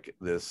 it's like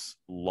this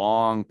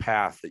long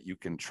path that you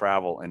can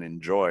travel and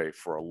enjoy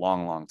for a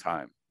long, long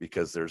time,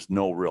 because there's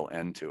no real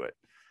end to it.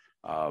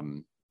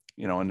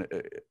 And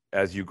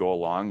as you go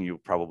along, you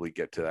probably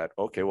get to that,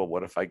 okay, well,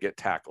 what if I get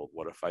tackled?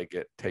 What if I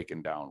get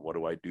taken down? What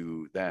do I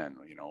do then?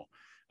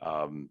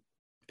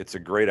 It's a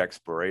great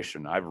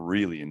exploration. I've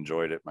really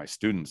enjoyed it. My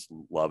students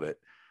love it.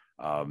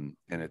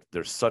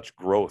 There's such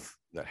growth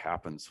that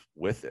happens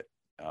with it.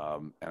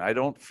 And I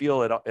don't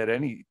feel at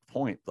any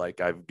point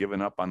like I've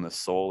given up on the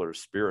soul or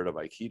spirit of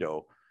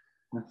Aikido.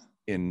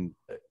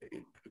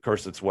 Of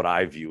course, it's what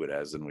I view it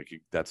as, and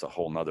that's a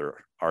whole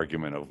nother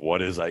argument of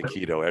what is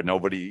Aikido. And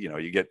nobody,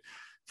 you get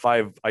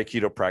 5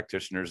 Aikido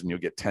practitioners and you'll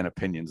get 10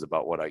 opinions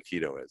about what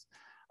Aikido is.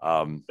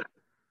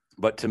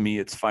 But to me,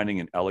 it's finding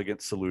an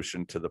elegant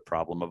solution to the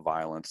problem of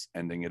violence,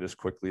 ending it as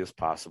quickly as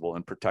possible,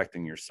 and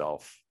protecting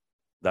yourself.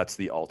 That's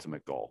the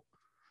ultimate goal.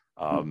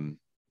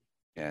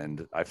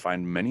 And I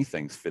find many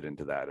things fit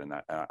into that. And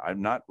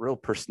I'm not real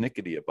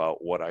persnickety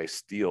about what I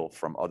steal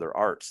from other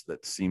arts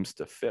that seems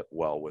to fit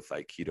well with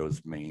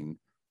Aikido's main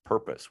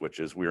purpose,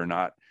 which is we are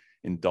not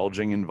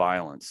indulging in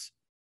violence.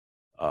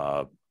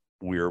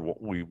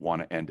 We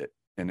want to end it,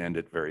 and end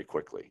it very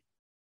quickly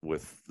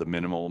with the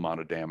minimal amount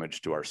of damage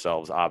to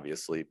ourselves,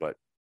 obviously, but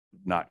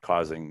not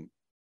causing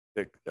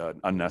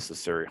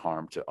unnecessary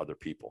harm to other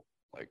people.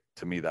 Like,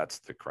 to me, that's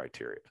the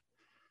criteria.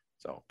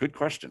 So good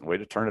question. Way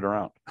to turn it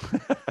around.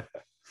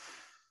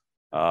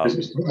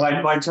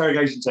 My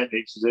interrogation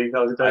techniques.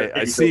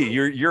 I see.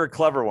 You're a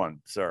clever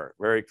one, sir.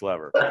 Very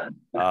clever.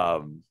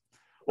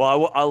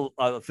 Well,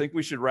 I think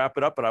we should wrap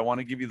it up, but I want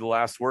to give you the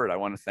last word. I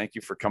want to thank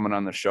you for coming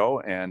on the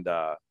show. And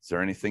is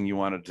there anything you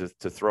wanted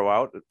to throw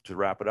out to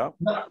wrap it up?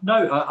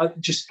 No,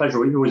 just a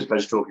pleasure. It's always a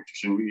pleasure talking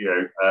to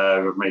you.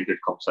 We've made good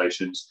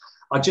conversations.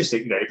 I just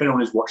think, if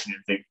anyone is watching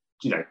it, think,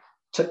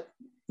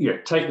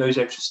 take those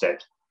extra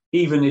steps.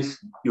 Even if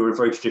you're a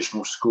very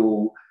traditional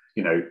school,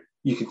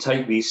 you can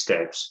take these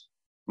steps,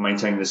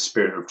 maintain the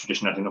spirit of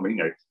traditionality. I mean,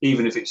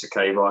 even if it's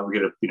okay, right, we're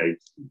going to,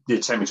 the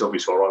attendees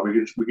obviously, all right,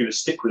 we're going to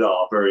stick with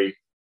our very,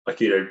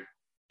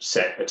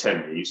 set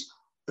attendees,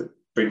 but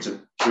bring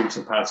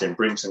some pads in,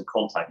 bring some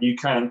contact. You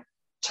can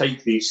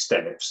take these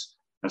steps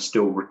and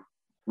still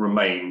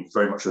remain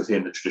very much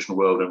within the traditional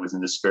world and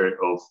within the spirit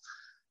of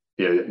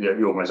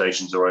the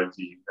organisations or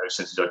the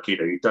senses of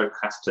Aikido. You don't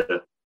have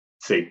to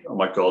think, oh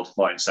my God,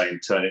 my insane,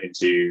 turn it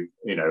into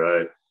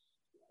a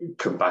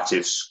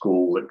combative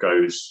school that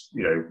goes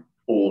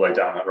all the way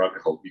down that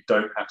rabbit hole. You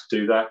don't have to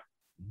do that,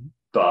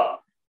 but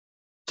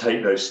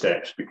take those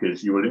steps,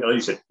 because you will, like you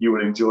said, you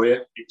will enjoy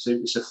it.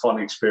 It's a fun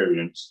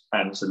experience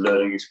and it's a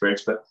learning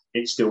experience, but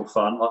it's still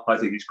fun. I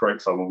think it's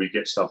great fun when we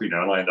get stuff, and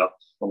I end up,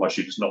 my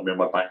students knock me on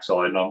my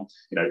backside, and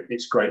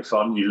it's great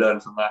fun. You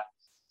learn from that.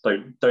 So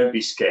don't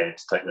be scared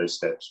to take those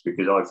steps,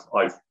 because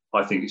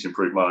I think it's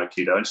improved my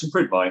Aikido, and it's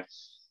improved my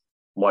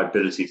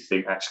ability to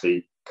think,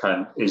 actually,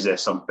 is there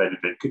some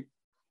benefit?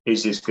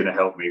 Is this going to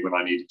help me when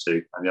I need it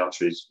to? And the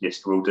answer is yes,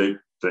 it will do.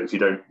 But if you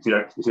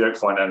don't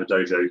find out in the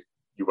dojo,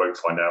 you won't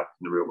find out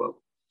in the real world.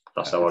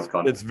 That's how I've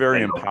it's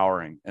very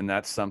empowering, and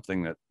that's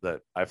something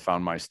that I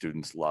found my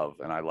students love,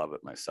 and I love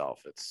it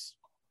myself. It's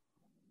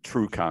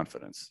true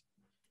confidence.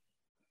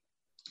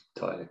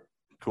 Totally.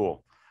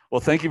 Cool.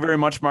 Well, thank you very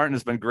much, Martin.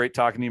 It's been great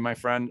talking to you, my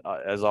friend,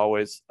 as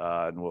always,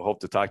 and we'll hope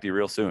to talk to you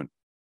real soon.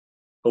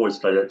 Always a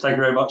pleasure. Thank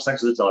you very much.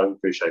 Thanks for the time.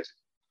 Appreciate it.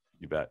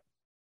 You bet.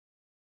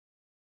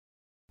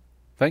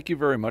 Thank you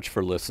very much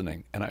for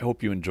listening, and I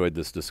hope you enjoyed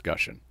this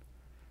discussion.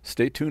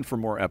 Stay tuned for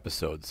more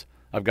episodes.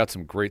 I've got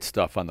some great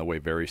stuff on the way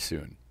very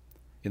soon.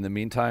 In the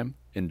meantime,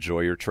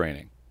 enjoy your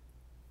training.